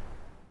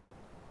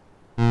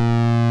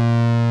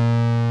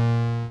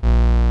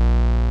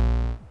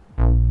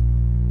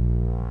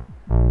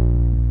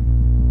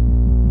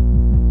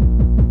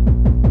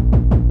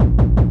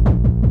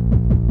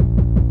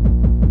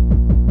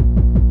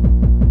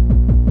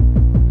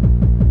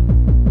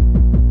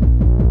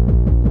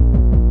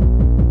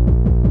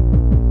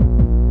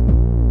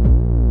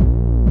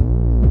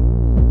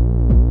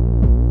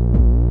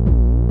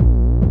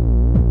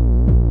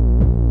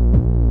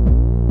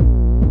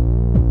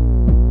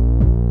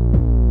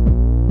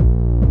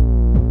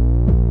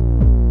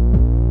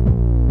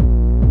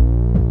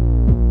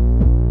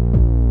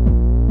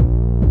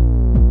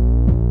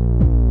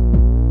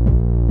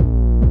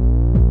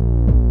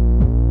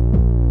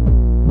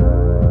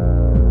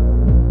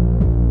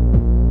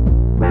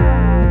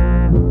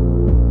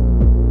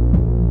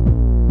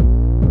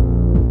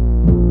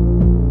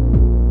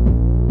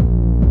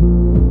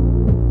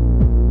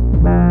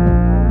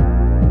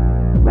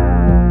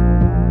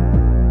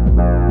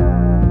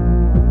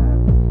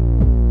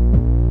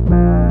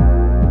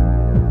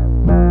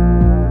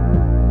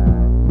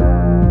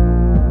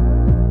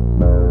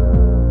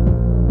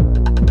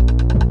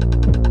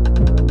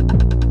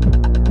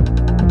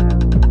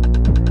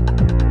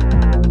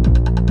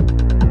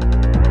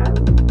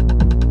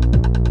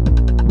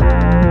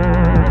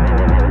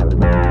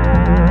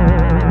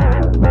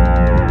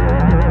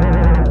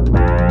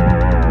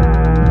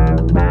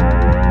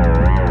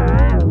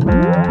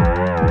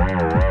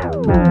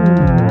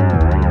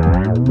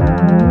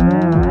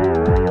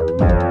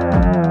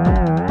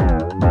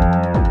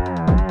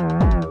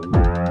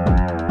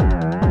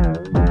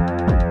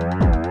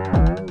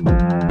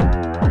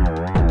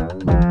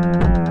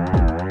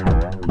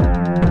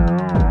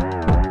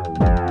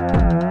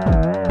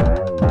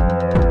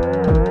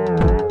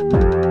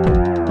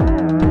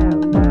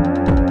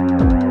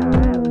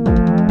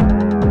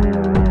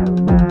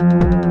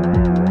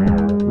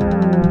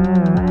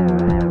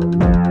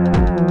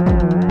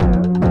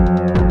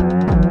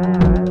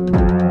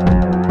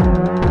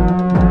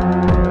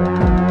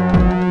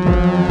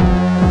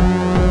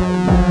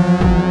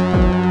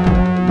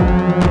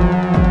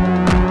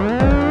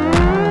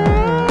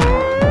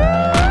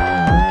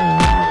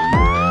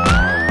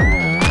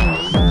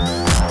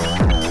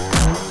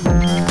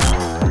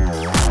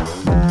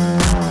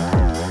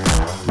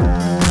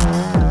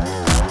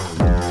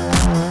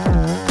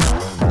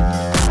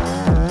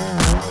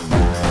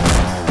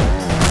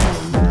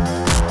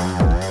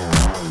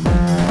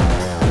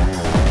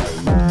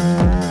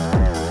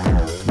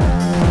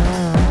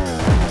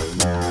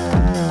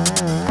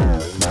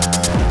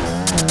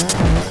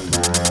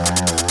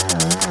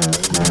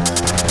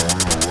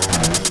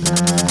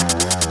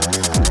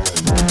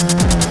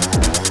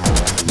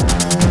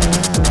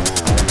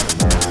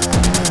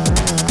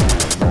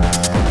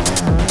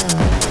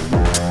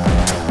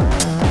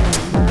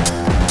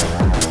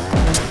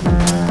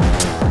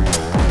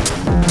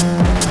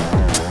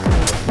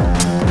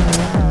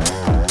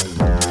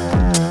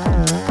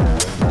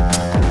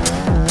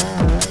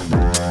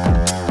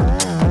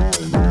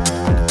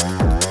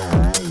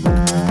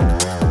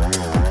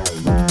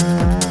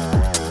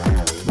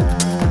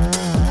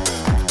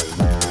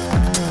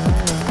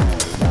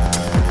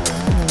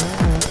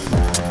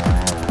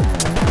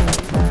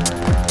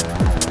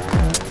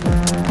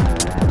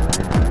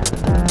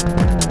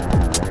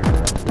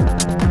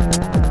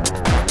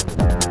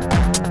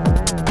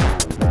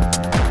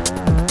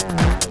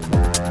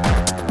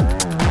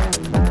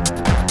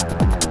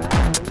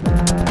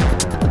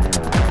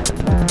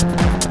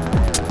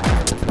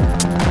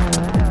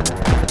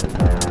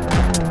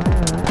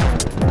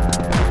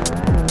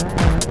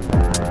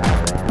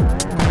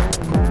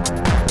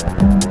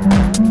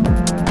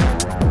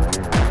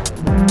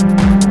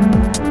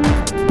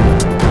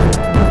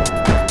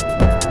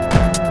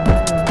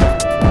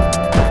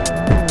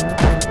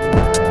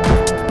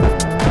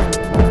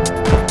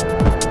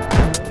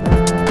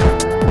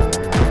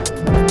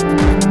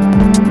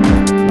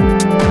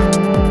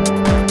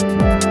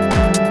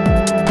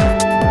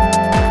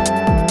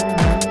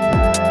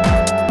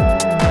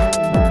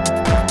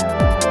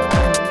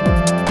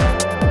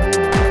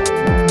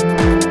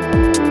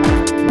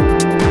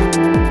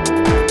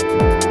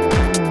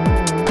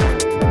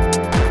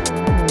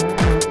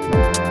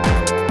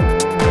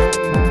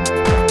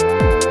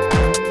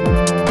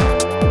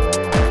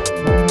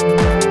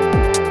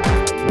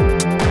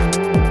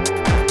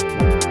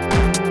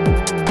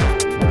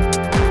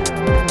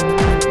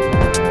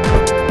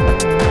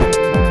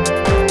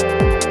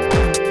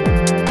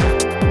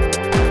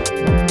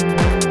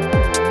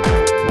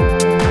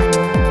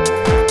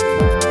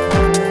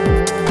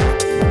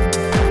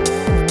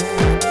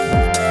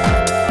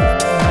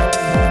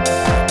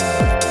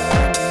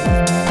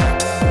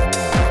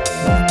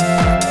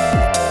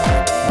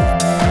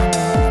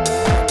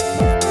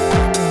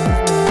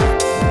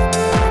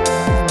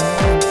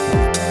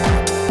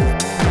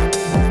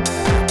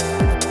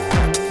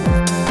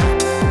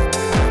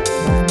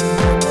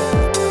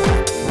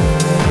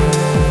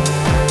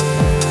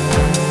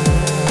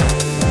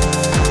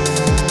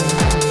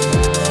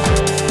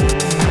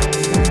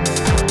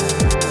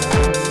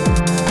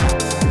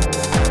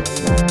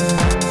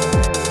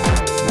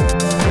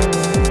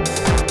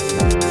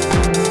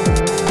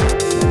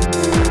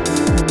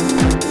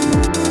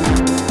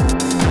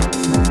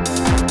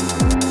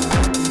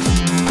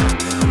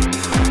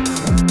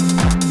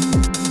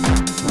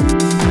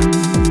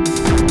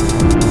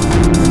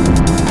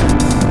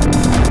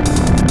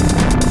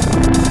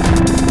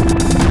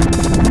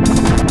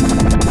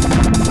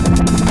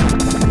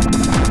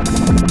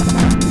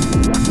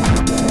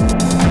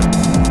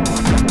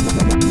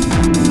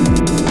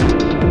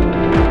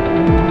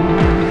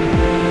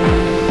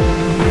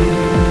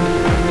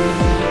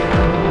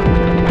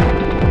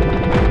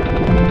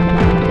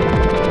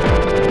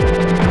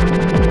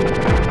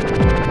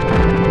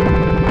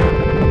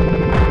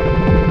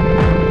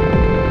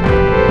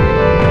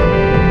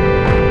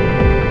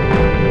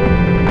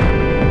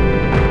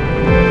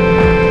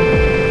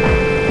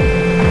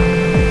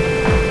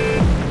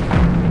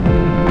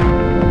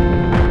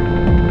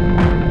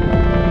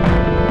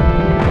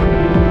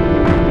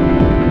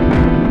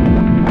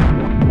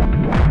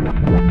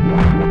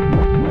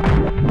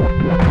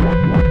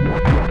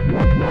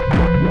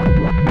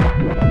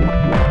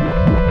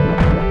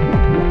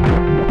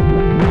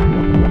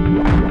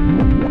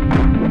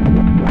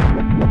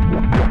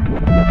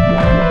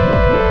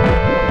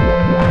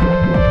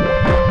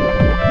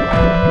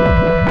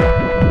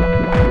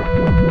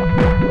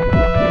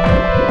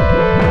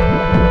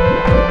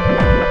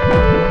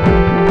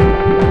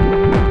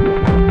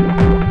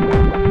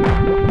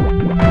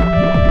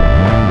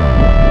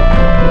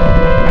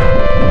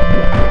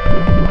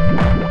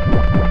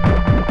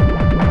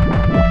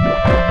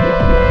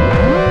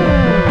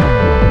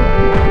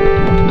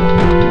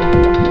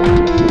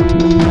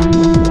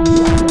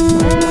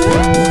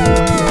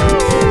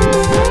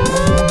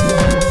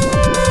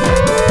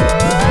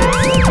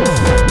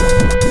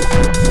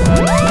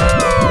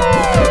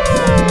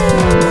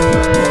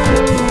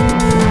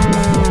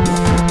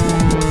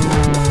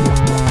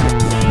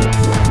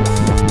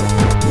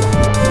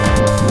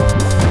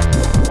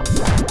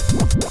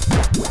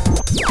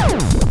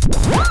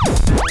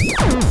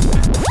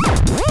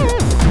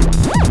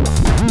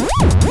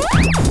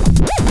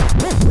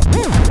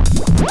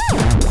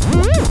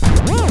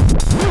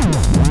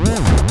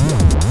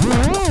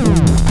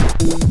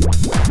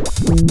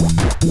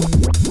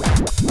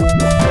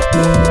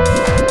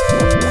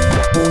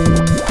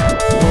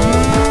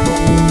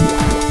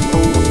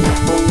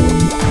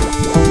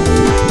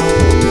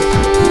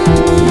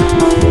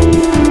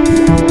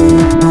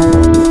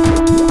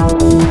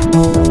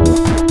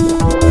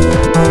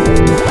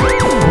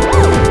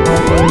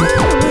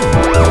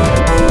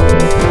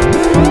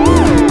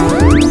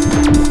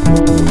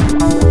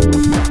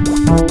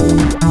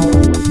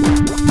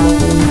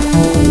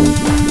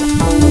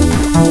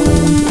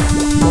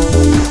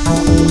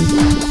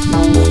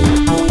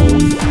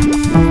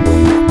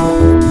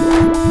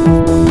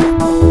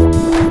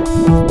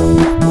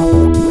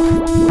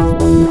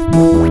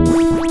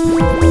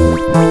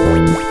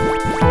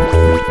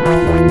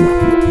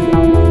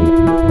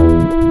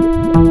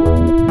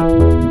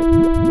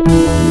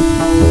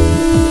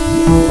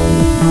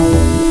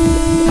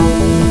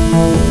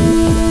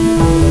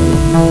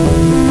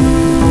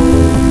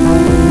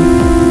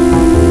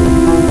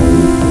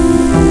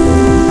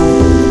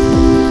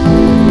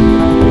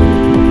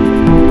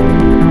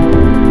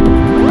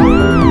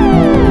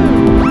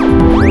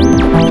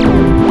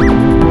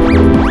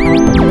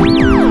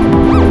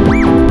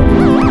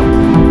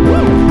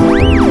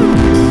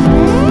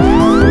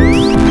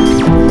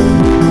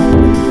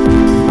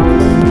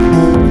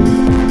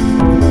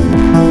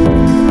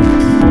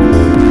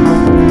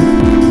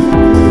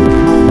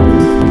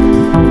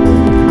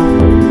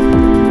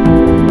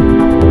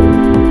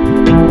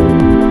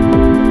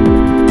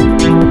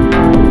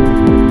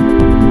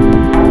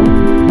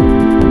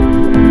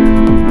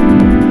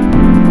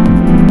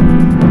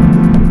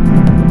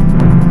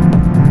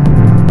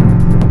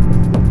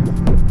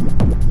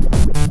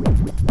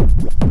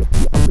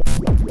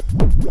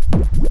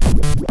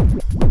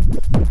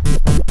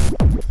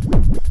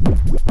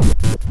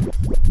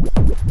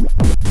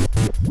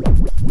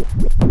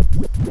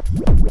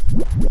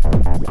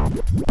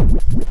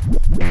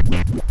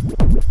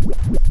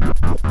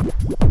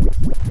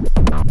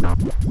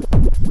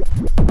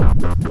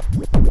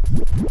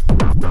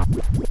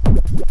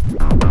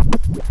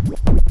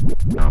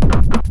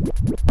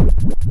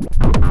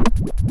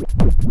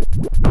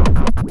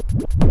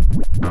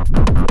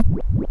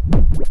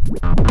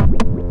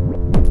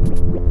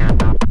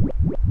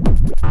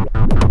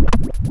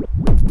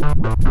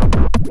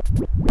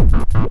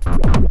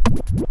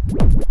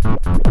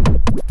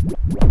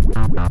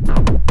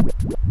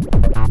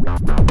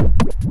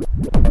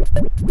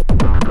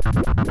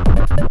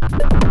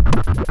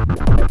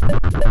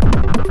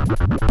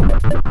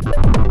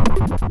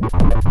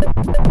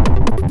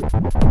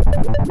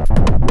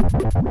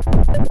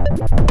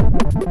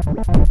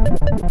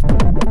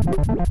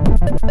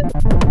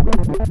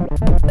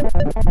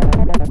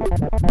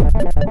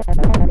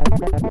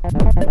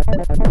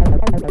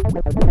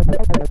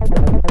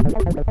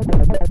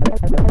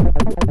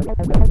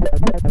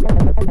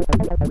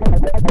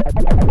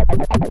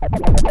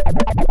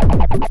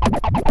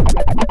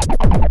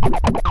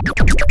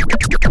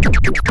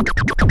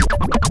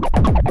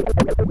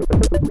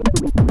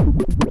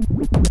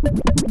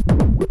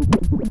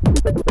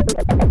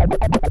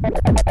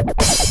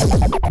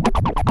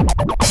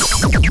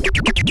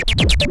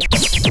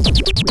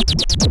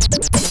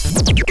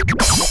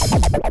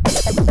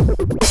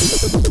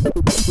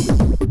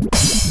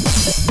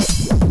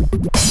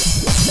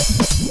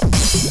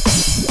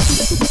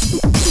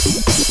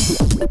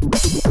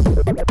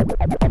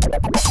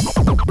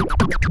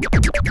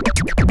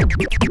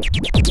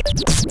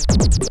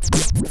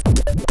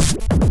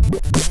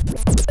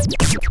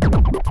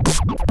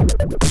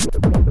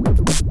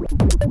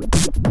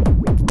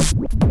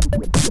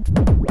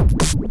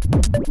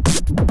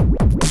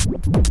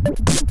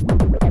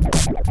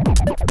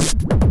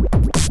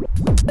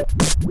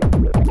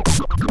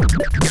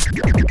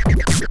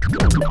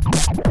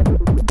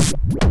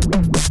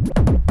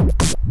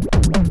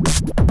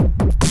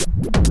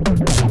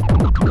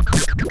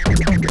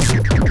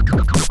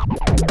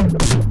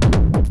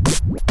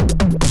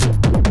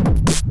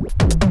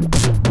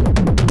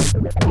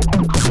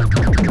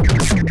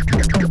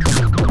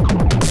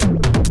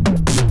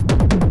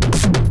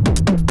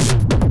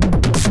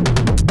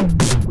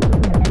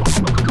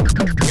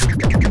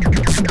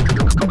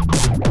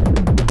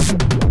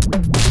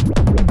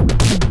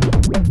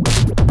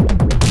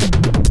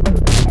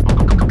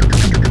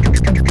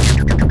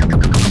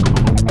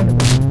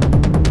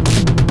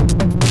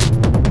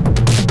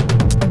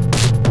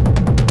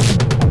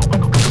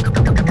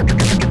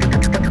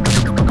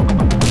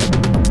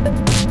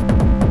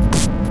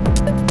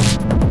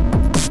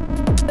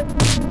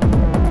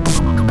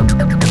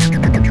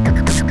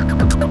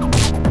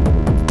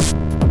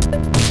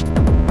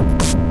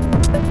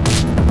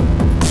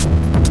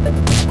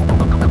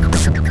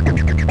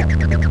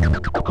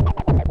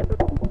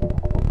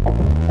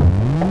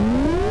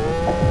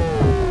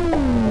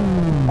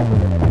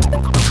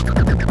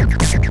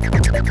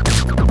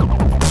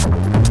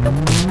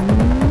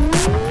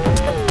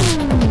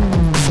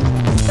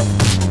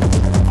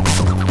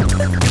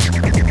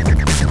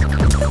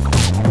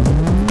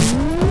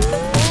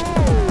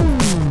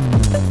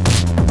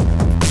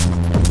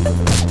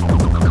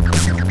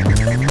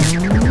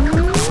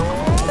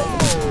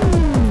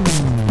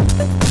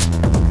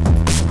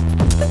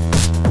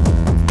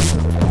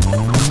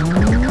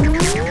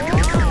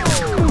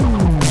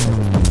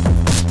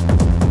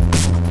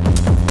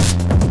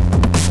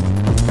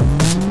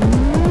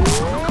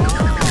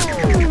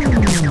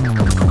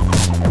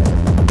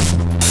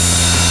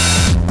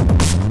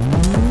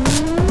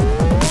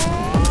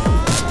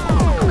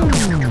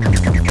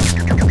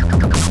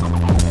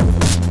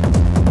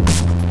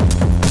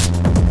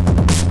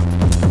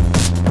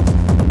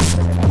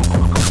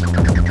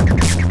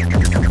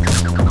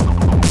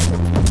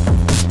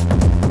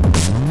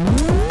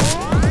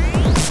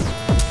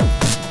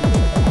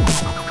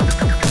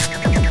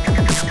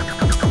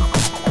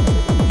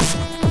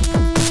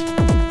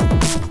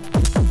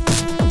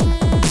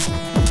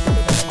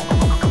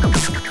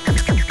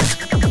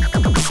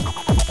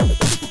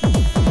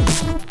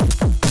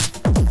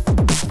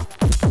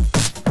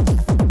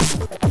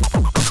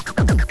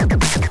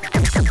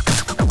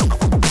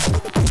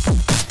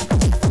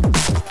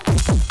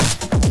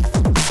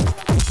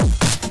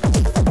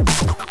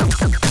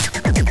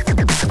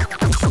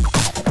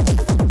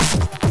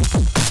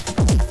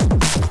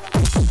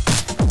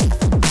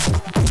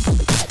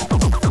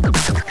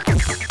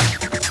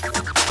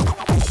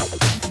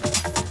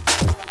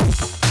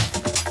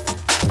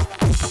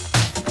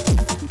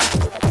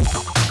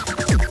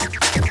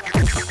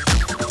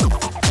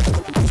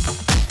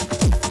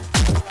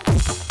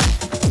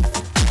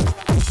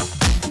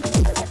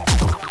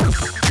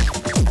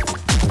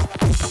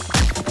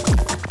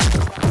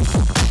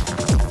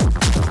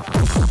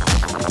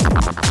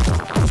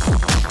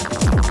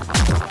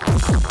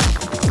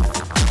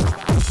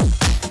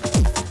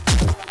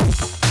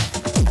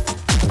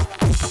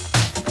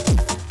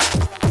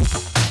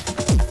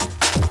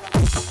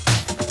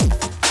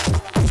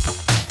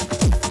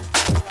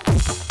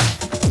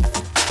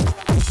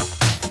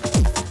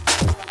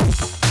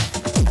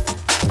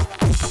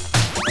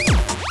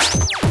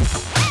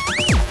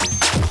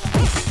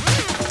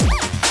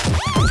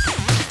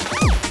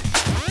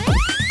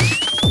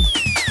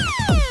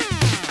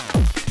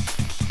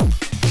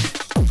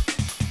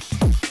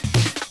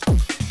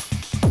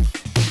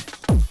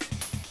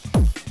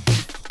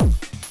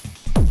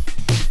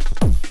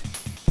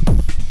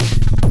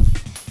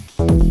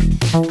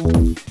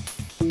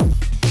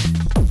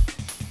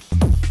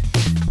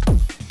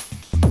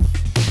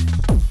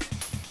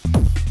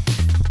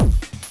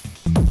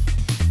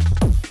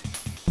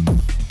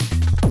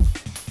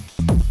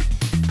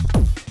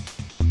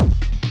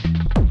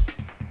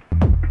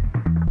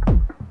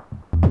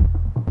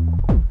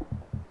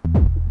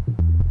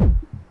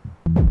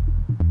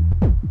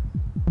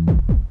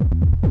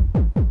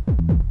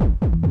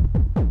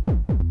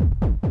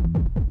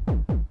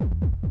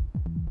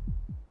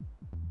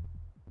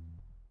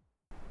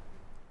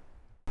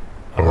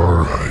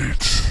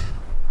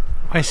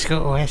 Right.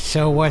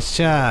 So what's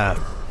up?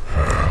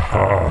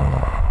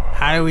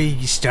 How do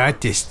we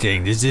start this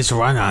thing? Does this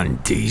run on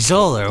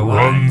diesel or what?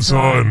 Runs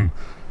on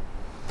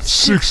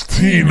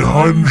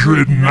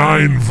 1600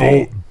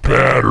 9-volt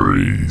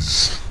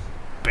batteries.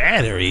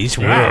 Batteries?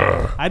 Wow.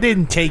 Yeah. I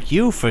didn't take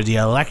you for the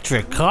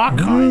electric car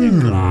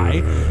kind of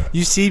guy.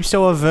 You seem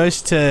so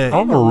averse to...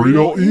 I'm a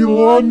real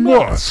Elon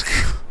Musk.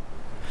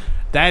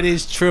 That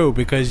is true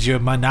because you're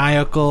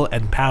maniacal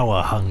and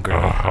power hungry.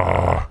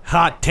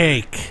 Hot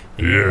take.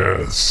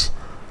 Yes.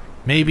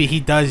 Maybe he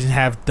doesn't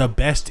have the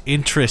best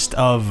interest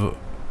of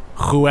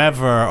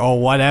whoever or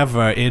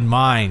whatever in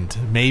mind.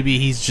 Maybe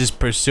he's just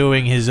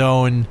pursuing his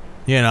own,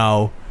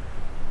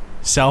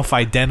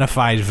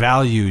 self-identified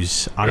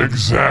values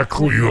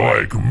Exactly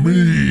like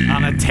me.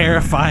 on a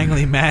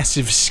terrifyingly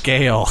massive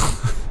scale.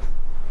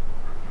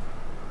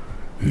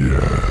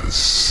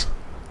 Yes.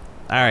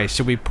 All right,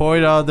 so we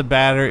poured all the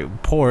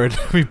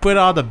we put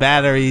all the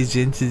batteries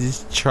into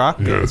this truck.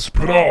 Yes,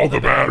 put all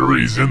the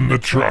batteries in the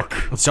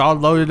truck. It's all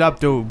loaded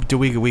up.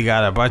 We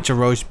got a bunch of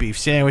roast beef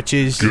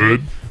sandwiches.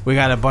 Good. We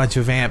got a bunch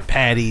of Aunt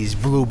Patty's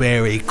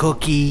blueberry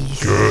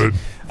cookies. Good.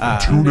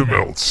 Tuna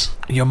melts.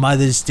 Your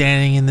mother's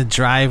standing in the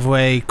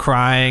driveway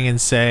crying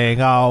and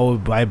saying,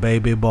 "Oh, my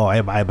baby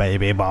boy, my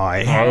baby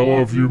boy. I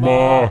love you,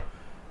 Ma.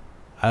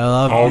 I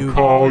love I'll you,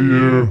 call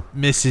you.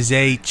 Mrs.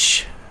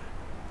 H."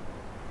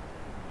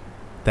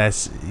 I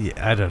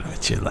don't know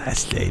what your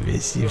last name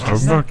is.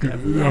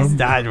 I'm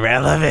Not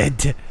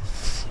relevant.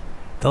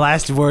 The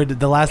last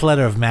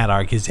letter of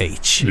Maddark is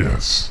H.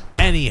 Yes.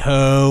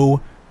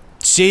 Anywho,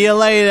 see you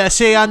later.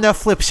 See you on the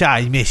flip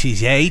side,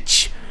 Mrs.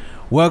 H.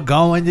 We're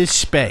going to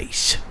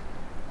space.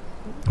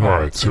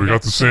 Alright, so we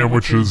got the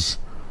sandwiches,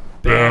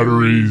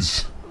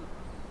 batteries.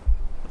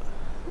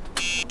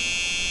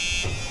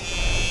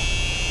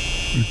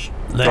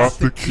 Got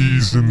the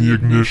keys in the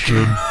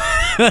ignition.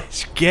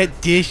 Let's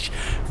get this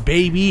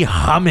baby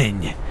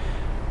humming.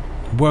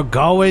 We're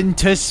going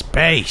to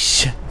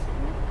space.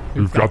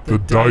 We've got the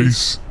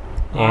dice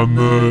on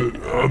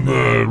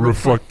the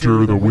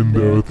reflector, the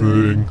window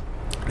thing,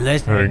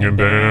 hanging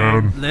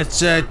down.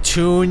 Let's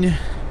tune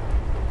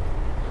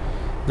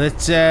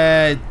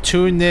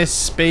tune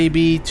this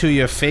baby to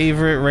your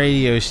favorite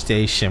radio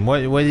station.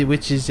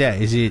 Which is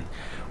that? Is it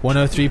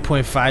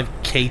 103.5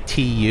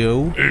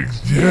 KTU?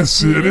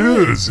 Yes, it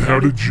is. How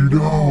did you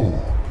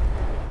know?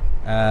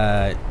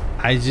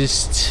 I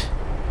just,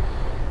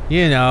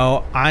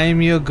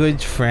 I'm your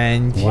good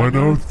friend.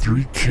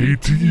 103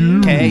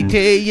 KTU.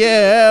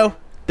 KTU,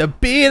 the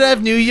beat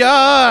of New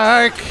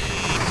York.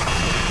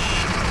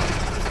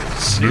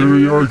 New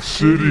York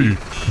City.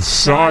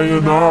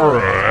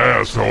 Sayonara,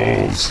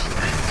 assholes.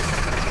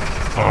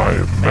 I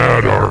am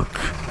Maddark,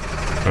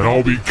 and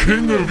I'll be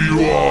king of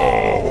you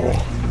all.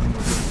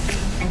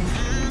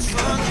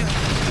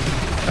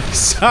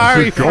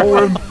 Sorry, Is it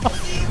going?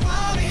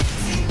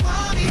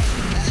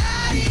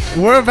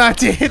 We're about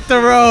to hit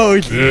the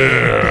road.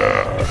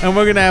 Yeah. And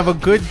we're going to have a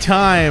good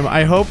time.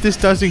 I hope this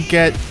doesn't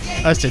get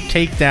us a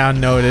takedown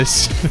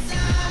notice.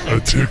 A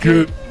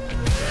ticket?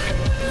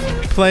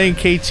 Playing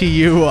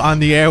KTU on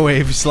the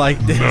airwaves like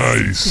this.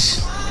 Nice.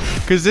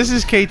 Because this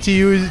is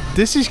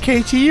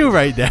KTU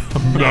right now.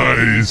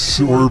 Nice.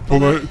 We're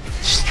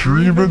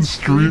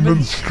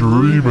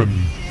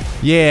streaming.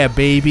 Yeah,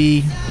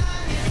 baby.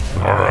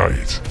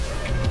 Alright,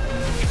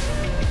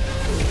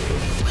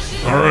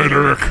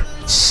 Eric.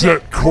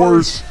 Set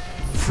course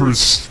for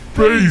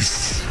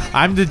space.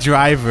 I'm the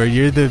driver.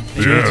 You're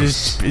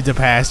just the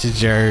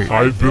passenger.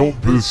 I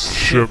built this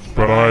ship,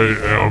 but I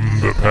am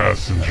the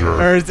passenger.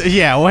 I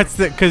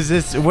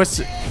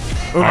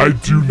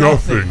do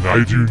nothing.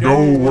 I do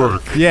no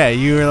work. Yeah,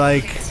 you were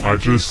like... I'm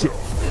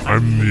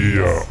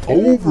the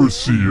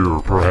overseer,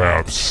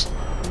 perhaps,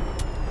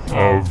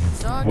 of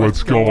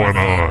what's going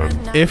on.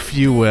 If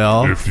you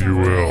will.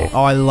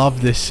 Oh, I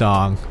love this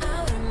song.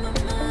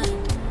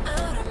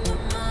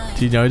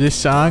 Do you know this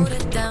song?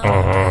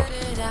 Uh-huh.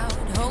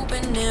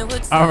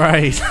 All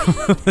right.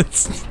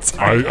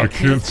 I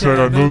can't say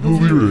I know the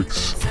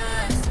lyrics.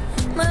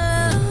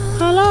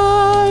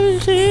 Hello,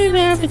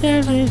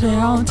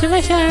 to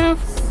myself.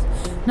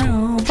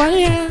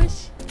 Nobody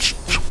else.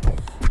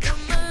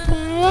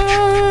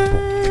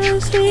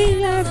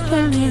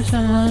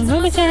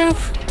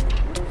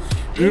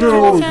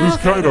 This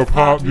kind of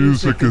pop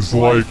music is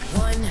like...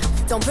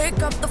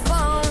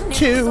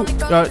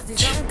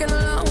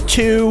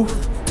 Two.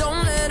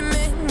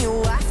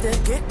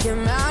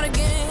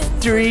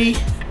 Three.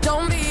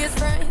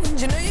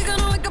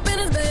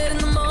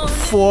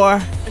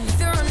 4.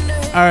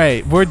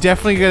 Alright, we're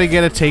definitely gonna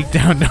get a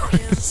takedown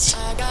notice.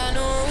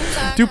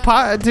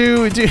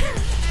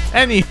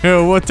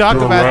 Anywho, we'll talk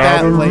about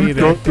that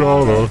later.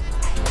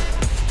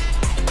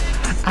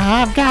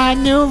 I've got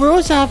new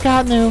rules, Is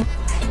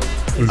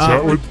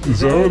that what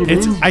it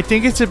is? I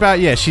think it's about,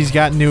 she's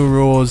got new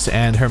rules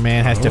and her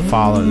man has to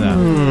follow them.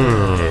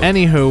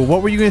 Anywho,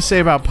 what were you gonna say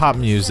about pop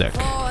music?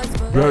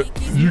 That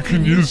you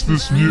can use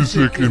this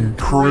music in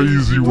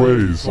crazy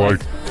ways.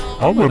 Like,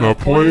 I'm gonna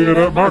play it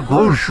at my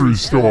grocery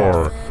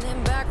store.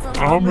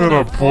 I'm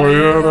gonna play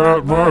it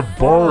at my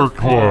bar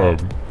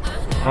club.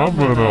 I'm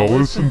gonna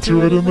listen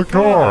to it in the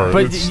car.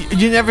 But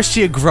you never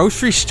see a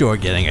grocery store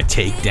getting a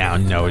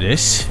takedown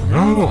notice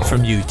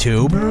from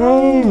YouTube.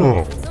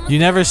 No. You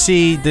never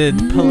see the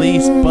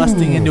police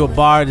busting into a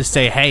bar to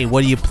say, hey,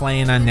 what are you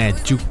playing on that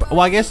jukebox?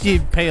 Well, I guess you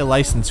pay a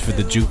license for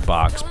the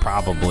jukebox,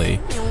 probably.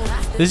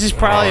 This is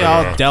probably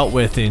all dealt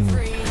with in...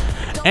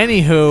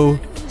 Anywho,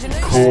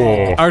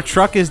 Cool. our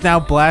truck is now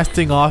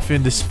blasting off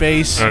into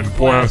space. And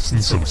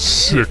blasting some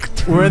sick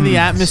tunes. We're in the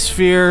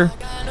atmosphere,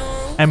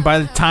 and by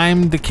the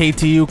time the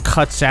KTU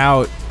cuts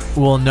out,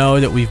 we'll know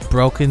that we've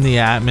broken the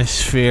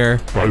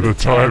atmosphere. By the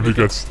time it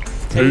gets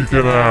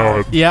taken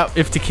out. Yep,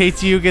 if the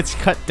KTU gets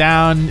cut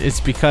down, it's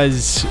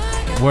because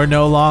we're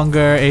no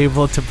longer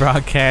able to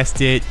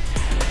broadcast it.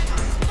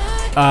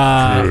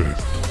 Good.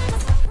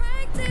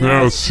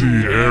 Now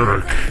see,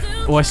 Eric.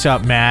 What's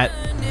up, Matt?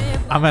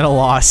 I'm at a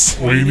loss.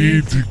 We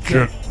need to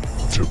get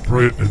to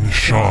Britt and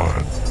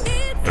Sean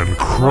and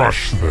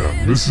crush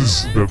them. This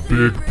is the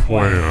big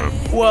plan.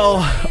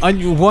 Well,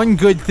 one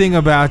good thing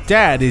about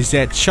that is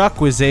that Chuck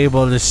was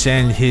able to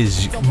send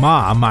his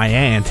mom, my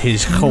aunt,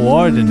 his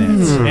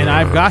coordinates, and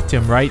I've got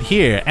them right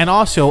here, and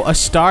also a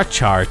star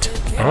chart.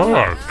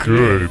 Ah,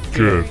 good.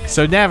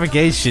 So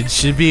navigation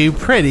should be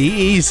pretty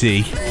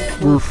easy.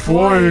 We're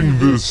flying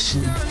this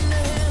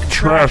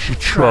trash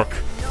truck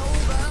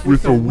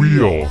with a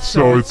wheel,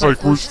 so it's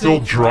like we're still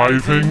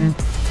driving,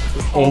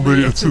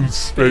 only it's in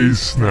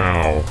space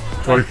now.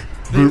 Like,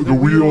 the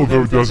wheel,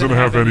 though, doesn't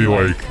have any,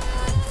 like,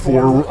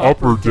 forward,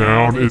 up or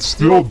down. It's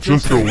still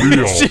just a wheel.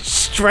 It's just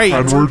straight.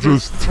 And we're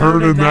just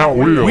turning that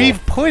wheel.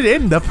 We've put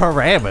in the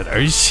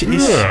parameters.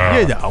 Yeah.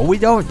 You know, we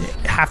don't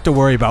have to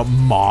worry about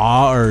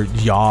ma or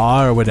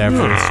yaw or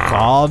whatever it's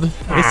called.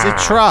 It's a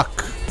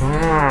truck.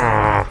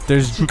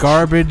 There's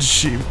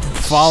garbage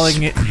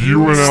falling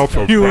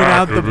spewing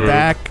out the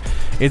back.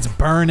 It's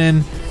burning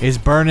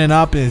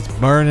up, and it's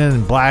burning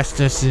and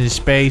blasting us into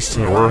space.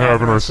 And we're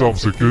having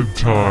ourselves a good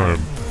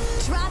time.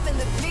 Dropping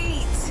the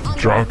beat.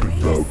 Dropping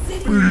the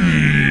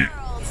beat.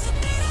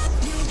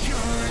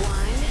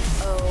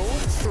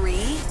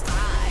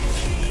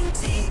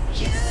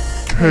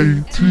 1035.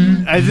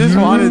 KT. I just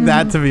wanted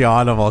that to be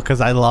audible because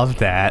I love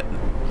that.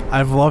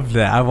 I've loved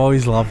that. I've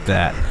always loved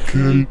that.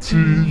 KT.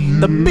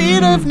 The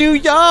beat of New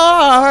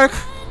York.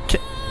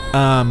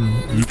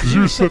 Because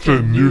you're such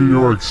a New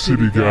York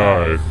City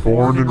guy,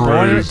 born and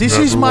raised. This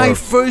never is my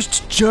left.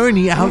 first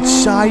journey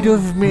outside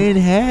of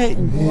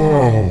Manhattan.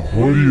 Whoa,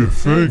 what do you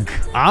think?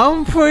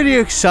 I'm pretty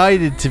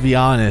excited, to be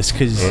honest,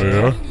 because Oh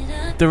yeah?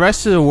 the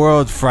rest of the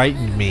world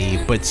frightened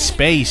me, but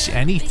space,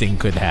 anything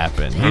could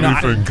happen. You know,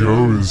 Anything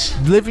goes.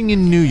 living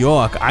in New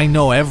York, I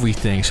know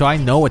everything, so I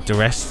know what the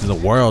rest of the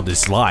world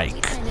is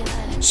like.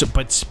 So,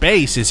 but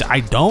space is, I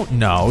don't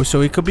know,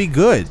 so it could be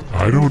good.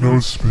 I don't know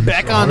space.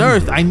 Back on either.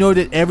 Earth, I know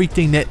that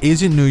everything that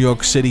is in New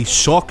York City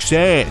sucks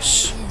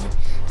ass.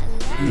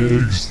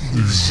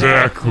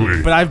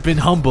 Exactly. But I've been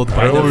humbled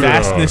by Hell the yeah.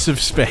 vastness of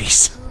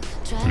space.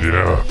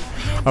 Yeah.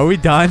 Are we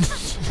done?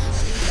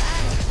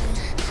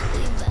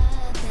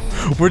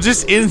 We're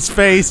just in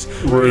space,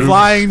 We're in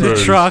flying the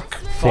space. truck.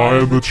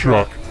 Flying the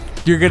truck.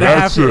 You're gonna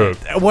That's have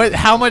it. what?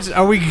 How much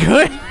are we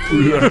good?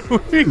 We have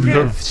 3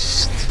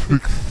 minutes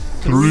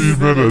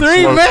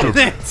 3 left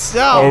minutes.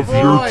 Oh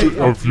boy.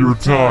 of your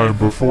time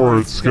before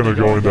it's gonna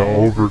go into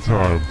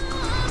overtime.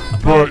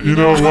 But you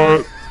know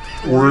what?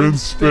 We're in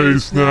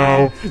space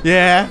now.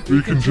 Yeah.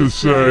 We can just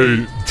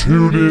say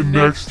tune in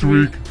next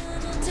week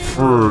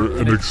for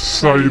an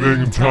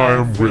exciting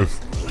time with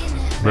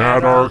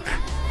Maddark.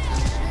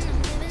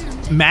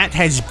 Matt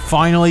has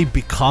finally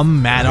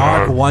become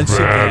Maddark once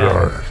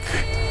again,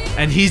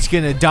 and he's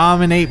gonna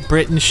dominate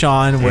Britt and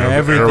Sean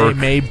wherever they Eric.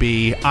 may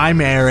be.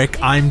 I'm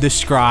Eric. I'm the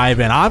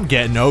scribe, and I'm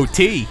getting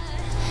OT.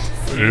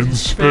 In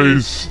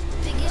space,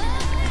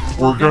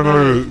 we're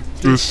gonna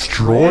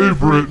destroy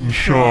Britt and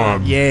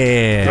Sean.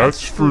 Yeah.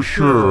 That's for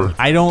sure.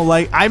 I don't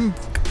like. I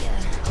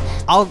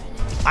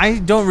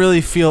don't really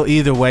feel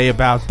either way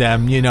about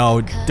them. You know,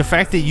 the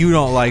fact that you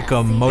don't like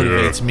them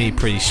motivates me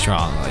pretty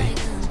strongly.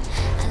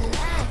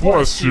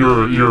 Plus,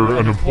 you're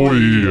an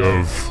employee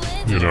of,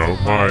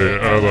 my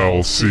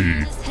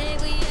LLC.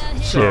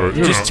 So,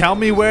 Just tell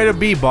me where to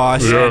be,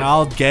 boss, Yeah. and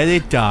I'll get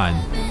it done.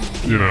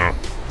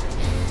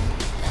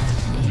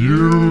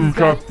 You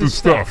got the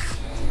stuff.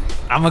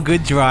 I'm a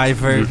good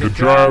driver. You're a good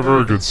driver,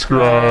 a good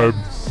scribe.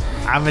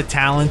 I'm a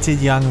talented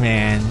young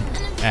man.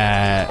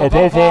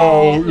 Above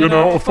all,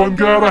 a fun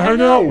guy to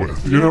hang out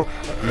with.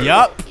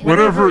 Yup.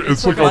 Whenever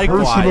it's like a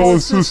Likewise. personal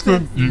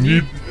assistant,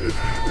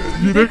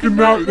 they can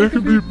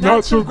be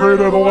not so great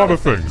at a lot of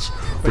things,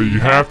 but you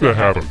have to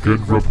have a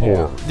good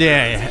rapport.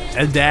 Yeah,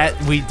 and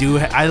that we do.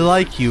 I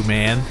like you,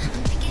 man.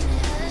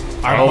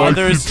 Our I like you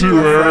mothers too,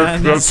 were Eric.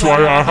 friends. That's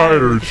why I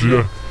hired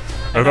you.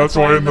 And that's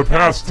why in the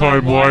past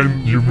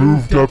timeline, you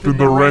moved up in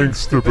the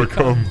ranks to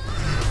become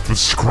the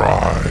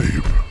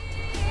scribe.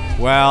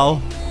 Well,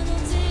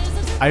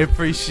 I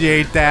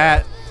appreciate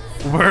that.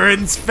 We're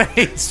in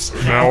space.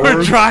 Now we're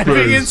in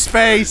driving in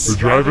space. space. We're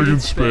driving in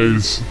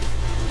space.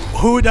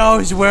 who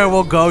knows where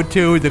we'll go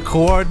to? The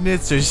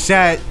coordinates are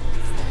set,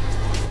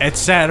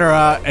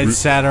 etc., We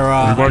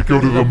etc. might go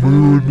to the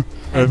moon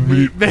and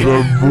meet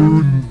the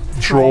moon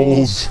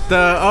trolls.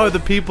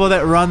 The people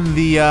that run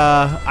the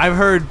I've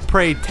heard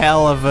pray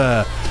tell of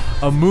a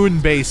moon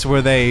base where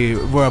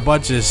a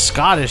bunch of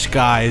Scottish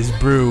guys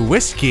brew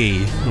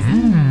whiskey.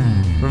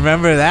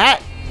 Remember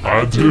that?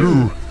 I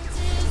do.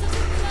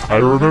 I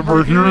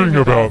remember hearing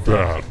about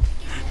that.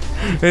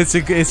 It's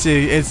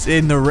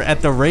in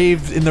the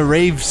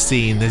rave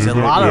scene. There's a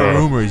lot of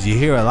rumors. You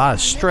hear a lot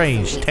of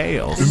strange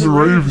tales. In the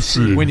rave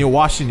scene. When you're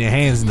washing your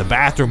hands in the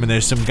bathroom and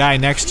there's some guy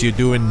next to you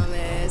doing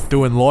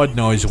Lord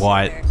knows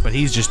what, but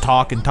he's just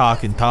talking. You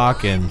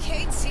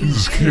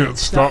just can't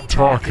stop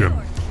talking.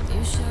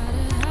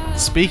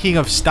 Speaking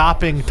of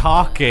stopping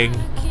talking,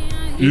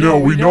 You know,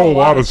 we know a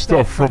lot of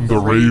stuff from the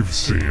rave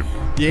scene.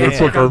 Yeah. That's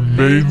like our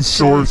main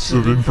source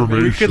of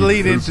information. we could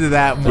lead is into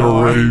that the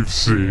more. rave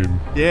scene.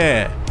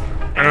 Yeah.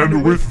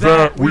 And with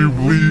that, we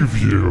leave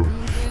you.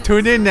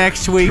 Tune in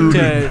next week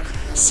to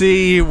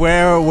see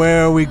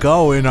where we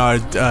go in our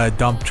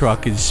dump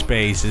truck in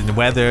space and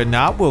whether or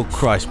not we'll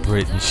crush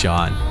Britt and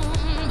Sean.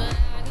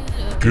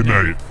 Good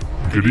night.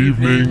 Good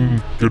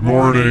evening. Good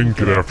morning.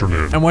 Good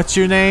afternoon. And what's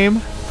your name?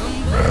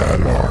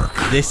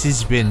 Maddark. This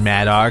has been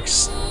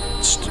Maddark's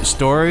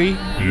story.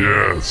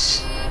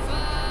 Yes.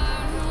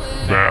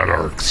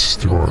 Maddark's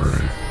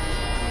story.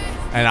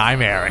 And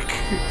I'm Eric,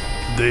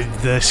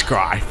 the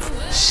scribe.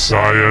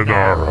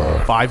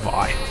 Sayonara.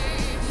 Bye-bye.